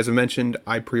 like you guys have mentioned,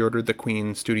 I pre-ordered the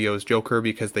Queen Studios Joker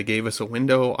because they gave us a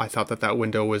window. I thought that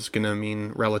window was going to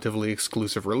mean relatively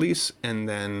exclusive release, and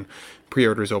then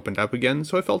pre-orders opened up again,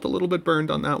 so I felt a little bit burned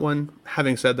on that one.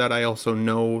 Having said that, I also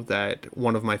know that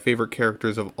one of my favorite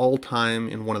characters of all time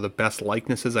and one of the best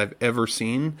likenesses I've ever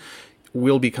seen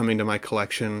will be coming to my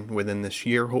collection within this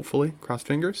year, hopefully, cross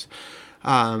fingers.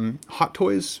 Hot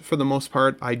Toys, for the most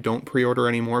part, I don't pre-order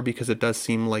anymore because it does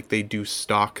seem like they do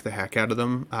stock the heck out of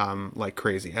them like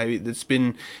crazy. It's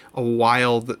been a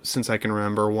while since I can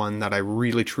remember one that I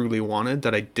really truly wanted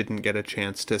that I didn't get a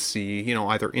chance to see,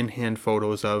 either in-hand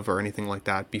photos of or anything like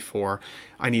that before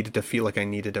I needed to feel like I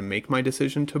needed to make my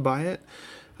decision to buy it.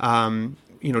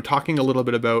 Talking a little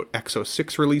bit about Exo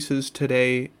 6 releases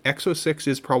today, Exo 6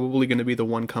 is probably going to be the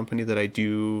one company that I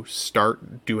do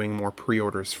start doing more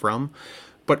pre-orders from,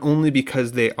 but only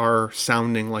because they are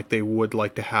sounding like they would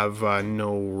like to have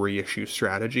no reissue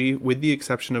strategy, with the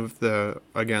exception of the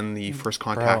First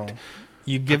Contact. Bro,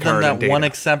 you give them that one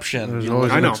exception. There's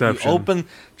always an exception. You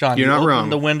open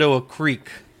the window a creak.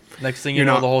 Next thing you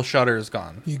know, the whole shutter is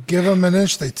gone. You give them an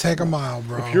inch, they take a mile,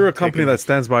 bro. If you're a company that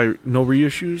stands by no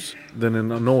reissues, then in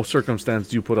no circumstance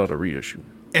do you put out a reissue.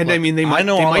 And Look, I mean, I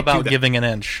know all about giving an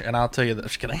inch, and I'll tell you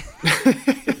this. Kidding.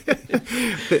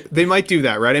 They might do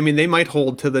that, right? I mean, they might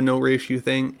hold to the no reissue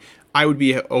thing. I would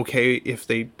be okay if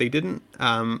they didn't.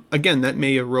 Again, that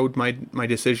may erode my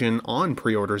decision on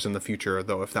pre-orders in the future,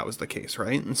 though, if that was the case,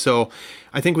 right? And so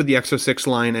I think with the Exo 6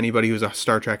 line, anybody who's a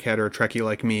Star Trek head or a Trekkie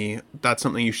like me, that's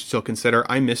something you should still consider.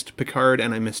 I missed Picard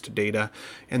and I missed Data,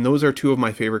 and those are two of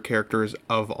my favorite characters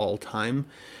of all time.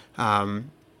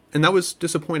 And that was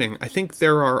disappointing. I think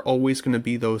there are always going to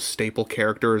be those staple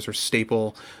characters or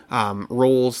staple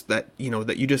roles that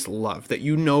you just love. That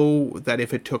that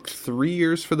if it took 3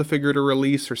 years for the figure to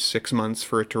release or 6 months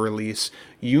for it to release,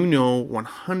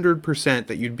 100%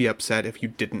 that you'd be upset if you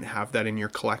didn't have that in your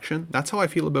collection. That's how I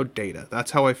feel about Data.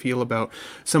 That's how I feel about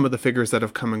some of the figures that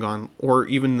have come and gone, or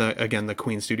even the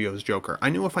Queen Studios Joker. I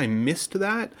know if I missed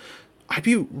that, I'd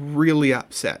be really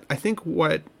upset. I think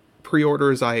what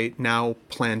pre-orders I now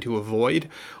plan to avoid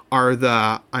are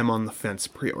the I'm on the fence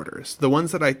pre-orders. The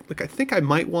ones that I think I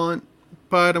might want,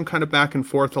 but I'm kind of back and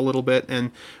forth a little bit,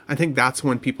 and I think that's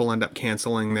when people end up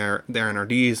canceling their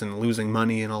NRDs and losing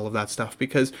money and all of that stuff,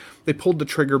 because they pulled the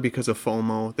trigger because of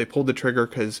FOMO. They pulled the trigger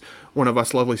because one of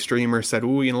us lovely streamers said,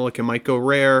 "Ooh, look, it might go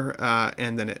rare,"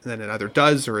 and then it either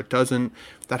does or it doesn't.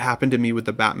 That happened to me with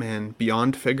the Batman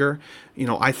Beyond figure.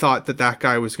 I thought that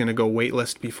guy was going to go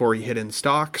waitlist before he hit in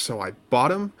stock, so I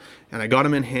bought him and I got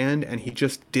him in hand, and he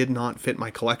just did not fit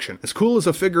my collection. As cool as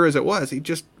a figure as it was, he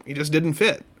just didn't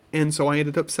fit. And so I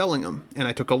ended up selling them, and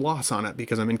I took a loss on it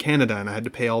because I'm in Canada and I had to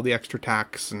pay all the extra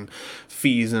tax and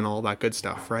fees and all that good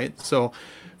stuff, right? So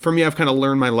for me, I've kind of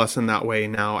learned my lesson that way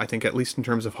now. I think at least in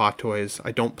terms of Hot Toys,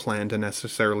 I don't plan to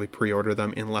necessarily pre-order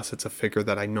them unless it's a figure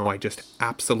that I know I just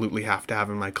absolutely have to have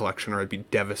in my collection, or I'd be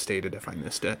devastated if I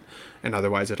missed it. And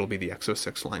otherwise, it'll be the Exo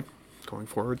 6 line going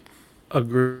forward.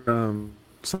 Agree.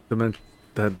 Something to mention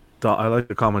that I like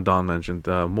the comment Don mentioned.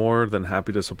 More than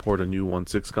happy to support a new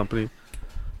 1/6 company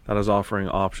that is offering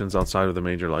options outside of the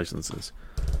major licenses.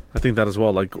 I think that as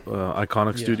well, like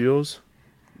Iconic Studios,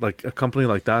 like a company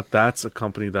like that. That's a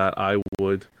company that I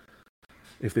would,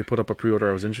 if they put up a pre-order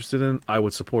I was interested in, I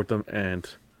would support them and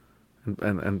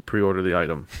pre-order the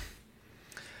item.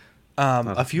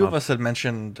 A few of us had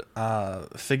mentioned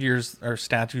figures or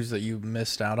statues that you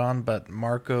missed out on, but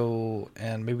Marco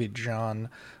and maybe John,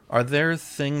 are there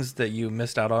things that you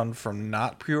missed out on from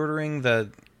not pre-ordering that,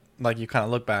 like, you kind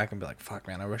of look back and be like, fuck,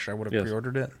 man, I wish I would have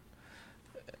pre-ordered it?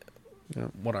 Yeah.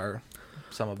 What are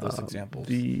some of those examples?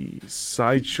 The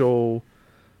Sideshow,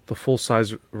 the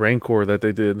full-size Rancor that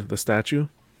they did, the statue.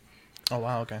 Oh,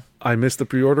 wow, okay. I missed the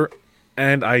pre-order,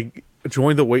 and I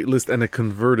joined the wait list, and it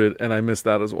converted, and I missed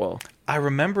that as well. I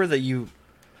remember that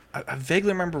I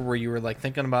vaguely remember where you were, like,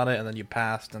 thinking about it, and then you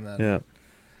passed, and then... Yeah,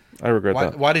 I regret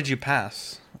that. Why did you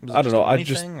pass? I don't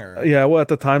know. Yeah, well, at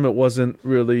the time, it wasn't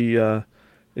really... it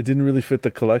didn't really fit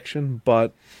the collection,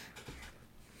 but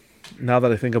now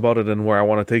that I think about it and where I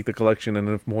want to take the collection, and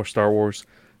if more Star Wars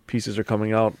pieces are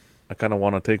coming out, I kind of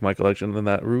want to take my collection in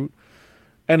that route.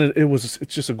 And it's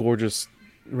just a gorgeous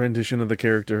rendition of the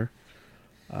character.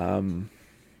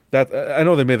 That I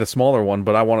know they made the smaller one,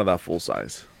 but I wanted that full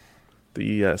size.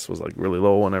 The ES was like really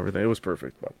low and everything. It was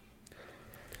perfect. But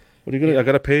what are you gonna? I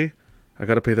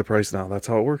gotta pay the price now. That's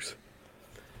how it works.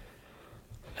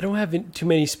 I don't have too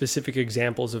many specific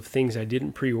examples of things I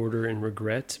didn't pre-order and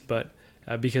regret, but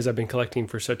because I've been collecting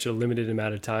for such a limited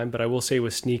amount of time. But I will say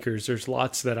with sneakers, there's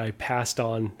lots that I passed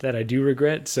on that I do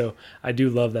regret. So I do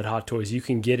love that Hot Toys. You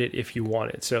can get it if you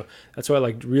want it. So that's why I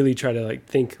like really try to like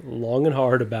think long and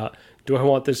hard about, do I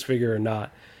want this figure or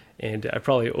not? And I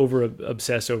probably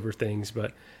obsess over things.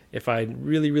 But if I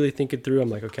really, really think it through, I'm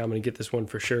like, okay, I'm going to get this one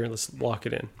for sure. Let's lock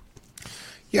it in.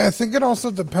 Yeah, I think it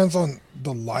also depends on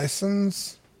the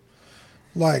license.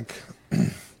 Like,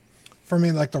 for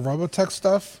me, like the Robotech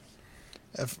stuff,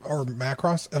 or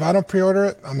Macross, if I don't pre-order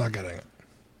it, I'm not getting it.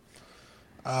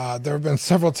 There have been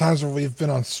several times where we've been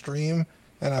on stream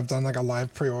and I've done like a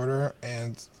live pre-order,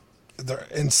 and they're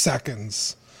in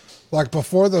seconds. Like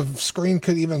before the screen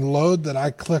could even load that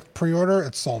I clicked pre-order,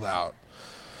 it's sold out.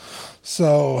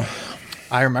 So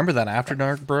I remember that After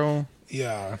Dark, bro.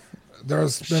 Yeah.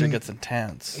 There's been, shit gets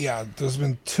intense. Yeah, there's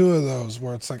been 2 of those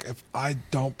where it's like, if I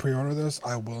don't pre-order this,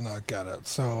 I will not get it.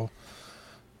 So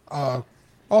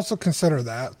also consider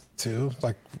that too,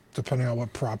 like depending on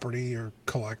what property you're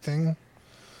collecting.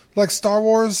 Like Star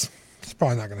Wars, it's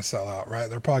probably not going to sell out, right?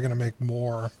 They're probably going to make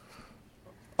more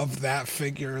of that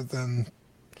figure than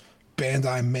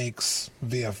Bandai makes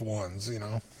VF1s, you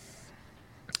know?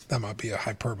 That might be a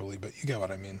hyperbole, but you get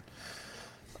what I mean.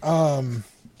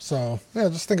 So, yeah,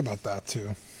 just think about that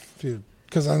too.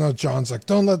 Because I know John's like,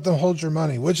 don't let them hold your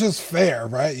money, which is fair,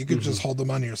 right? You could just hold the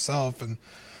money yourself, and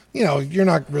you know, you're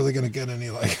not really going to get any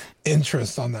like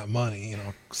interest on that money, you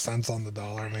know, cents on the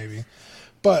dollar maybe.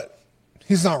 But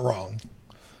he's not wrong.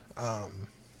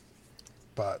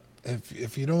 But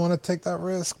if you don't want to take that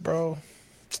risk, bro,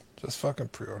 just fucking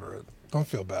pre-order it. Don't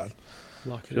feel bad.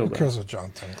 Who cares what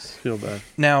John thinks? Feel bad.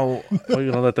 Now,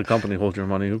 you're gonna let the company hold your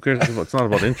money. Who cares? It's not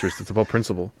about interest. It's about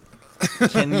principle.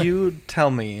 Can you tell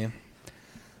me?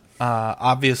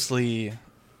 Obviously,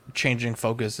 changing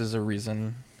focus is a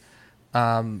reason.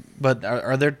 But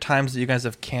are there times that you guys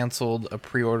have canceled a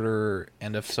pre-order,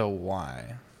 and if so,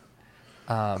 why?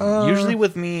 Usually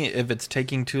with me, if it's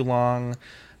taking too long,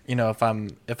 you know, if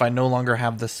I no longer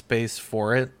have the space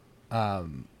for it,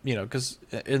 you know, because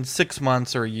in 6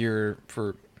 months or a year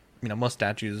for, you know, most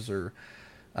statues or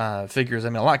figures, I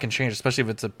mean, a lot can change, especially if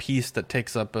it's a piece that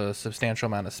takes up a substantial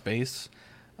amount of space.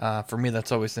 For me,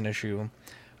 that's always an issue.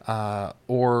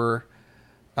 Or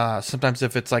sometimes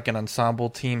if it's like an ensemble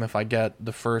team, if I get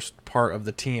the first part of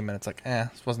the team and it's like,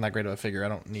 this wasn't that great of a figure, I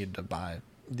don't need to buy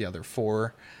the other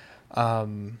 4.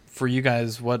 For you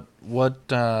guys, when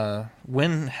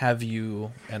have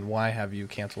you and why have you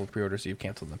canceled pre-orders that you've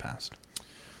canceled in the past?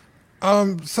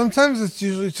 Sometimes it's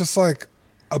usually just like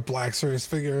a Black Series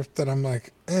figure that I'm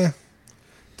like,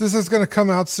 this is going to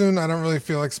come out soon. I don't really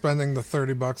feel like spending the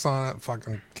 $30 on it.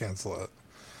 Fucking cancel it.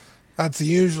 That's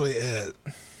usually it.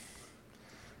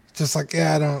 Just like,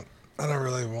 I don't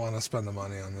really want to spend the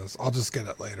money on this. I'll just get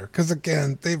it later. Cause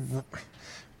again,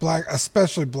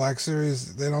 especially Black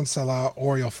Series, they don't sell out,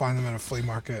 or you'll find them at a flea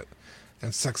market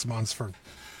in 6 months for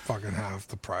fucking half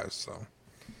the price. So.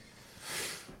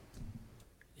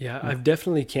 Yeah, I've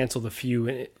definitely canceled a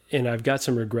few, and I've got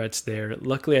some regrets there.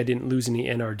 Luckily, I didn't lose any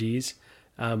NRDs,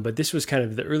 but this was kind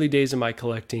of the early days of my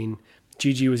collecting,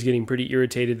 Gigi was getting pretty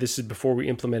irritated. This is before we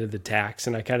implemented the tax,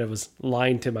 and I kind of was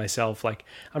lying to myself, like,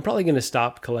 I'm probably going to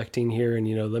stop collecting here, and,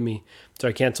 so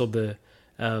I canceled the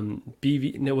no,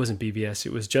 it wasn't BVS.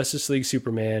 It was Justice League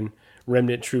Superman,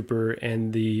 Remnant Trooper,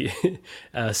 and the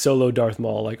solo Darth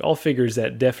Maul, like all figures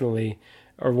that definitely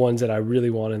are ones that I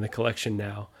really want in the collection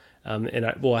now. And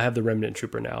I have the Remnant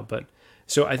Trooper now, but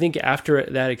so I think after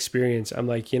that experience, I'm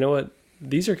like, you know what?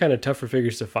 These are kind of tougher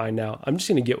figures to find now. I'm just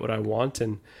going to get what I want,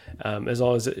 and as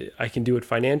long as I can do it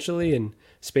financially and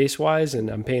space-wise, and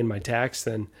I'm paying my tax,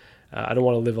 then I don't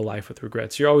want to live a life with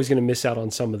regrets. You're always going to miss out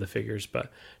on some of the figures,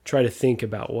 but try to think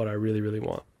about what I really, really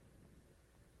want.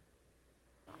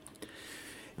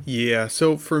 Yeah,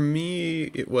 so for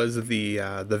me, it was the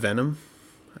Venom.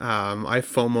 I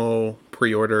FOMO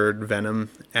pre-ordered Venom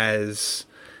as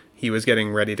he was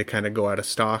getting ready to kind of go out of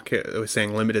stock. It was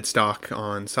saying limited stock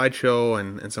on Sideshow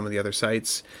and some of the other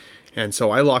sites. And so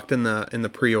I locked in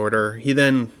the pre-order. He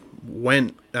then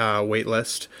went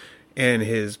waitlist, and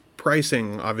his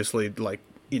pricing obviously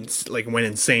went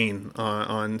insane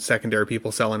on secondary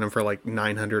people selling them for like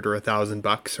 $900 or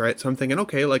 $1,000, right? So I'm thinking,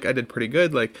 okay, like I did pretty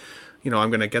good. Like,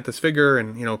 I'm gonna get this figure,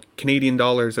 and Canadian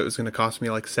dollars, it was gonna cost me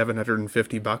like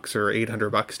 $750 or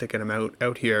 $800 to get him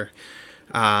out here.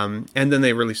 And then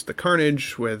they released the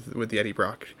Carnage with the Eddie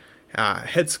Brock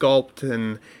head sculpt,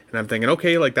 and I'm thinking,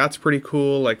 okay, like that's pretty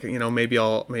cool. Like, maybe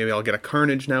I'll get a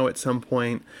Carnage now at some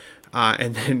point.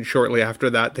 And then shortly after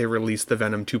that, they released the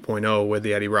Venom 2.0 with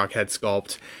the Eddie Brock head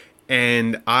sculpt.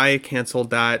 And I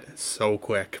canceled that so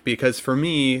quick, because for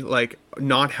me, like,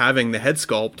 not having the head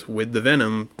sculpt with the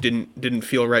Venom didn't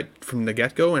feel right from the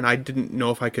get-go, and I didn't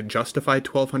know if I could justify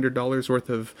 $1,200 worth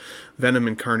of Venom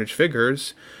and Carnage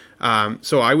figures.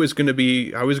 So I was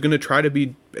gonna try to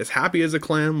be as happy as a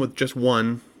clam with just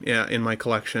one in my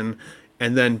collection.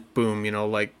 And then boom,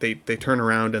 like they turn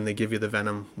around and they give you the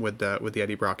Venom with the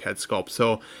Eddie Brock head sculpt.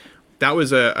 So that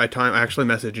was a time I actually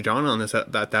messaged John on this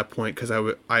at that point, because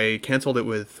I canceled it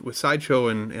with Sideshow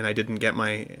and I didn't get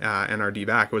my NRD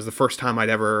back. It was the first time I'd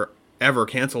ever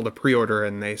canceled a pre-order,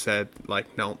 and they said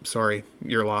like, no, sorry,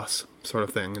 your loss, sort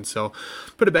of thing. And so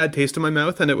put a bad taste in my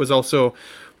mouth, and it was also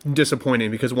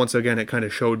disappointing because once again it kind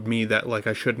of showed me that like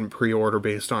I shouldn't pre-order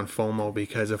based on FOMO,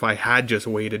 because if I had just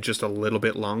waited just a little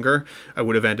bit longer, I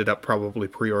would have ended up probably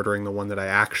pre-ordering the one that I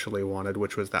actually wanted,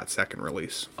 which was that second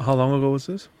release. How long ago was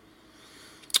this?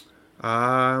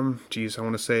 I want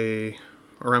to say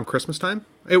around Christmas time.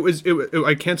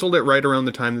 I canceled it right around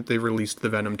the time that they released the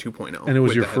Venom 2.0. And it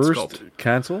was your first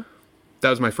cancel? That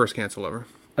was my first cancel ever.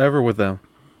 Ever with them?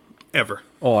 Ever.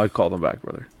 Oh, I'd call them back,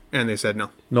 brother. And they said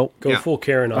no. Nope. Go full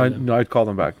Karen on them. No, I'd call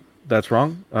them back. That's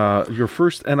wrong. Your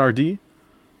first NRD,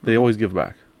 they always give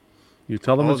back. You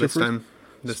tell them it's your first.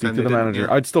 Speak to the manager.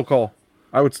 Yeah. I'd still call.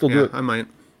 I would still do it. I might.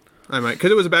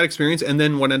 Because it was a bad experience. And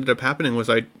then what ended up happening was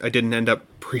I didn't end up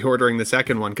pre-ordering the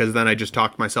second one, because then I just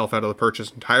talked myself out of the purchase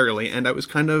entirely. And I was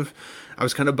kind of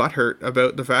butthurt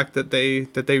about the fact that they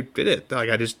did it. Like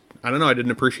I don't know. I didn't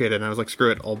appreciate it, and I was like,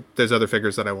 "Screw it! There's other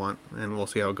figures that I want, and we'll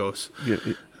see how it goes." Yeah,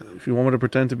 if you want me to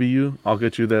pretend to be you, I'll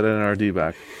get you that NRD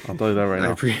back. I'll tell you that right now.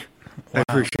 I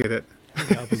appreciate it.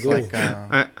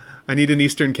 Like, I need an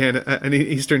Eastern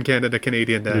Canada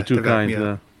Canadian to. You're too kind.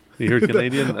 You hear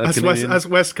Canadian? Us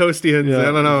West Coastians. Yeah, I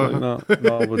don't know.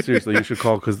 No, but seriously, you should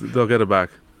call, because they'll get it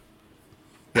back.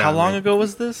 Yeah, how long ago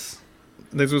was this?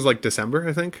 This was like December,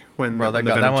 I think, when the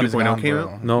Venom that one 2.0 came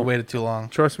out. No, you waited too long.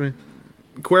 Trust me.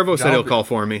 Cuervo said he'll call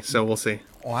for me, so we'll see.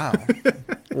 Wow.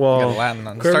 Well,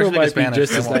 Cuervo might be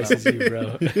just as nice as you,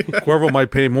 bro. Cuervo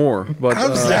might pay more, but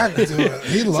how's Zach do it?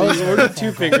 He loves ordered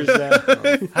 2 figures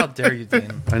now. How dare you,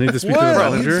 Dean? I need to speak to the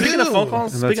manager. Speaking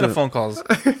of phone calls,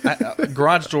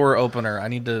 garage door opener. I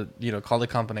need to call the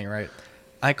company, right?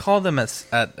 I call them at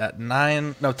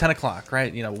 10 o'clock,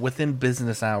 right? Within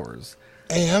business hours.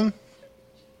 AM.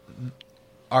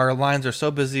 Our lines are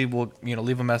so busy. We'll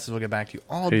leave a message. We'll get back to you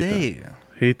all day.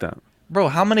 Hate that. Bro,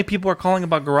 how many people are calling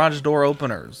about garage door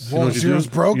openers? Well, yours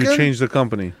broken? You change the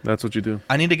company. That's what you do.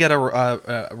 I need to get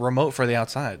a remote for the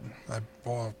outside.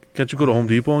 Can't you go to Home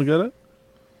Depot and get it?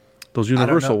 Those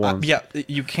universal ones. Yeah,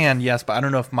 you can, yes, but I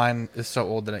don't know if mine is so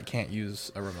old that it can't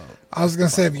use a remote. I was going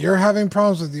to say, if you're having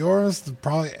problems with yours,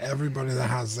 probably everybody that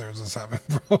has theirs is having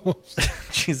problems.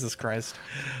 Jesus Christ.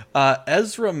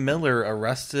 Ezra Miller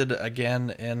arrested again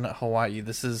in Hawaii.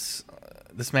 This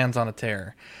man's on a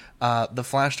tear. The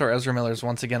Flash star Ezra Miller is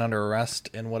once again under arrest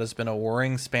in what has been a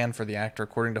worrying span for the actor.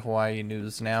 According to Hawaii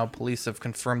News Now, police have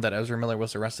confirmed that Ezra Miller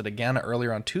was arrested again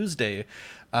earlier on Tuesday.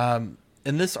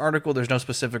 In this article, there's no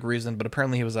specific reason, but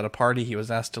apparently he was at a party. He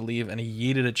was asked to leave, and he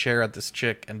yeeted a chair at this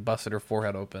chick and busted her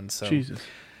forehead open. So, Jesus.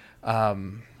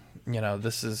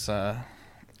 this is I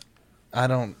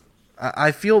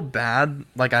feel bad.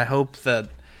 Like, I hope that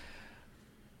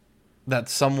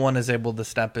someone is able to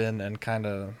step in and kind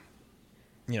of,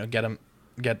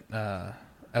 get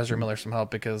Ezra Miller some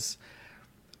help, because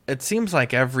it seems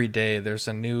like every day there's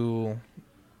a new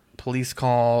police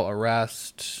call,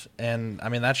 arrest, and I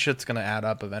mean that shit's gonna add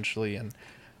up eventually, and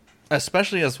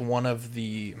especially as one of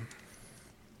the,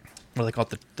 what do they call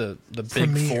it, the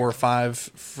big 4 or 5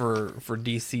 for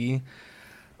DC,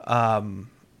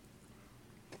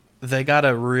 they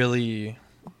gotta really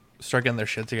start getting their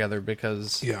shit together,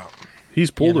 because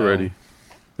he's pulled already.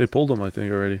 They pulled him, I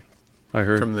think, already. I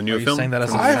heard from the new film. Saying that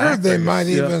as a I fact, heard they might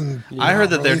even. I heard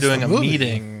that they're doing a movie.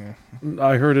 meeting.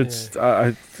 I heard it's.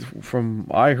 I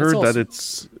heard that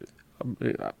it's.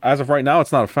 As of right now,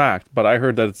 it's not a fact, but I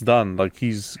heard that it's done. Like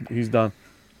he's done.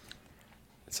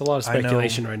 It's a lot of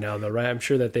speculation right now, though, right? I'm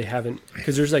sure that they haven't,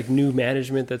 because there's like new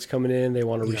management that's coming in. They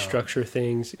want to restructure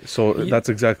things. So that's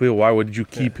exactly it. Why would you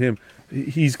keep him?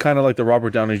 He's kind of like the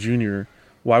Robert Downey Jr.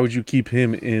 Why would you keep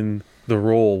him in the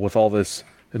role with all this?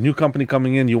 A new company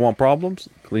coming in, you want problems?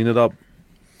 Clean it up.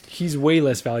 He's way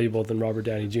less valuable than Robert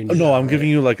Downey Jr. No, I'm giving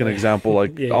you like an example.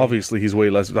 Like obviously he's way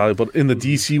less valuable. In the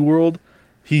DC world,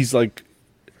 he's like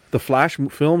the Flash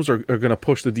films are going to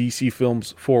push the DC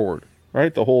films forward,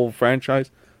 right? The whole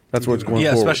franchise. That's where it's going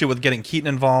forward. Especially with getting Keaton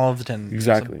involved and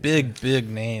exactly big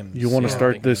names. You want to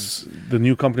start this. The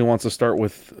new company wants to start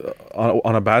with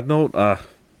on a bad note.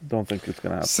 Don't think it's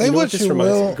going to happen. Say what you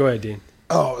will. Go ahead, Dean.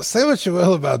 Oh, say what you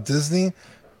will about Disney,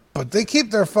 but they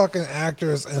keep their fucking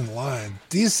actors in line.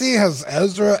 DC has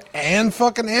Ezra and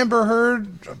fucking Amber Heard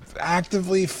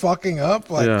actively fucking up.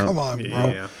 Like, come on, bro.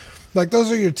 Yeah. Like,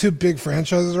 those are your 2 big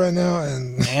franchises right now,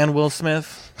 and Will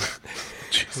Smith.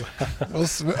 Will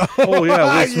Smith. Oh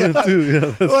yeah, Will Smith too.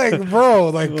 Yeah, like, bro,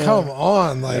 like, come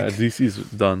on, like, DC's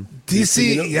done.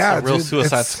 DC, real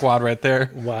Suicide Squad right there.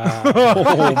 Wow. Oh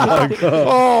my god.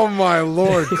 Oh my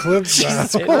lord, clip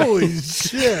that. Holy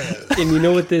shit. And you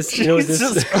know what this?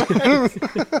 That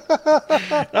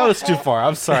was too far.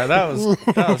 I'm sorry. That was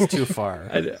too far.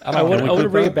 I want to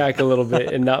bring it back a little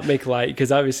bit and not make light,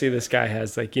 because obviously this guy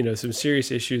has some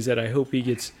serious issues that I hope he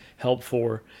gets help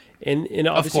for. And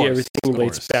obviously everything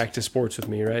relates back to sports with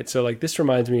me, right? So like this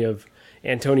reminds me of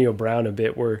Antonio Brown a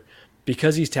bit, where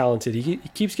because he's talented, he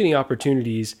keeps getting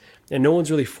opportunities, and no one's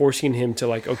really forcing him to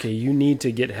like, okay, you need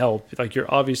to get help. Like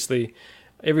you're obviously,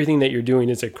 everything that you're doing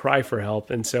is a cry for help.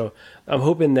 And so I'm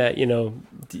hoping that,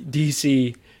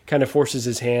 DC kind of forces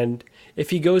his hand.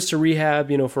 If he goes to rehab,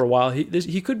 for a while,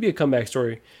 he could be a comeback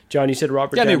story. John, you said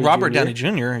Robert Downey Jr. Robert Downey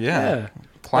Jr., yeah.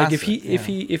 Classic, like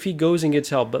if he goes and gets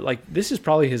help, but like this is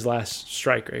probably his last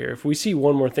strike right here. If we see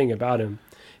one more thing about him,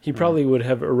 he probably would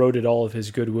have eroded all of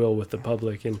his goodwill with the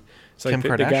public. And it's like Kim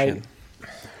the guy.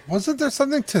 Wasn't there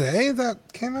something today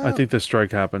that came out? I think the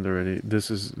strike happened already.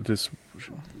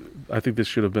 I think this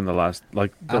should have been the last.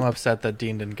 Like I'm upset that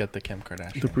Dean didn't get the Kim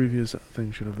Kardashian. The previous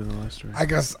thing should have been the last strike. I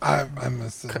guess I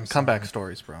missed it. Comeback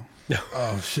stories, bro.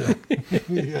 Oh shit.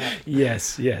 Yeah.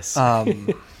 Yes.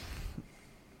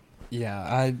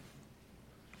 Yeah,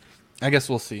 I guess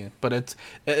we'll see. But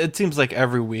it seems like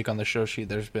every week on the show sheet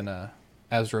there's been a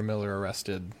Ezra Miller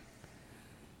arrested.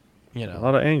 A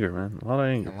lot of anger, man. A lot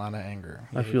of anger.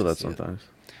 I feel that sometimes.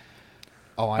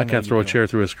 I can't throw a chair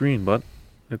through a screen, but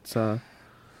it's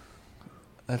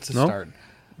that's a start.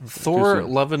 Thor: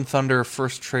 Love and Thunder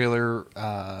first trailer,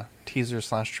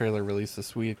 teaser/trailer released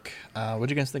this week. What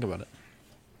do you guys think about it?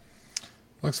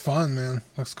 Looks fun, man.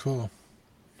 Looks cool.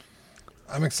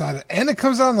 I'm excited, and it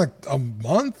comes out in like a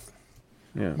month,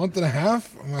 month and a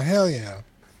half. I'm like, hell yeah!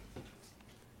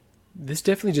 This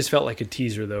definitely just felt like a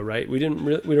teaser, though, right? We don't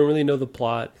really know the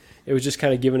plot. It was just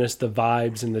kind of giving us the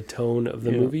vibes and the tone of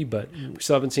the movie, but we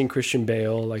still haven't seen Christian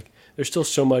Bale. Like, there's still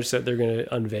so much that they're going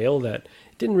to unveil that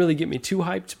it didn't really get me too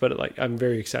hyped. But like, I'm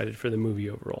very excited for the movie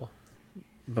overall.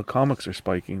 The comics are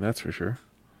spiking, that's for sure.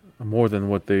 More than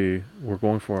what they were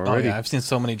going for already. Oh yeah, I've seen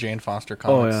so many Jane Foster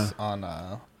comics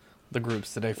on the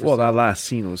groups today. That last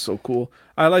scene was so cool.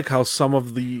 I like how some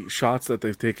of the shots that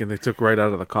they've taken, they took right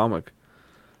out of the comic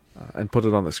and put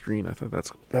it on the screen. I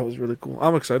thought that was really cool.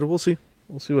 I'm excited. We'll see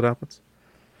what happens.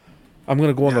 I'm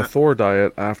gonna go on the Thor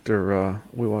diet after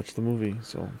we watch the movie.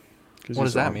 So, what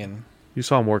does that mean? You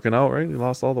saw him working out, right? He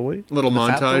lost all the weight. Little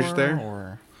montage there.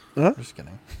 Or huh? Just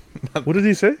kidding. What did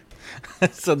he say?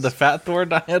 So the Fat Thor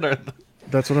diet, or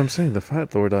that's what I'm saying. The Fat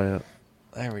Thor diet.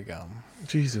 There we go.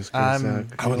 Jesus Christ, Zach.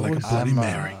 I would like a Bloody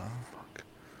Mary.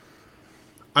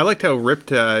 I liked how ripped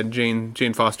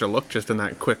Jane Foster looked just in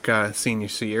that quick scene you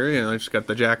see her. She's got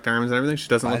the jacked arms and everything. She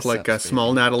doesn't look like a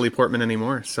small Natalie Portman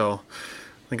anymore. So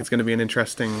think it's going to be an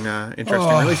interesting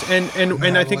release.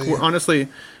 And I think we're honestly,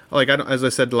 like as I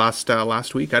said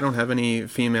last week, I don't have any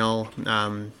female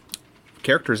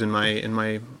characters in my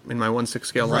 1/6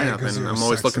 scale lineup, and I'm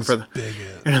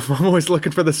always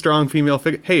looking for the strong female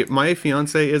figure. Hey, my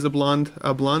fiance is a blonde,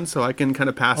 so I can kind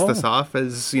of pass this off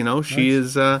as, you know, she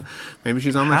is maybe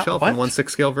she's on my shelf in 1/6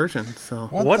 scale version. So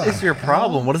what is your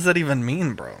problem? What does that even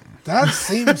mean, bro? That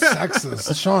seems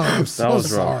sexist, Sean. I'm so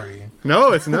sorry.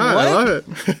 No, it's not. I love it.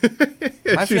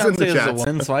 My fiance is a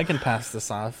woman, so I can pass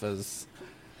this off as.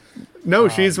 No,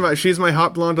 she's my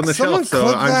hot blonde on the shelf.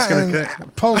 So I'm just gonna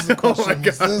pose the question.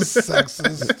 Is this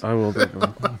sexist? I will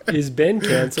definitely. Is Ben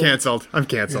canceled? Canceled. I'm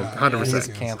canceled.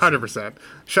 100%. 100%.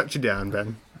 Shut you down,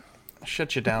 Ben.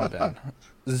 Shut you down, Ben.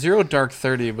 Zero Dark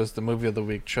 30 was the movie of the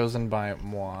week chosen by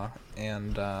moi,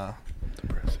 and I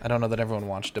don't know that everyone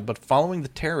watched it, but following the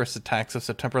terrorist attacks of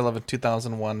September 11,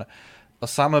 2001,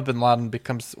 Osama bin Laden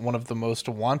becomes one of the most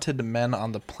wanted men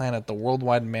on the planet. The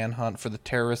worldwide manhunt for the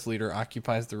terrorist leader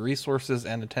occupies the resources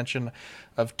and attention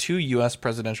of 2 U.S.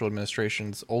 presidential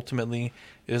administrations. Ultimately,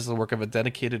 it is the work of a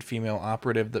dedicated female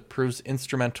operative that proves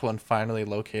instrumental in finally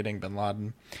locating bin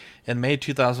Laden. In May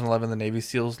 2011, the Navy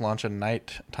SEALs launch a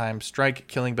nighttime strike,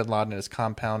 killing bin Laden at his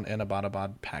compound in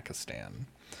Abbottabad, Pakistan.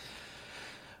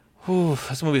 Whew,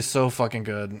 this movie is so fucking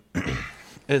good.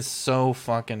 It's so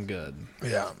fucking good.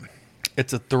 Yeah.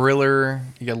 It's a thriller.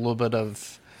 You get a little bit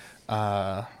of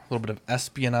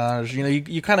espionage. You know,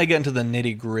 you kind of get into the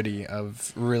nitty gritty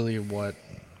of really what,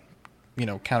 you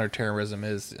know, counterterrorism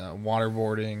is.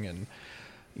 Waterboarding and,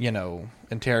 you know,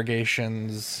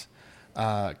 interrogations,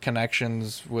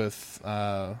 connections with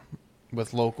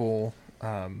local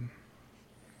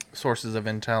sources of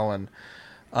intel, and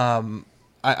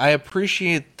I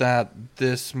appreciate that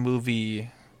this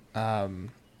movie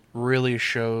really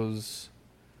shows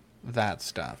that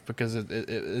stuff, because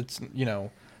it's, you know,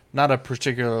 not a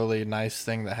particularly nice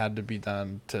thing that had to be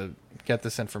done to get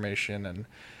this information,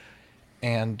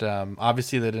 and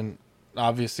obviously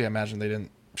I imagine they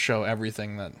didn't show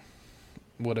everything that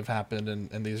would have happened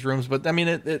in these rooms, but I mean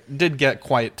it did get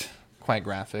quite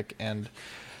graphic. And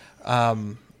what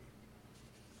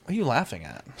are you laughing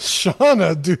at?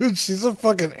 Shauna, dude, she's a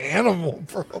fucking animal,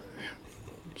 bro.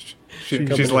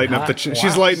 She's lighting up the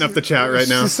she's lighting up the chat right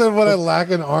now. She said, "What I lack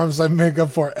in arms, I make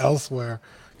up for elsewhere.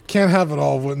 Can't have it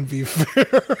all. Wouldn't be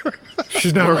fair."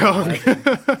 She's not wrong.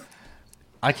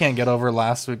 I can't get over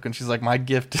last week when she's like, "My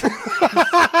gift."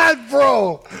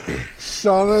 Bro,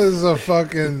 Shauna is a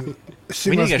fucking.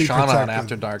 We need to get Shauna on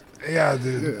After Dark. Yeah,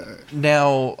 dude.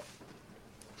 Now,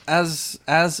 as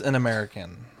an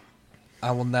American,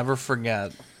 I will never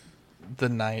forget the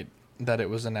night that it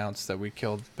was announced that we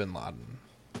killed bin Laden.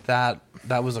 That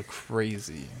was a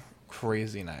crazy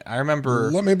night. I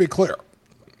remember. Let me be clear.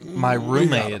 My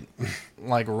roommate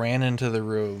like ran into the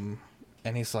room,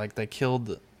 and he's like, "They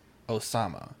killed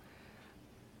Osama."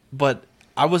 But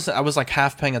I was like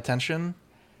half paying attention,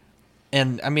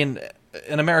 and I mean,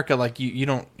 in America, like you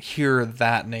don't hear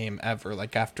that name ever.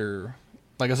 Like after,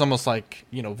 like it's almost like,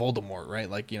 you know, Voldemort, right?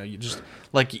 Like, you know, you just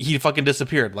like he fucking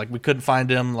disappeared. Like we couldn't find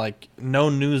him. Like no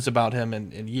news about him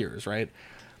in years, right?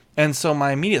 And so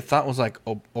my immediate thought was like,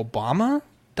 Obama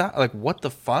died? Like, what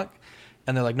the fuck?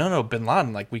 And they're like, no, bin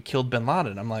Laden. Like, we killed bin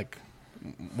Laden. I'm like,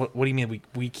 what do you mean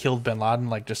we killed bin Laden?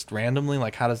 Like, just randomly?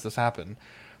 Like, how does this happen?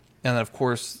 And then, of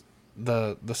course,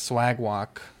 the swag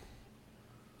walk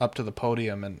up to the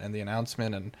podium and the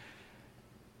announcement. And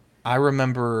I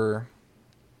remember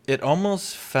it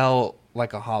almost felt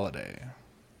like a holiday.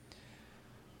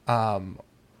 I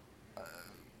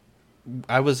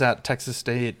was at Texas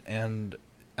State, and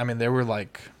I mean, they were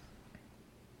like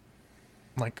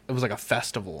it was like a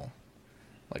festival,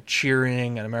 like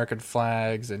cheering and American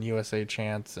flags and USA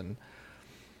chants. And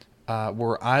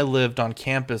where I lived on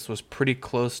campus was pretty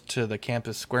close to the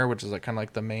campus square, which is like kind of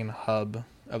like the main hub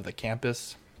of the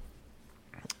campus.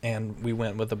 And we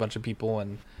went with a bunch of people,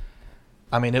 and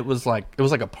I mean, it was like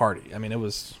a party. I mean, it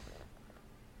was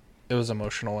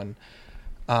emotional.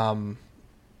 And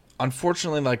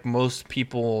unfortunately, like most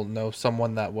people know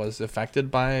someone that was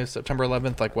affected by September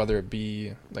 11th, like whether it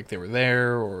be like they were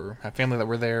there or have family that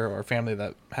were there, or family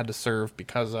that had to serve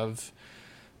because of,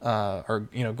 or,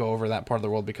 you know, go over that part of the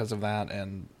world because of that.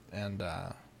 And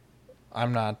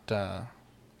I'm not,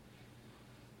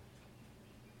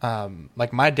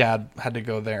 like my dad had to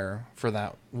go there for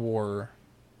that war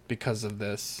because of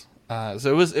this.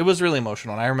 So it was really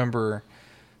emotional. And I remember,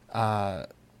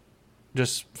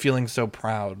 just feeling so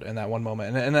proud in that one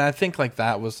moment. And I think like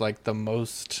that was like the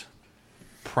most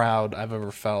proud I've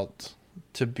ever felt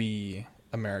to be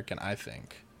American, I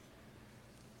think.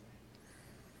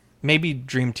 Maybe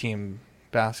Dream Team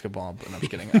basketball, but no, I'm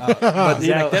just kidding. But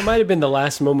Zach, that might have been the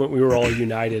last moment we were all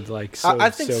united. Like, so I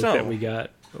think so. that we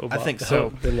got. I think so.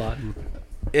 Bin Laden.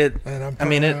 And I'm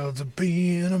proud to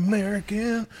be an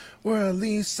American, or at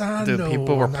least I know.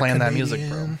 People were playing that music,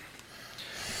 bro.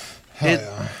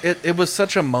 It was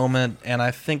such a moment, and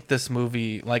I think this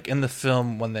movie, like in the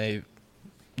film, when they,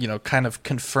 kind of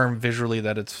confirm visually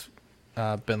that it's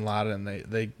Bin Laden,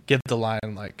 they give the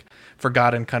line like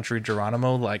 "Forgotten Country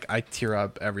Geronimo." Like I tear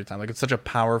up every time. Like it's such a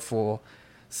powerful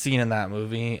scene in that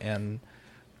movie, and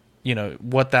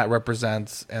what that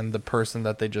represents, and the person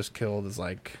that they just killed is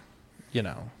like,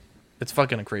 it's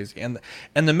fucking crazy. And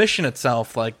the mission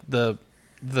itself, like the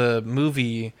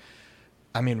movie,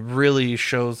 I mean, really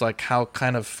shows like how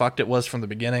kind of fucked it was from the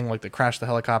beginning. Like they crashed the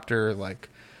helicopter, like,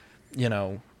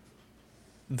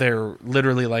 they're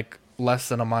literally like less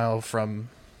than a mile from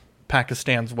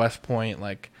Pakistan's West Point.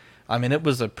 Like, I mean, it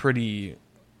was a pretty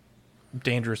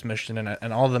dangerous mission,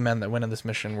 and all the men that went in this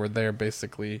mission were there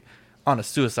basically on a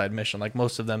suicide mission. Like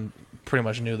most of them pretty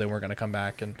much knew they weren't going to come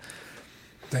back. And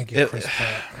thank you, Chris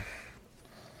Pratt.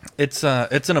 It's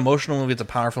an emotional movie. It's a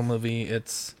powerful movie.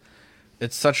 It's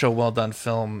such a well done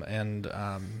film, and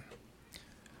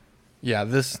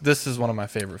this is one of my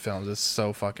favorite films. It's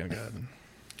so fucking good.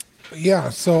 Yeah,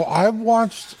 so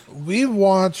we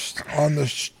watched on the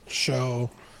show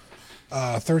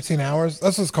 13 Hours.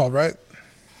 That's what it's called, right?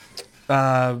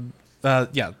 The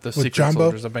Secret Jumbo?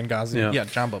 Soldiers of Benghazi. Yeah,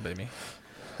 Jumbo, baby.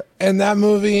 And that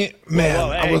movie, man.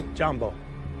 Whoa, hey, Jumbo.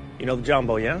 You know the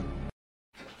Jumbo, yeah?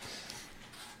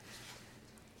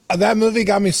 That movie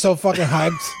got me so fucking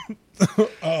hyped.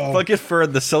 Fucking for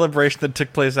the celebration that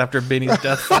took place after Benny's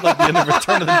death, felt like the end of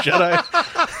Return of the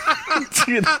Jedi.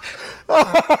 Dude.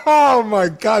 Oh my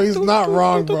god, he's not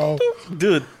wrong, bro.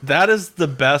 Dude, that is the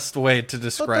best way to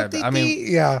describe it. I mean,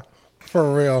 yeah,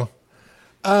 for real.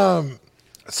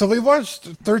 So we watched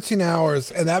 13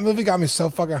 Hours, and that movie got me so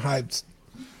fucking hyped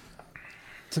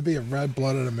to be a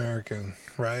red-blooded American,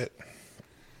 right?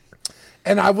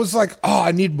 And I was like, oh,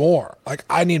 I need more. Like,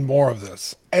 I need more of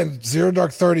this. And Zero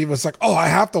Dark 30 was like, oh, I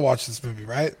have to watch this movie,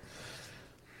 right?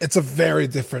 It's a very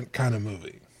different kind of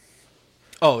movie.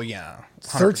 Oh, yeah.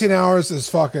 100%. 13 Hours is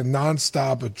fucking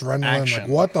nonstop adrenaline. Action.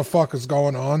 Like, what the fuck is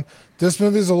going on? This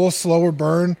movie is a little slower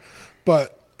burn,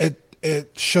 but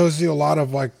it shows you a lot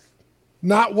of, like,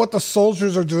 not what the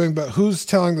soldiers are doing, but who's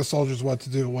telling the soldiers what to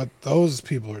do, what those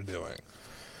people are doing.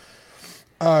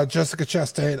 Jessica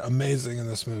Chastain, amazing in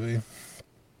this movie.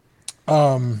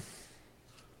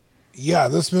 Yeah,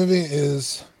 this movie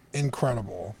is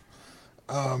incredible.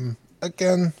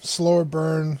 Again, slower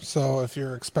burn, so if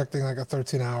you're expecting like a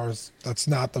 13 Hours, that's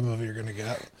not the movie you're going to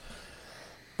get.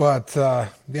 But,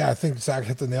 yeah, I think Zach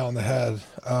hit the nail on the head.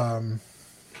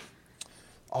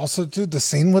 Also, dude, the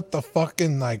scene with the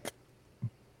fucking, like,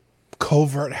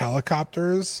 covert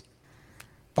helicopters,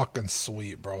 fucking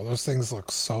sweet, bro. Those things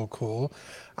look so cool.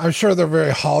 I'm sure they're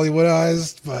very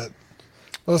Hollywoodized, but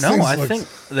those things I think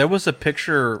there was a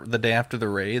picture the day after the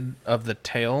raid of the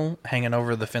tail hanging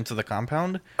over the fence of the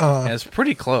compound, and it's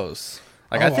pretty close.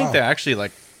 Like, I think they're actually,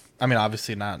 like, I mean,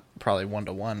 obviously not probably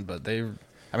 1-to-1, but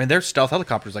they're stealth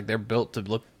helicopters. Like, they're built to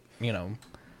look,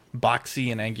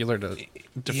 boxy and angular to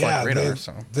deflect radar.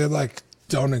 So they like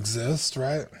don't exist,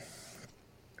 right?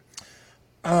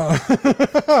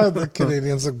 The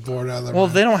Canadians look bored out of their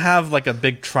mind. They don't have like a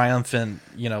big triumphant,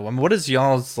 I mean, what is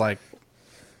y'all's like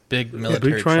big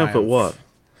military big triumph at what?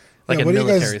 Like what do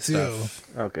military you guys do?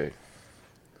 stuff. Okay.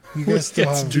 You guys still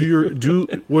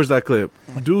have where's that clip?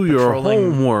 Do your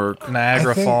homework.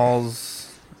 Niagara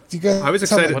Falls. You guys I was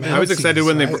excited when they I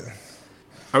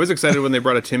was excited when they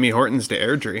brought a Timmy Hortons to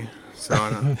Airdrie. So I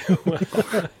don't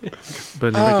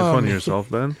Ben, you're making fun of yourself,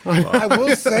 Ben. I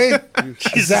will say,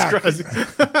 Zach,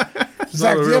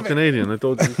 Zach, do you have Canadian? I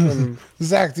thought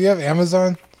Zach, do you have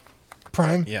Amazon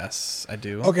Prime? Yes, I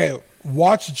do. Okay,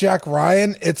 watch Jack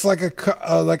Ryan. It's like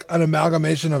like an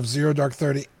amalgamation of Zero Dark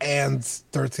 30 and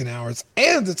 13 Hours,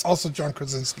 and it's also John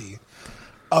Krasinski.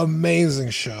 Amazing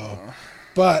show.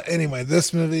 But anyway,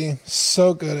 this movie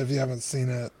so good. If you haven't seen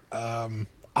it,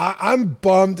 I'm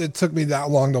bummed it took me that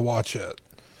long to watch it.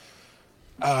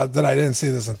 That I didn't see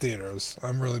this in theaters.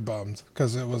 I'm really bummed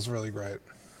because it was really great.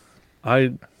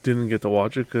 I didn't get to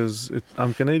watch it because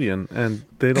I'm Canadian and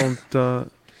they don't.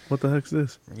 What the heck's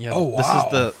this? Yeah,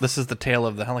 wow. This is the tale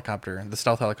of the helicopter, the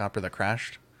stealth helicopter that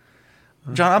crashed.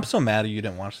 John, I'm so mad at you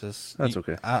didn't watch this. That's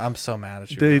okay. I'm so mad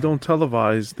at you. They don't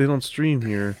televise. They don't stream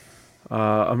here.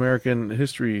 American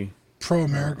history.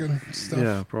 Pro-American stuff.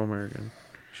 Yeah, pro-American.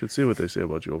 Should see what they say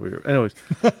about you over here. Anyways,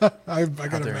 I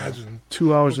can imagine.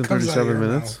 2 hours and 37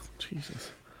 minutes.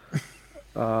 Jesus.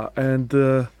 And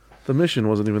the mission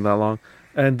wasn't even that long.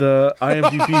 And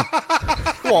IMDb.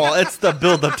 Well, it's the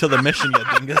build up to the mission,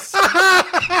 you dingus.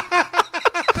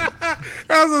 That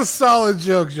was a solid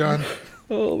joke, John.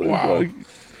 Oh, wow.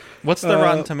 What's the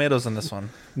Rotten Tomatoes in this one?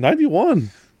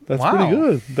 91. That's Wow. pretty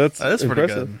good. That is pretty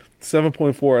good.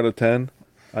 7.4 out of 10,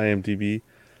 IMDb.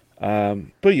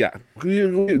 But yeah,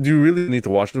 you really need to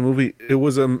watch the movie. It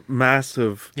was a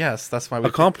massive that's why we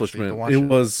accomplishment. watch It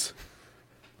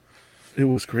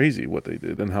was crazy what they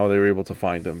did and how they were able to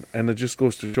find him. And it just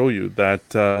goes to show you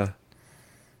that,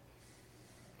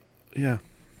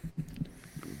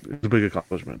 it's a big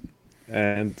accomplishment.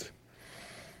 And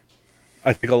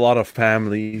I think a lot of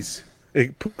families,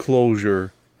 it put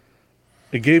closure.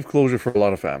 It gave closure for a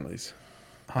lot of families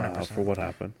 100%. for what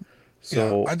happened.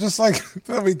 So I just like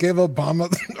that we gave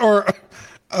Obama or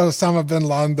Osama bin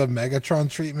Laden the Megatron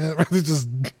treatment, where they just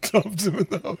dumped him in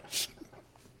the ocean.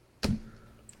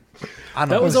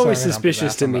 That was always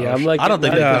suspicious to me. I'm like, I don't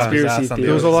think conspiracy theory.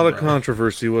 There was a lot of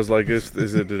controversy. Was like, did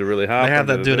it really happen? They had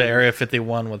that dude at Area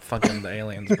 51 with fucking the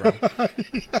aliens, bro.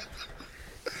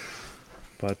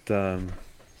 But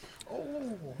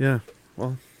yeah,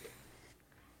 well.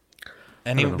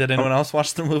 Did anyone else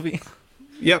watch the movie?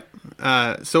 Yep.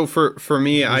 So for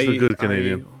me, a good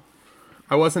Canadian.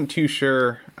 I wasn't too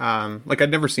sure. I'd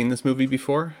never seen this movie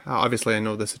before. Obviously, I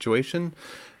know the situation.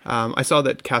 I saw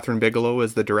that Catherine Bigelow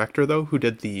is the director, though, who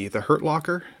did the Hurt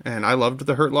Locker, and I loved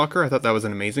the Hurt Locker. I thought that was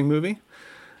an amazing movie.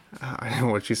 I don't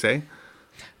know what she say.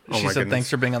 She said, "Thanks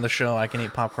for being on the show. I can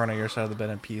eat popcorn on your side of the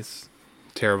bed in peace."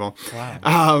 Terrible.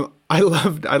 Wow. I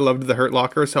loved the Hurt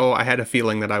Locker, so I had a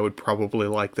feeling that I would probably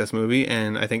like this movie,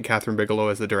 and I think Catherine Bigelow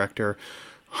as the director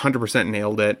 100%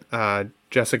 nailed it.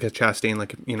 Jessica Chastain,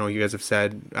 like you guys have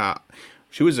said,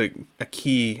 she was a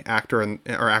key actor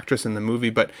or actress in the movie,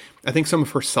 but I think some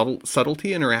of her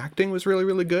subtlety in her acting was really,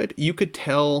 really good. You could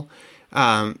tell,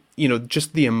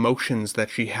 just the emotions that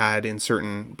she had in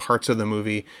certain parts of the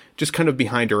movie, just kind of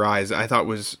behind her eyes, I thought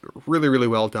was really, really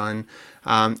well done.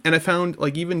 And I found,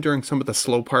 like, even during some of the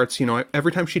slow parts,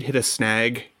 every time she'd hit a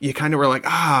snag, you kind of were like,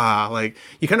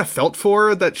 you kind of felt for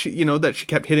her that she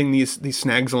kept hitting these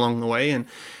snags along the way.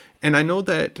 And I know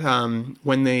that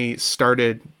when they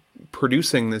started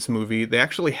producing this movie, they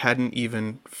actually hadn't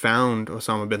even found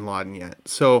Osama bin Laden yet.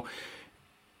 So,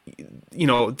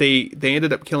 they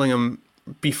ended up killing him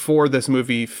before this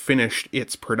movie finished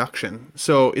its production.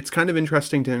 So it's kind of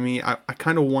interesting to me. I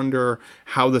kind of wonder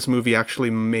how this movie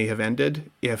actually may have ended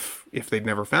if they'd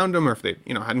never found him, or if they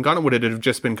hadn't got him. Would it have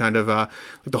just been kind of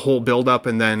the whole build up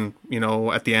and then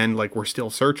at the end, like, we're still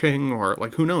searching, or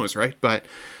like, who knows, right? But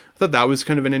I thought that was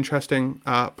kind of an interesting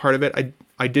part of it.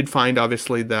 I did find,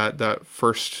 obviously, that the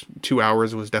first 2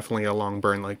 hours was definitely a long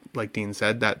burn, like Dean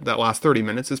said. That last 30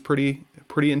 minutes is pretty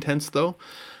intense, though.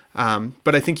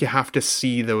 But I think you have to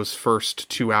see those first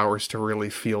 2 hours to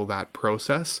really feel that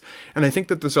process. And I think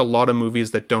that there's a lot of movies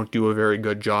that don't do a very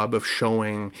good job of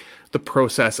showing the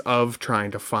process of trying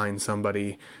to find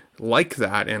somebody like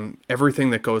that and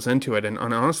everything that goes into it. And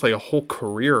honestly, a whole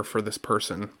career for this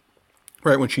person.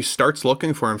 Right, when she starts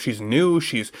looking for him, she's new,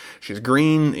 she's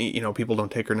green, people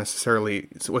don't take her necessarily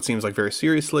what seems like very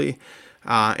seriously.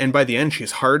 And by the end,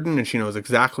 she's hardened and she knows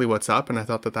exactly what's up. And I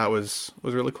thought that was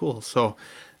really cool. So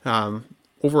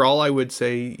overall, I would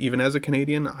say, even as a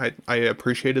Canadian, I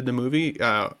appreciated the movie.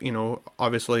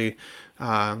 Obviously,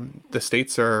 the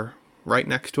States are right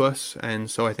next to us. And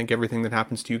so I think everything that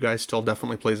happens to you guys still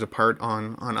definitely plays a part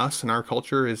on us and our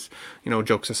culture, is,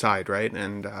 jokes aside, right?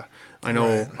 And I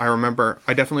know, right.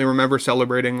 I definitely remember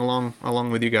celebrating along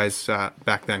with you guys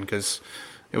back then, because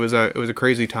it was a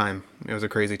crazy time. It was a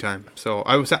crazy time. So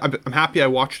I'm happy I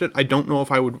watched it. I don't know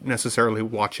if I would necessarily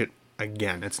watch it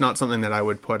again. It's not something that I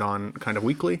would put on kind of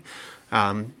weekly,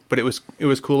 but it was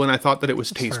cool, and I thought that it was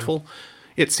tasteful.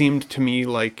 It seemed to me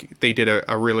like they did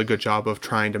a really good job of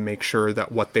trying to make sure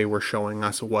that what they were showing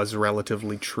us was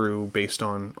relatively true, based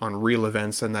on real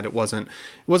events, and that it wasn't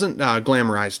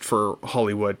glamorized for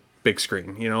Hollywood big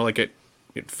screen.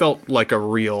 It felt like a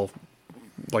real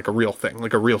thing, like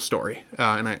a real story,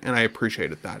 and I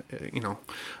appreciated that.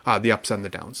 The ups and the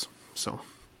downs. So.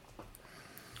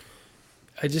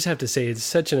 I just have to say, it's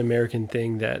such an American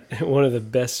thing that one of the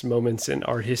best moments in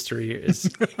art history is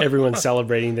everyone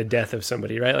celebrating the death of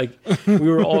somebody, right? Like, we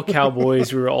were all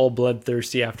cowboys. We were all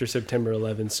bloodthirsty after September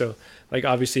 11th. So, like,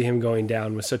 obviously him going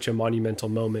down was such a monumental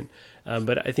moment.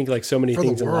 But I think, like so many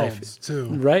things in life,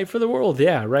 too. Right? For the world.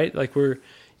 Yeah. Right. Like, we're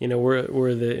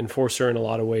the enforcer in a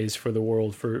lot of ways for the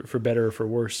world, for better or for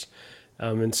worse.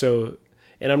 And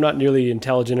I'm not nearly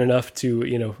intelligent enough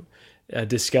to,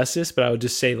 discuss this, but I would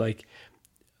just say, like,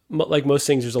 like most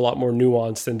things, there's a lot more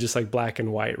nuance than just like black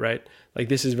and white, right? Like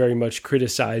this is very much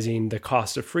criticizing the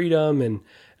cost of freedom and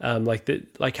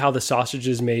like how the sausage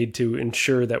is made to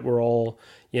ensure that we're all,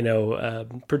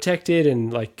 protected,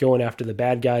 and like going after the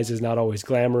bad guys is not always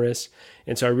glamorous.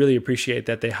 And so I really appreciate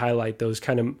that they highlight those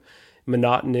kind of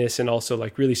monotonous and also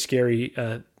like really scary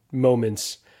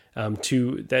moments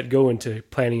that go into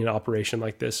planning an operation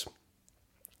like this.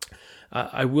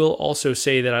 I will also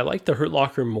say that I like the Hurt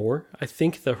Locker more. I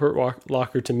think the Hurt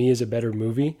Locker to me is a better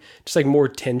movie, just like more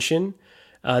tension.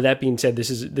 That being said, this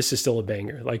is still a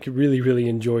banger. Like really, really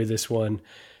enjoy this one.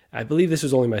 I believe this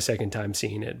was only my second time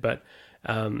seeing it, but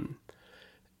I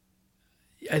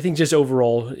think just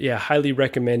overall, yeah, highly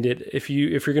recommend it. If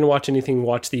you're going to watch anything,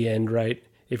 watch the end, right?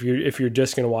 If you're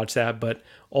just going to watch that, but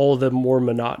all the more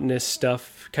monotonous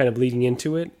stuff kind of leading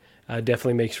into it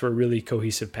definitely makes for a really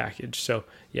cohesive package. So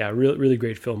yeah, really, really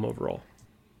great film overall.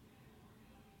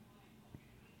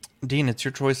 Dean, it's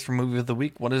your choice for movie of the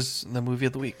week. What is the movie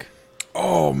of the week?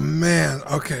 Oh man,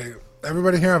 okay.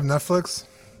 Everybody here have Netflix?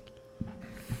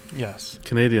 Yes.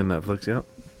 Canadian Netflix, yeah.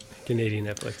 Canadian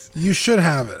Netflix. You should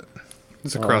have it.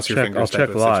 It's a cross your fingers type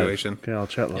of live. situation. Okay, I'll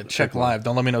check live. Yeah, check live.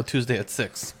 Don't let me know Tuesday at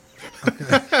 6. Shit,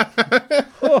 that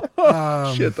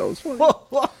was funny.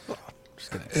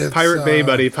 Just kidding. It's, Pirate Bay,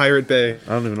 buddy. Pirate Bay. I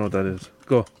don't even know what that is.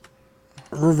 Go.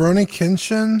 Rurouni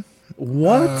Kenshin.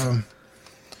 What?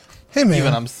 Hey man.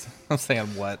 Even I'm saying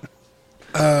what?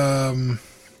 I'm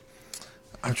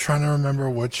trying to remember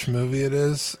which movie it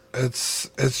is. It's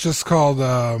just called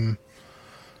oh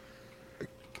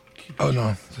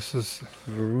no, this is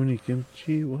Rurouni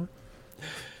Kimchi. What?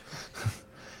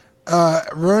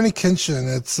 Rurouni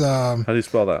Kenshin. It's How do you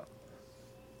spell that?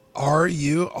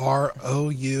 Rurouni.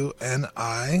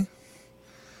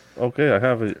 Okay, I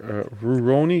have it.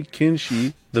 Rurouni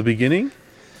Kenshin. The beginning?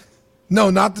 No,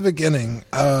 not the beginning.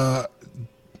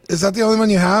 Is that the only one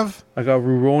you have? I got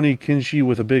Rurouni Kenshin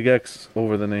with a big X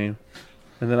over the name.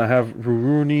 And then I have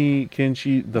Rurouni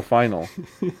Kenshin, the final.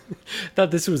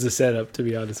 Thought this was a setup, to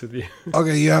be honest with you.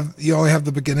 Okay, you only have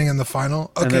the beginning and the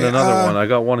final. Okay, And then another one. I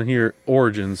got one here,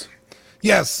 Origins.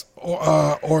 Yes,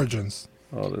 Origins.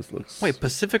 Oh, this looks... Wait,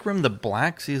 Pacific Rim: The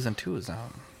Black Season 2 is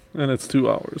out. And it's 2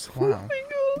 hours. Wow.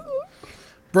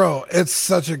 Bro, it's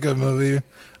such a good movie.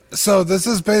 So this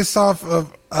is based off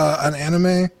of an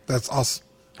anime that's also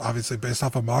obviously based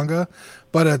off a manga,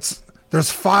 but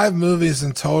there's 5 movies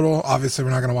in total. Obviously,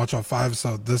 we're not going to watch all 5,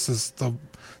 so this is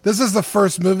the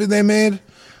first movie they made.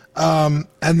 And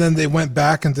then they went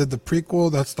back and did the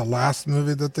prequel. That's the last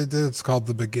movie that they did. It's called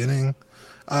The Beginning.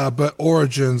 But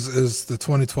Origins is the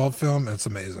 2012 film. It's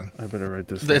amazing. I better write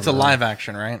this down. It's a live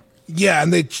action, right? Yeah,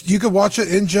 and you could watch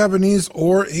it in Japanese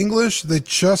or English. They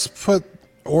just put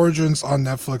Origins on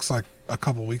Netflix like a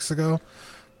couple weeks ago.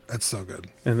 It's so good.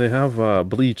 And they have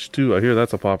Bleach, too. I hear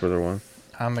that's a popular one.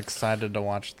 I'm excited to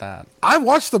watch that. I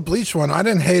watched the Bleach one. I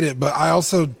didn't hate it, but I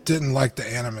also didn't like the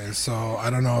anime, so I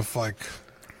don't know if like...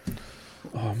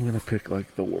 Oh, I'm going to pick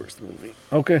like the worst movie.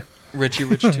 Okay. Richie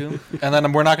Rich 2? And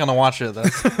then we're not going to watch it.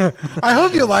 I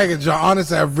hope you like it, John.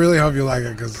 Honestly, I really hope you like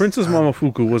it. Cause Princess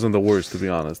Momofuku wasn't the worst, to be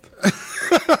honest.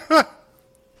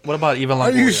 What about Eva Longoria?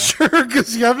 Are you sure?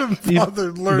 Because you haven't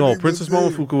bothered learning. No, Princess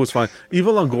Momofuku was fine.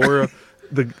 Eva Longoria,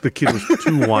 the kid was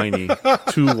too whiny.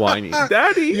 Too whiny.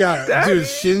 Daddy! Yeah, Daddy. dude,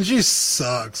 Shinji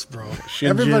sucks, bro.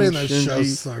 Everybody in that show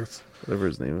sucks. Whatever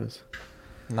his name is.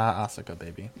 Not Asuka,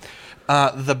 baby.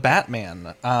 The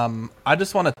Batman. I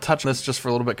just want to touch on this just for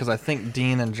a little bit because I think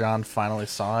Dean and John finally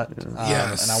saw it.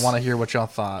 Yes. And I want to hear what y'all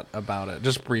thought about it,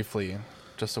 just briefly,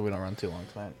 just so we don't run too long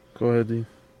tonight. Go ahead, Dean.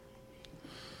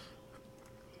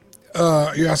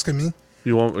 You're asking me?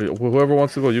 You want whoever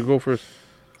wants to go, you go first.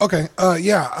 Okay.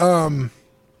 Yeah.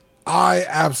 I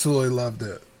absolutely loved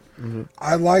it. Mm-hmm.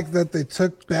 I like that they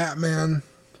took Batman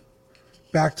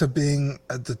back to being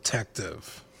a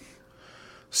detective,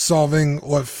 solving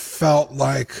what felt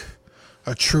like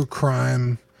a true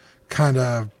crime kind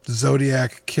of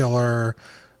Zodiac killer,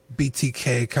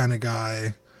 BTK kind of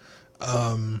guy,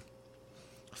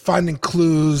 finding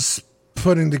clues,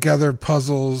 putting together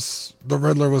puzzles. The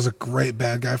Riddler was a great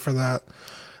bad guy for that.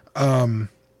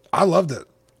 I loved it.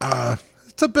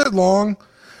 It's a bit long.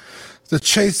 The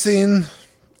chase scene,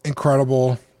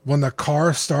 incredible. When the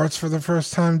car starts for the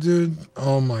first time, dude,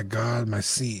 oh my God, my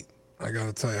seat. I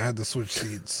gotta tell you, I had to switch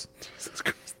seats.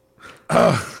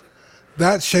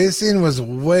 That chase scene was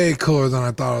way cooler than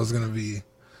I thought it was gonna be.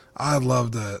 I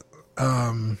loved it.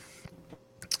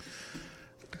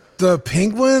 The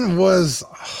Penguin was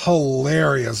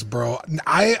hilarious, bro.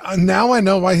 Now I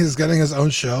know why he's getting his own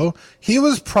show. He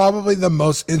was probably the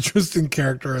most interesting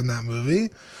character in that movie.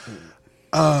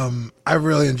 I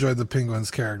really enjoyed the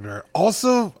Penguin's character.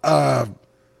 Also,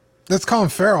 that's Colin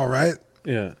Farrell, right?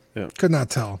 Yeah. Could not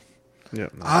tell. Yeah.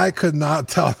 No. I could not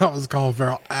tell that was Colin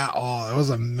Farrell at all. It was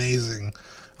amazing.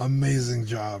 Amazing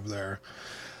job there.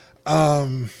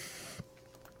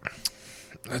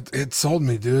 It sold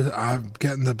me, dude. I'm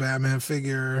getting the Batman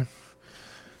figure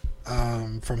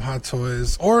from Hot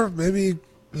Toys, or maybe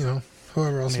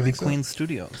whoever else maybe makes Queen it.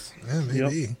 Studios. Yeah,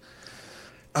 maybe.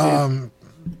 Yep.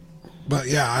 But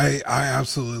yeah, I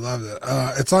absolutely loved it.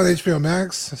 It's on HBO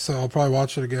Max, so I'll probably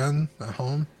watch it again at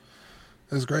home.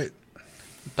 It was great.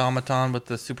 Domaton with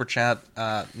the super chat.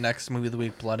 Next movie of the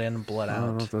week, Blood In, Blood Out. I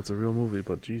don't know if that's a real movie,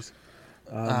 but geez.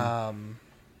 John,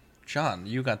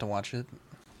 you got to watch it.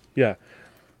 Yeah.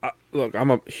 Look,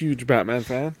 I'm a huge Batman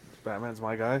fan. Batman's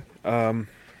my guy.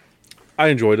 I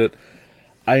enjoyed it.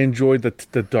 I enjoyed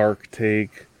the dark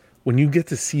take. When you get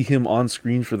to see him on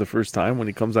screen for the first time, when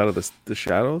he comes out of the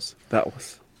shadows, that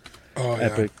was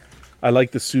epic. Yeah. I like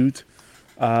the suit.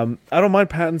 I don't mind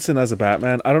Pattinson as a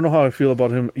Batman. I don't know how I feel about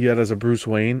him yet as a Bruce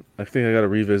Wayne. I think I got to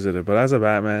revisit it. But as a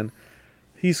Batman,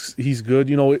 he's good.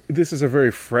 This is a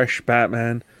very fresh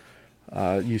Batman.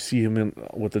 You see him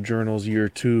with the journals year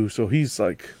 2, so he's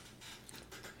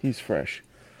fresh.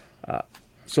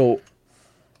 So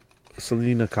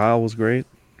Selena Kyle was great.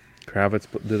 Kravitz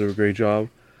did a great job.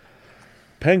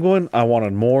 Penguin, I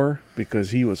wanted more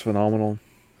because he was phenomenal.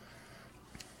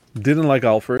 Didn't like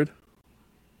Alfred.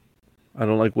 I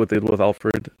don't like what they did with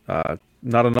Alfred.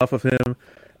 Not enough of him,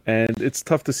 and it's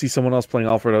tough to see someone else playing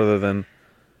Alfred other than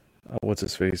what's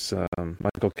his face,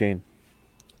 Michael Caine,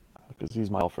 because he's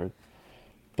my Alfred.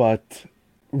 But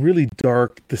really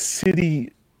dark. The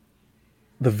city,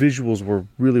 the visuals were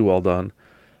really well done.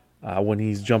 When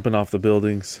he's jumping off the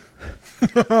buildings, and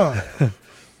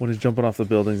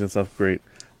stuff, great.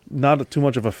 Not too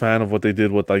much of a fan of what they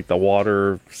did with like the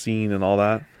water scene and all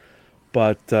that,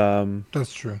 but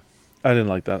that's true. I didn't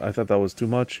like that. I thought that was too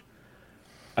much.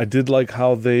 I did like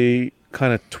how they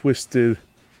kind of twisted.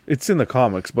 It's in the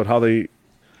comics, but how they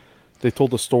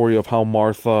told the story of how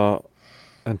Martha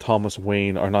and Thomas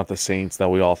Wayne are not the saints that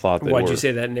we all thought they were. Why'd you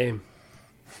say that name?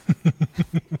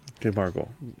 Okay, Marco.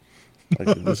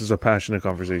 This is a passionate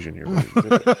conversation here.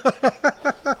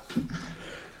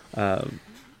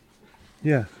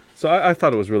 Yeah. So I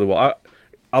thought it was really well.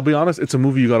 I'll be honest, it's a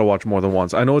movie you got to watch more than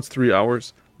once. I know it's 3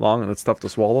 hours long and it's tough to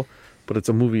swallow, but it's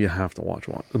a movie you have to watch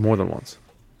more than once.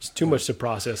 It's too much to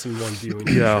process in one viewing.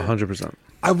 Yeah, 100%.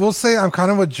 I will say I'm kind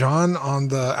of with John on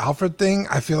the Alfred thing.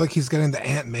 I feel like he's getting the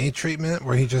Aunt May treatment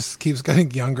where he just keeps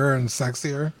getting younger and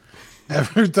sexier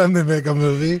every time they make a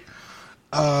movie.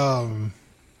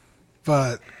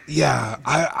 But yeah,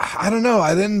 I don't know.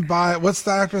 I didn't buy. What's the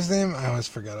actor's name? I always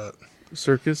forget it.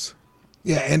 Serkis?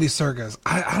 Yeah, Andy Serkis.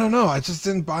 I don't know. I just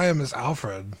didn't buy him as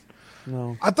Alfred.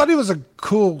 No. I thought he was a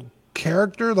cool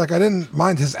character. Like I didn't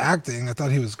mind his acting. I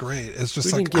thought he was great. It's just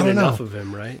we like didn't I don't get enough know. of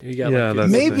him, right? You got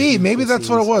Maybe that's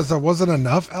what it was. There wasn't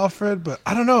enough Alfred, but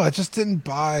I don't know. I just didn't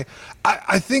buy.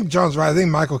 I think John's right. I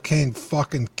think Michael Caine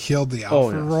fucking killed the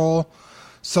Alfred role.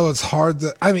 So it's hard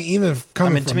to. I mean, even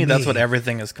coming from to me, that's what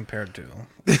everything is compared to.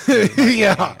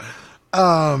 Yeah.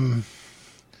 And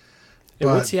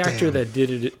what's the actor that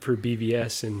did it for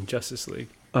BVS and Justice League?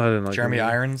 I didn't like Jeremy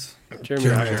Irons.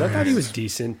 Jeremy Irons. I thought he was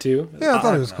decent too. Yeah, I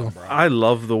thought he was cool. I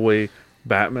love the way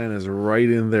Batman is right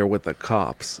in there with the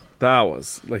cops. That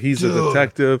was like he's a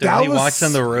detective. Dude, he walks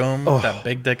in the room with that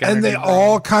big dick and they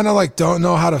all kind of like don't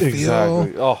know how to feel.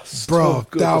 Oh, bro,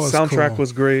 good. That the was soundtrack cool.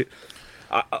 was great.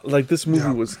 Like this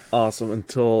movie was awesome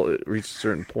until it reached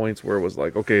certain points where it was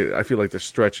like, okay, I feel like they're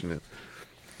stretching it.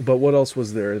 But what else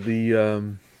was there?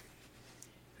 The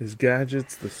his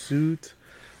gadgets, the suit.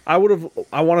 I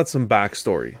wanted some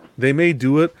backstory. They may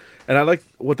do it, and I like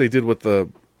what they did with the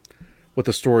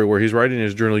story where he's writing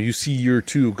his journal. You see year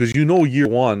 2 because year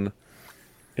 1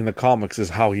 in the comics is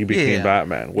how he became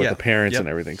Batman with the parents and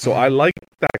everything. So I like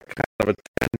that kind of attention.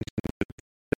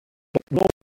 But no.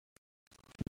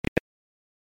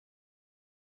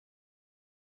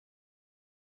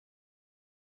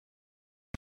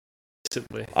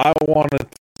 I wanted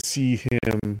to see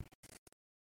him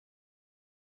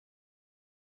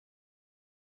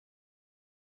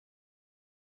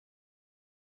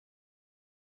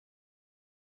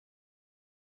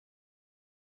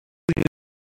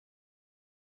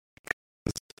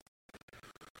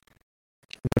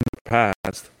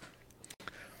past.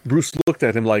 Bruce looked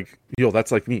at him like, yo,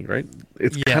 that's like me, right?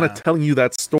 It's kind of telling you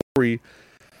that story.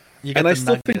 And I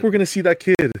still think we're going to see that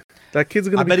kid. That kid's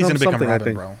going to become something, I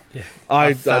think. Bro. Yeah.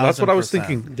 That's what I was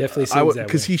thinking. Definitely seems that way.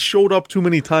 Because he showed up too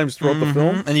many times throughout the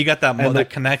film. And you got that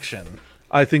connection.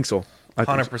 I think so.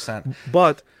 100%.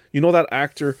 But You know that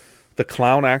actor, the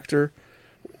clown actor,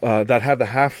 that had the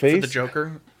half face? For the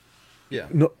Joker? Yeah.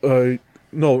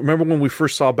 No, remember when we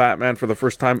first saw Batman for the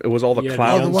first time? It was all the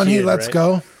clowns. Oh, the one he lets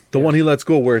go? The one he lets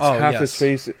go where it's half his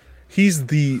face. He's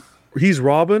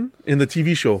Robin in the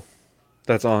TV show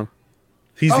that's on.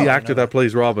 He's the actor that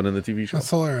plays Robin in the TV show. That's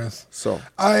hilarious. So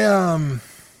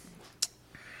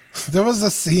there was a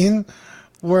scene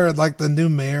where like the new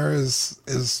mayor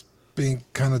is being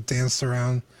kind of danced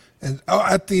around, and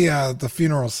at the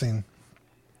funeral scene,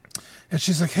 and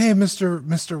she's like, "Hey,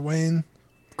 Mr. Wayne."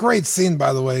 Great scene,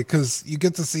 by the way, because you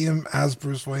get to see him as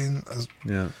Bruce Wayne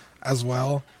as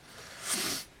well.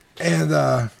 And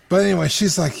but anyway,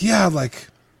 she's like, "Yeah, like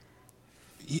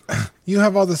you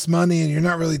have all this money and you're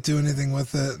not really doing anything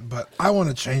with it, but I want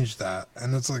to change that."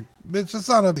 And it's like, bitch, it's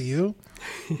not up to you.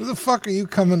 Who the fuck are you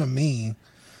coming to me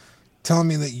telling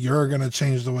me that you're gonna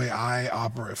change the way I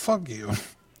operate? Fuck you.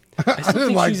 I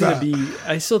didn't like that.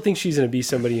 I still think she's gonna be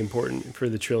somebody important for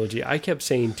the trilogy. I kept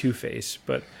saying Two-Face,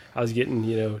 but I was getting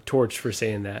torched for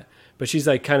saying that. But she's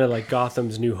like kind of like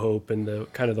Gotham's New Hope and the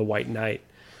kind of the White Knight.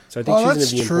 So I think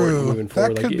she's gonna be important moving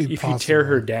forward. That like could be if you tear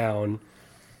her down.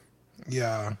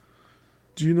 Yeah.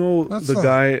 Do you know the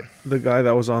guy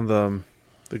that was on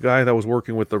the guy that was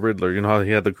working with the Riddler? You know how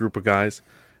he had the group of guys,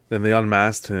 then they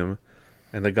unmasked him,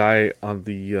 and the guy on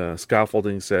the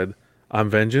scaffolding said, "I'm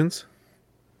vengeance."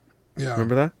 Yeah.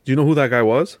 Remember that? Do you know who that guy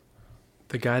was?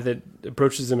 The guy that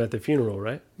approaches him at the funeral,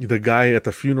 right? The guy at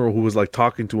the funeral who was like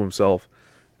talking to himself,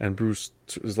 and Bruce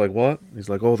is like, "What?" He's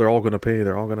like, "Oh, they're all gonna pay.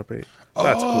 They're all gonna pay."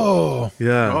 That's cool.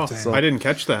 Yeah. Oh, I didn't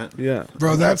catch that. Yeah.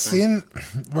 Bro, that scene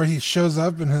where he shows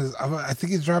up in his, I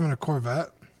think he's driving a Corvette,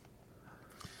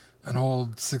 an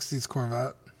old 60s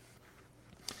Corvette.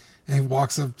 And he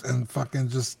walks up and fucking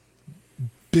just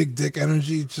big dick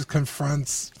energy just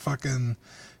confronts fucking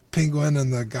Penguin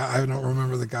and the guy, I don't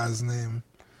remember the guy's name.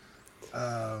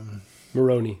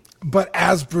 Maroni. But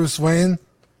as Bruce Wayne,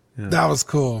 that was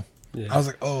cool. Yeah. I was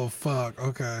like, oh, fuck,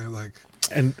 okay. Like,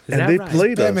 and they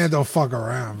played us. Batman don't fuck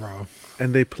around, bro.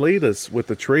 And they played us with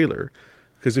the trailer.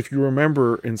 Because if you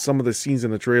remember in some of the scenes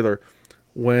in the trailer,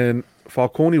 when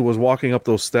Falcone was walking up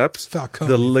those steps,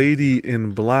 the lady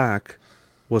in black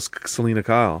was Selena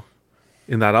Kyle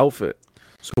in that outfit.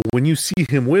 So when you see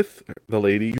him with the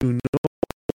lady, you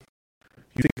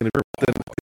think then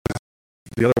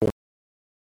the other one.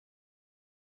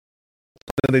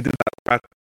 And they did that.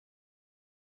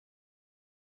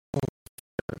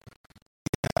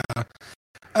 Yeah.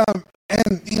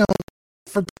 And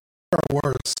for better or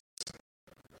worse,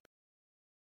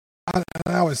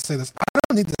 I always say this: I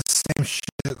don't need the same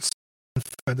shit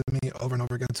fed to me over and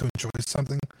over again to enjoy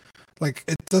something. Like,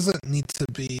 it doesn't need to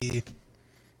be,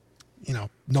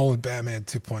 Nolan Batman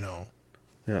 2.0.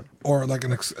 Yeah. Or like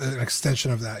an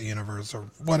extension of that universe or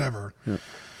whatever. Yeah.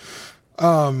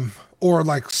 Or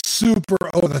like super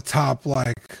over the top,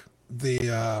 like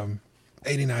the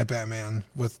 89 Batman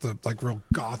with the like real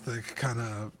gothic kind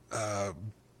of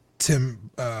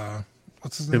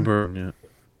what's his name? Tim Burton, yeah.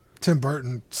 Tim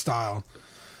Burton style.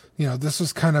 This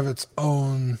was kind of its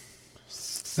own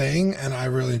thing, and I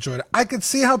really enjoyed it. I could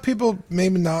see how people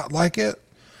maybe not like it,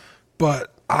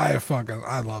 but I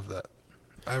loved it.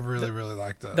 I really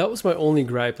liked it. That was my only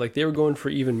gripe. Like, they were going for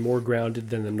even more grounded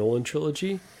than the Nolan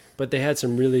trilogy, but they had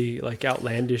some really like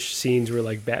outlandish scenes where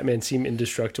like Batman seemed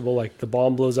indestructible. Like the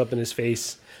bomb blows up in his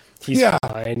face, he's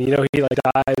fine. He like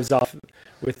dives off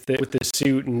with the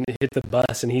suit and hit the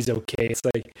bus, and he's okay. It's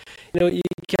like, you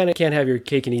kind of can't have your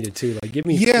cake and eat it too. Like, give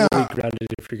me fully grounded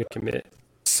if you're gonna commit.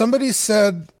 Somebody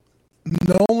said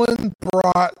Nolan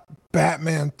brought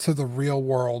Batman to the real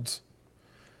world,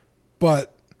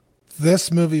 but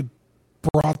this movie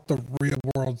brought the real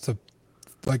world to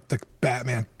like the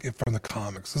Batman from the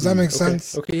comics. Does that make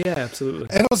sense? Okay, yeah, absolutely.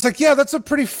 And I was like, yeah, that's a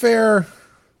pretty fair.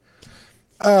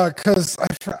 Because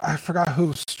I forgot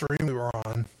whose stream we were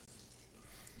on,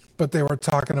 but they were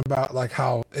talking about like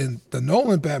how in the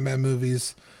Nolan Batman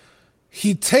movies,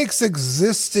 he takes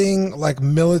existing like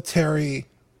military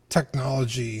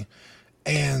technology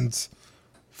and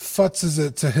futzes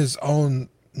it to his own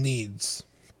needs.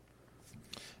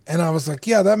 And I was like,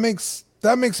 yeah, that makes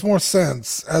more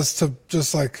sense as to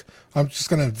just like, I'm just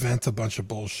going to invent a bunch of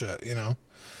bullshit,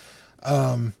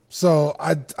 So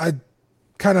I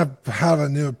kind of have a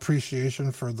new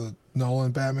appreciation for the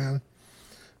Nolan Batman.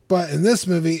 But in this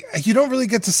movie, you don't really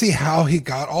get to see how he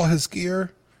got all his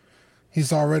gear.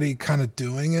 He's already kind of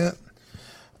doing it.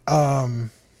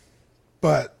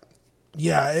 But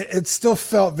yeah, it still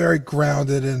felt very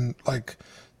grounded and like,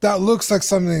 that looks like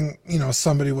something,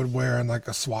 somebody would wear in like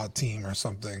a SWAT team or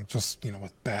something, just,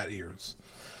 with bat ears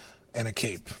and a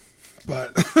cape.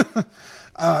 But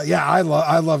yeah, I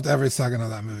loved every second of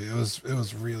that movie. It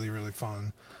was really, really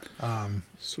fun.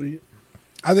 Sweet.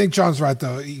 I think John's right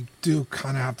though. You do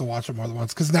kind of have to watch it more than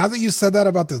once, because now that you said that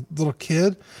about the little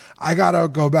kid, I gotta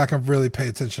go back and really pay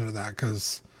attention to that,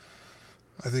 because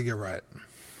I think you're right.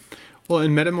 Well,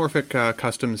 and Metamorphic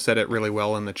Customs said it really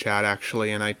well in the chat,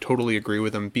 actually, and I totally agree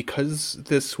with him, because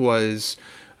this was,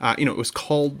 it was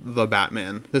called The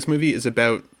Batman. This movie is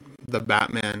about the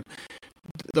Batman.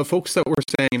 The folks that were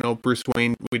saying, Bruce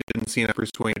Wayne, we didn't see enough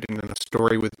Bruce Wayne, didn't have a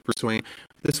story with Bruce Wayne.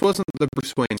 This wasn't the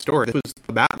Bruce Wayne story. This was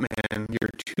the Batman Year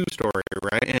 2 story,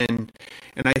 right? And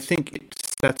I think it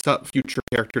sets up future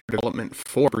character development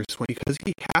for Bruce Wayne, because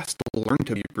he has to learn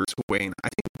to be Bruce Wayne. I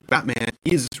think Batman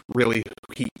is really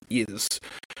who he is,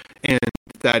 and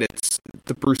that it's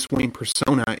the Bruce Wayne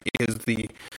persona is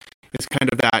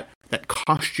kind of that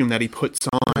costume that he puts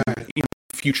on in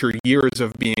future years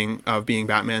of being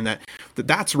Batman,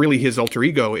 that's really his alter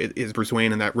ego is Bruce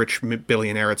Wayne and that rich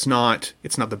billionaire. It's not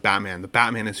the Batman. The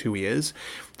Batman is who he is.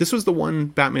 This was the one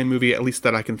Batman movie, at least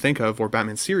that I can think of, or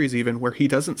Batman series even, where he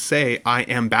doesn't say, I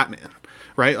am Batman.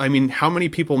 Right? I mean, how many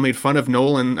people made fun of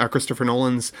Christopher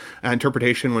Nolan's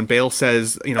interpretation when Bale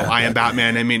says, I am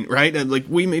Batman? I mean, right? Like,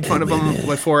 we made fun of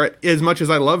him for it as much as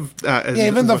I love.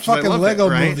 Even the fucking Lego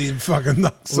movie fucking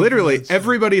nuts. Literally,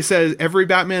 everybody says, every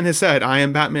Batman has said, I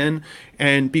am Batman.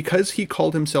 And because he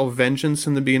called himself Vengeance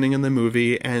in the beginning of the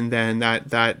movie, and then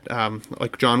that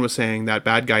like John was saying, that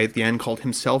bad guy at the end called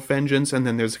himself Vengeance, and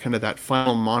then there's kind of that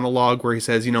final monologue where he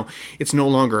says, it's no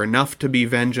longer enough to be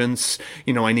Vengeance,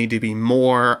 I need to be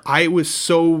more. I was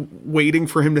so waiting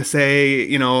for him to say,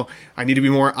 I need to be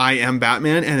more, I am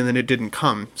Batman, and then it didn't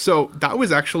come. So that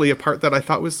was actually a part that I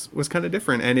thought was kind of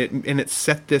different, and it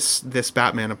set this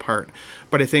Batman apart.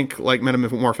 But I think, like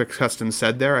Metamorphic Customs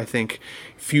said there, I think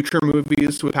future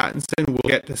movies with Pattinson, we'll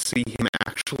get to see him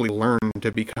actually learn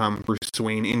to become Bruce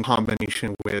Wayne in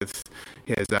combination with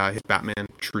his Batman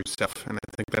true self, and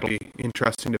I think that'll be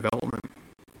interesting development.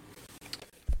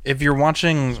 If you're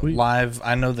watching live,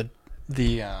 I know that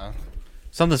the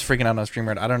something's freaking out on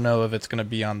StreamYard. I don't know if it's going to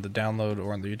be on the download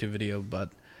or on the YouTube video,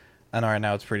 but I know right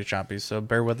now it's pretty choppy, so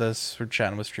bear with us. We're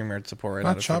chatting with StreamYard support right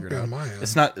now. Not choppy on my end.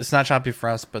 It's not choppy for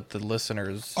us, but the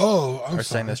listeners are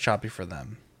saying it's choppy for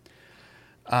them.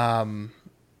 I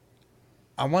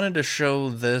wanted to show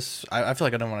this. I feel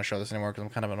like I don't want to show this anymore because I'm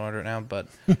kind of annoyed right now, but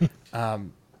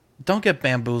don't get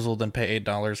bamboozled and pay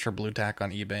 $8 for blue tack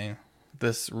on eBay.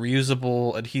 This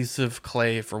reusable adhesive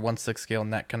clay for 1/6 scale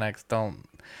net connects. Don't.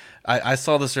 I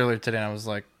saw this earlier today and I was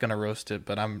like gonna roast it,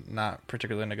 but I'm not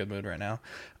particularly in a good mood right now.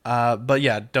 But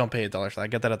yeah, don't pay $8 for that.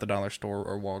 Get that at the dollar store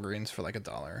or Walgreens for like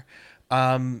 $1.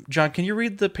 John, can you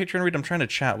read the Patreon read? I'm trying to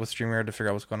chat with StreamYard to figure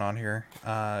out what's going on here.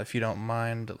 If you don't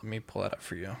mind, let me pull that up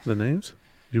for you. The names?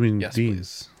 You mean yes, Dean?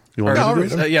 Please. You want me to read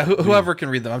them? Yeah, whoever can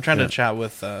read them. I'm trying to chat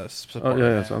with support.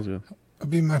 Yeah, sounds good. It'd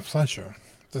be my pleasure.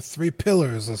 The 3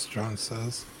 pillars, as John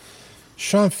says.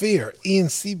 Sean Fear, Ian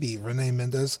CB, Renee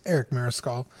Mendez, Eric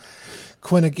Mariscal,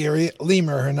 Quinn Aguirre,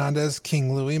 Lemur Hernandez,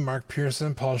 King Louie, Mark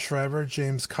Pearson, Paul Schreiber,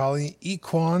 James Colley,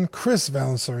 Equan, Chris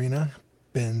Valencerina,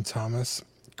 Ben Thomas,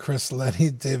 Chris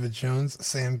Letty, David Jones,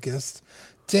 Sam Gist,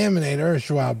 Daminator,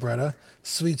 Joao Bretta,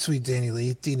 Sweet Danny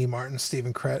Lee, Deanie Martin,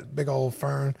 Stephen Krett, Big Ol'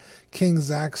 Fern, King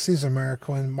Zach, Caesar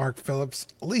Mariquin, Mark Phillips,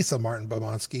 Lisa Martin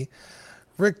Bomonsky,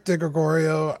 Rick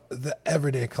DeGregorio, The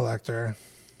Everyday Collector,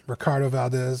 Ricardo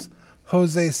Valdez,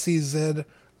 Jose CZ,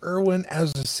 Erwin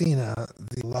Azucena,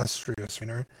 The Illustrious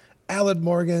Winner, Alad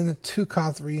Morgan,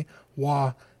 Tukothri,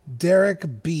 Wah,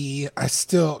 Derek B.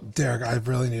 Derek, I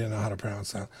really need to know how to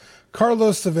pronounce that.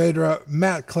 Carlos Saavedra,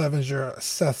 Matt Clevenger,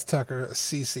 Seth Tucker,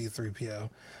 CC3PO,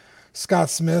 Scott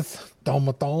Smith,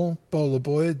 Dalmaton, Bola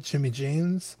Boyd, Jimmy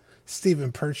James,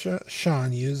 Stephen Percha,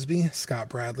 Sean Usby, Scott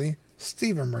Bradley,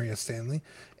 Stephen Maria Stanley,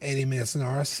 Eddie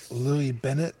Masonaris, Louis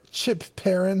Bennett, Chip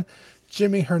Perrin,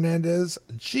 Jimmy Hernandez,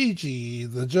 Gigi,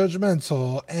 The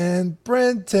Judgmental, and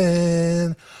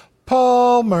Brenton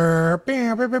Palmer.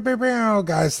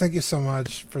 Guys, thank you so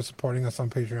much for supporting us on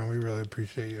Patreon. We really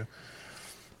appreciate you.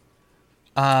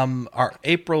 Our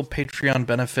April Patreon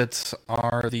benefits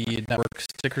are the network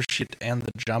sticker sheet and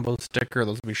the jumbo sticker.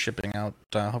 Those will be shipping out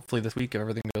hopefully this week if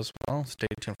everything goes well. Stay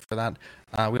tuned for that.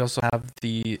 We also have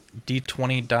the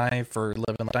D20 die for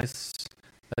Live and Dice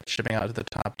that's shipping out to the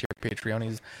top tier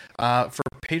Patreonies. For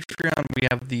Patreon, we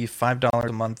have the $5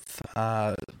 a month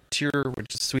tier,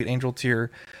 which is Sweet Angel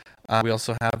tier. We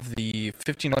also have the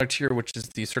 $15 tier, which is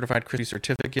the Certified Christy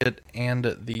Certificate, and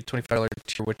the $25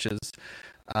 tier, which is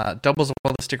doubles of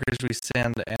all the stickers we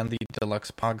send and the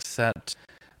deluxe Pog set.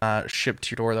 shipped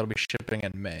to your door. That'll be shipping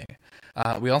in May.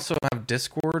 We also have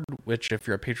Discord, which if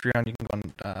you're a Patreon, you can go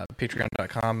on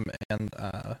patreon.com and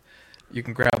you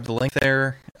can grab the link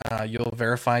there. You'll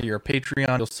verify your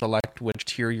Patreon. You'll select which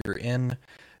tier you're in,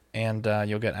 and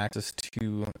you'll get access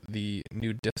to the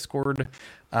new Discord.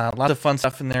 Lots of fun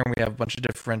stuff in there. We have a bunch of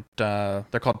different, they're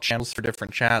called channels for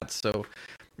different chats. So,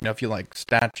 if you like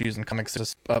statues and comics,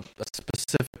 just a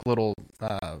specific little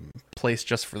place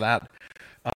just for that.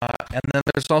 And then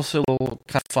there's also little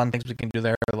kind of fun things we can do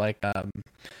there, like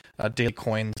daily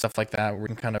coins, stuff like that, where we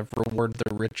can kind of reward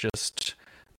the richest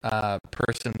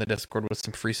person in the Discord with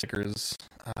some free stickers,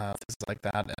 things like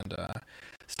that. And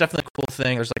it's definitely a cool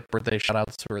thing. There's like birthday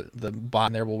shoutouts where the bot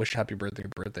in there will wish happy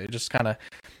birthday, just kind of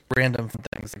random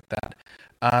things like that.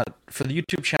 For the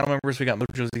YouTube channel members, we got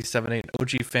MojoZ78,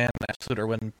 OG Fan, Absolute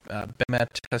Erwin,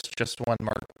 Bemet, Test Just One,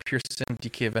 Mark Pearson,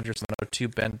 DK Avengers 102,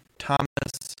 Ben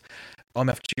Thomas,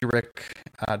 OMFG Rick,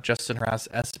 Justin Harass,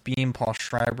 S Beam, Paul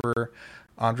Schreiber,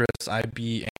 Andres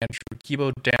IB, Andrew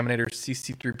Kibo, Daminator,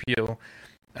 CC3PO,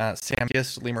 Sam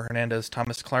Giss, Lemur Hernandez,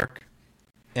 Thomas Clark,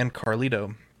 and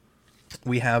Carlito.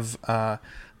 We have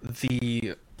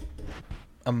the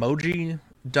emoji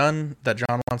done that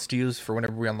John wants to use for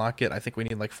whenever we unlock it. I think we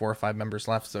need like 4 or 5 members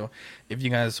left. So if you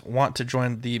guys want to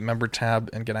join the member tab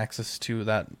and get access to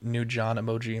that new John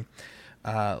emoji,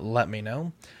 let me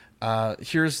know.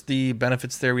 Here's the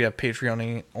benefits there. We have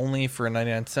Patreon only for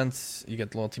 99 cents. You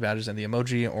get the loyalty badges and the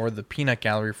emoji, or the Peanut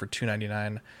Gallery for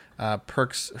 $2.99.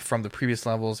 Perks from the previous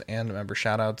levels and member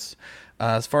shoutouts.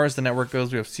 As far as the network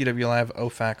goes, we have CW Live,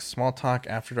 OFAX, Small Talk,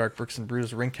 After Dark, Bricks and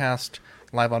Brews, Ringcast,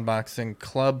 Live Unboxing,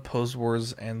 Club, Pose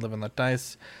Wars, and Live and Let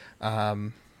Dice.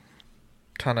 Ton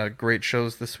of great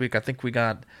shows this week. I think we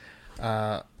got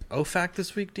OFAC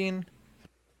this week, Dean?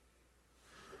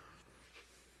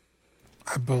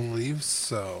 I believe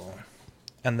so.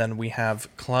 And then we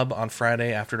have Club on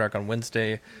Friday, After Dark on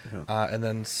Wednesday, and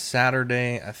then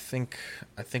Saturday, I think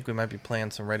we might be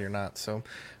playing some Ready or Not. So,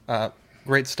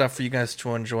 great stuff for you guys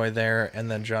to enjoy there. And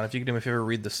then, John, if you could do me a favor,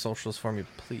 read the socials for me,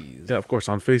 please. Yeah, of course.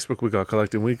 On Facebook, we got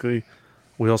Collecting Weekly.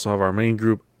 We also have our main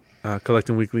group,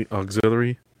 Collecting Weekly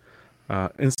Auxiliary.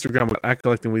 Instagram, we got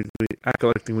 @Collecting Weekly,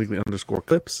 @Collecting Weekly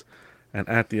 _clips, and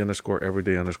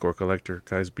 @the_everyday_collector.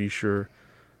 Guys, be sure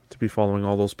to be following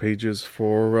all those pages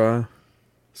for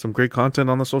some great content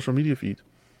on the social media feed.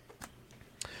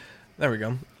 There we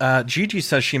go. Gigi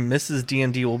says she misses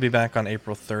D&D. We'll be back on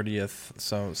April 30th,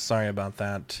 so sorry about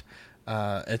that.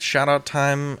 It's shout-out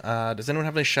time. Does anyone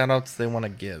have any shout-outs they want to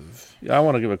give? Yeah, I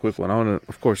want to give a quick one. I want to,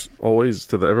 of course, always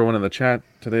to everyone in the chat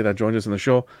today that joined us in the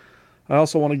show. I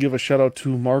also want to give a shout-out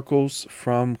to Marcos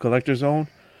from Collector Zone.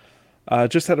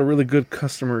 Just had a really good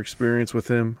customer experience with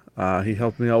him. He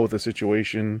helped me out with the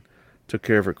situation, took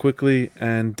care of it quickly,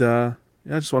 and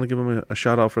yeah, I just want to give him a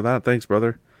shout out for that. Thanks,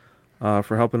 brother,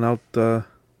 for helping me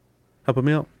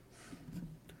out.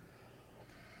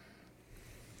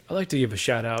 I'd like to give a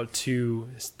shout out to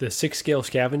the 6 Scale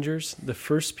Scavengers, the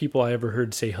first people I ever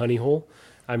heard say honey hole.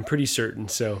 I'm pretty certain,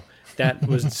 so that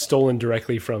was stolen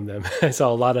directly from them. I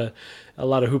saw a lot of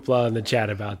hoopla in the chat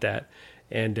about that.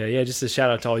 And yeah, just a shout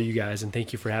out to all you guys, and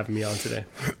thank you for having me on today.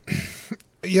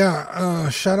 Yeah,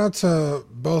 shout out to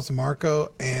both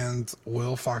Marco and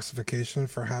Will Foxification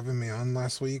for having me on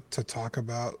last week to talk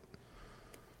about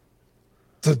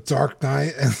the Dark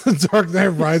Knight and the Dark Knight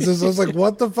Rises. I was like,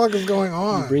 what the fuck is going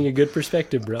on? You bring a good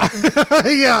perspective, bro.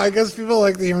 Yeah, I guess people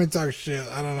like to hear me talk shit.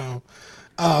 I don't know.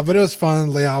 But it was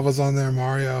fun. Leal was on there,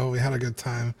 Mario. We had a good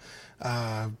time.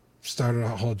 Started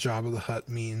a whole Job of the Hutt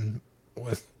meme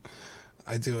with...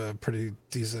 I do a pretty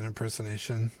decent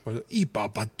impersonation with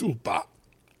Ipa Batupa.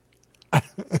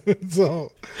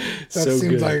 So that so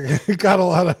seems good. like it got a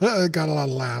lot of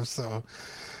laughs. So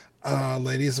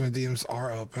ladies and redeems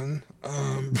are open.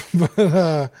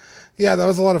 But yeah, that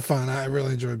was a lot of fun. I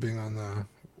really enjoyed being on the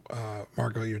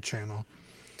Marco, your channel,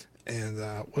 and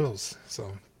Will's.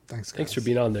 So thanks, guys. Thanks for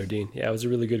being on there, Dean. Yeah, it was a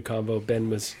really good combo. Ben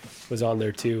was on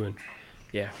there too, and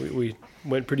yeah, we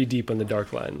went pretty deep on the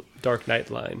Dark Knight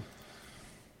line.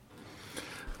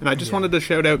 And I just wanted to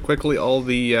shout out quickly all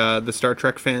the Star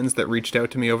Trek fans that reached out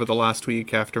to me over the last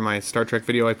week after my Star Trek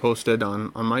video I posted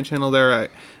on my channel there. I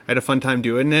had a fun time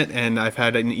doing it, and I've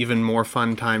had an even more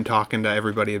fun time talking to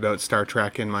everybody about Star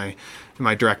Trek in my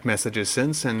direct messages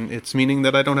since, and it's meaning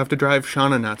that I don't have to drive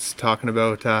Shauna nuts talking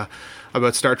about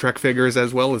Star Trek figures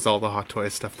as well as all the Hot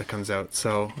Toys stuff that comes out.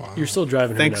 So You're still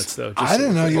driving her nuts, though. I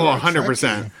didn't know you were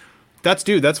 100%.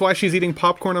 That's why she's eating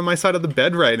popcorn on my side of the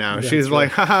bed right now. Yeah, she's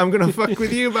like, haha, I'm going to fuck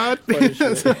with you, bud.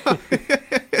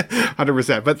 100%.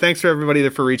 100%. But thanks for everybody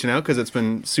for reaching out, because it's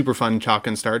been super fun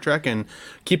talking Star Trek, and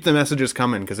keep the messages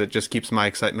coming, because it just keeps my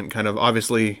excitement kind of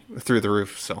obviously through the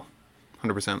roof. So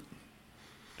 100%.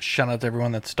 Shout out to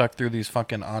everyone that stuck through these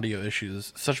fucking audio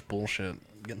issues. Such bullshit.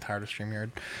 I'm getting tired of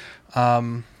StreamYard.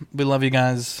 We love you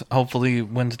guys. Hopefully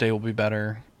Wednesday will be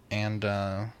better, and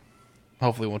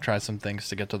hopefully we'll try some things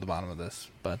to get to the bottom of this.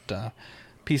 But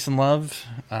peace and love.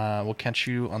 We'll catch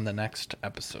you on the next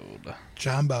episode.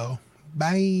 Jumbo.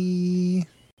 Bye.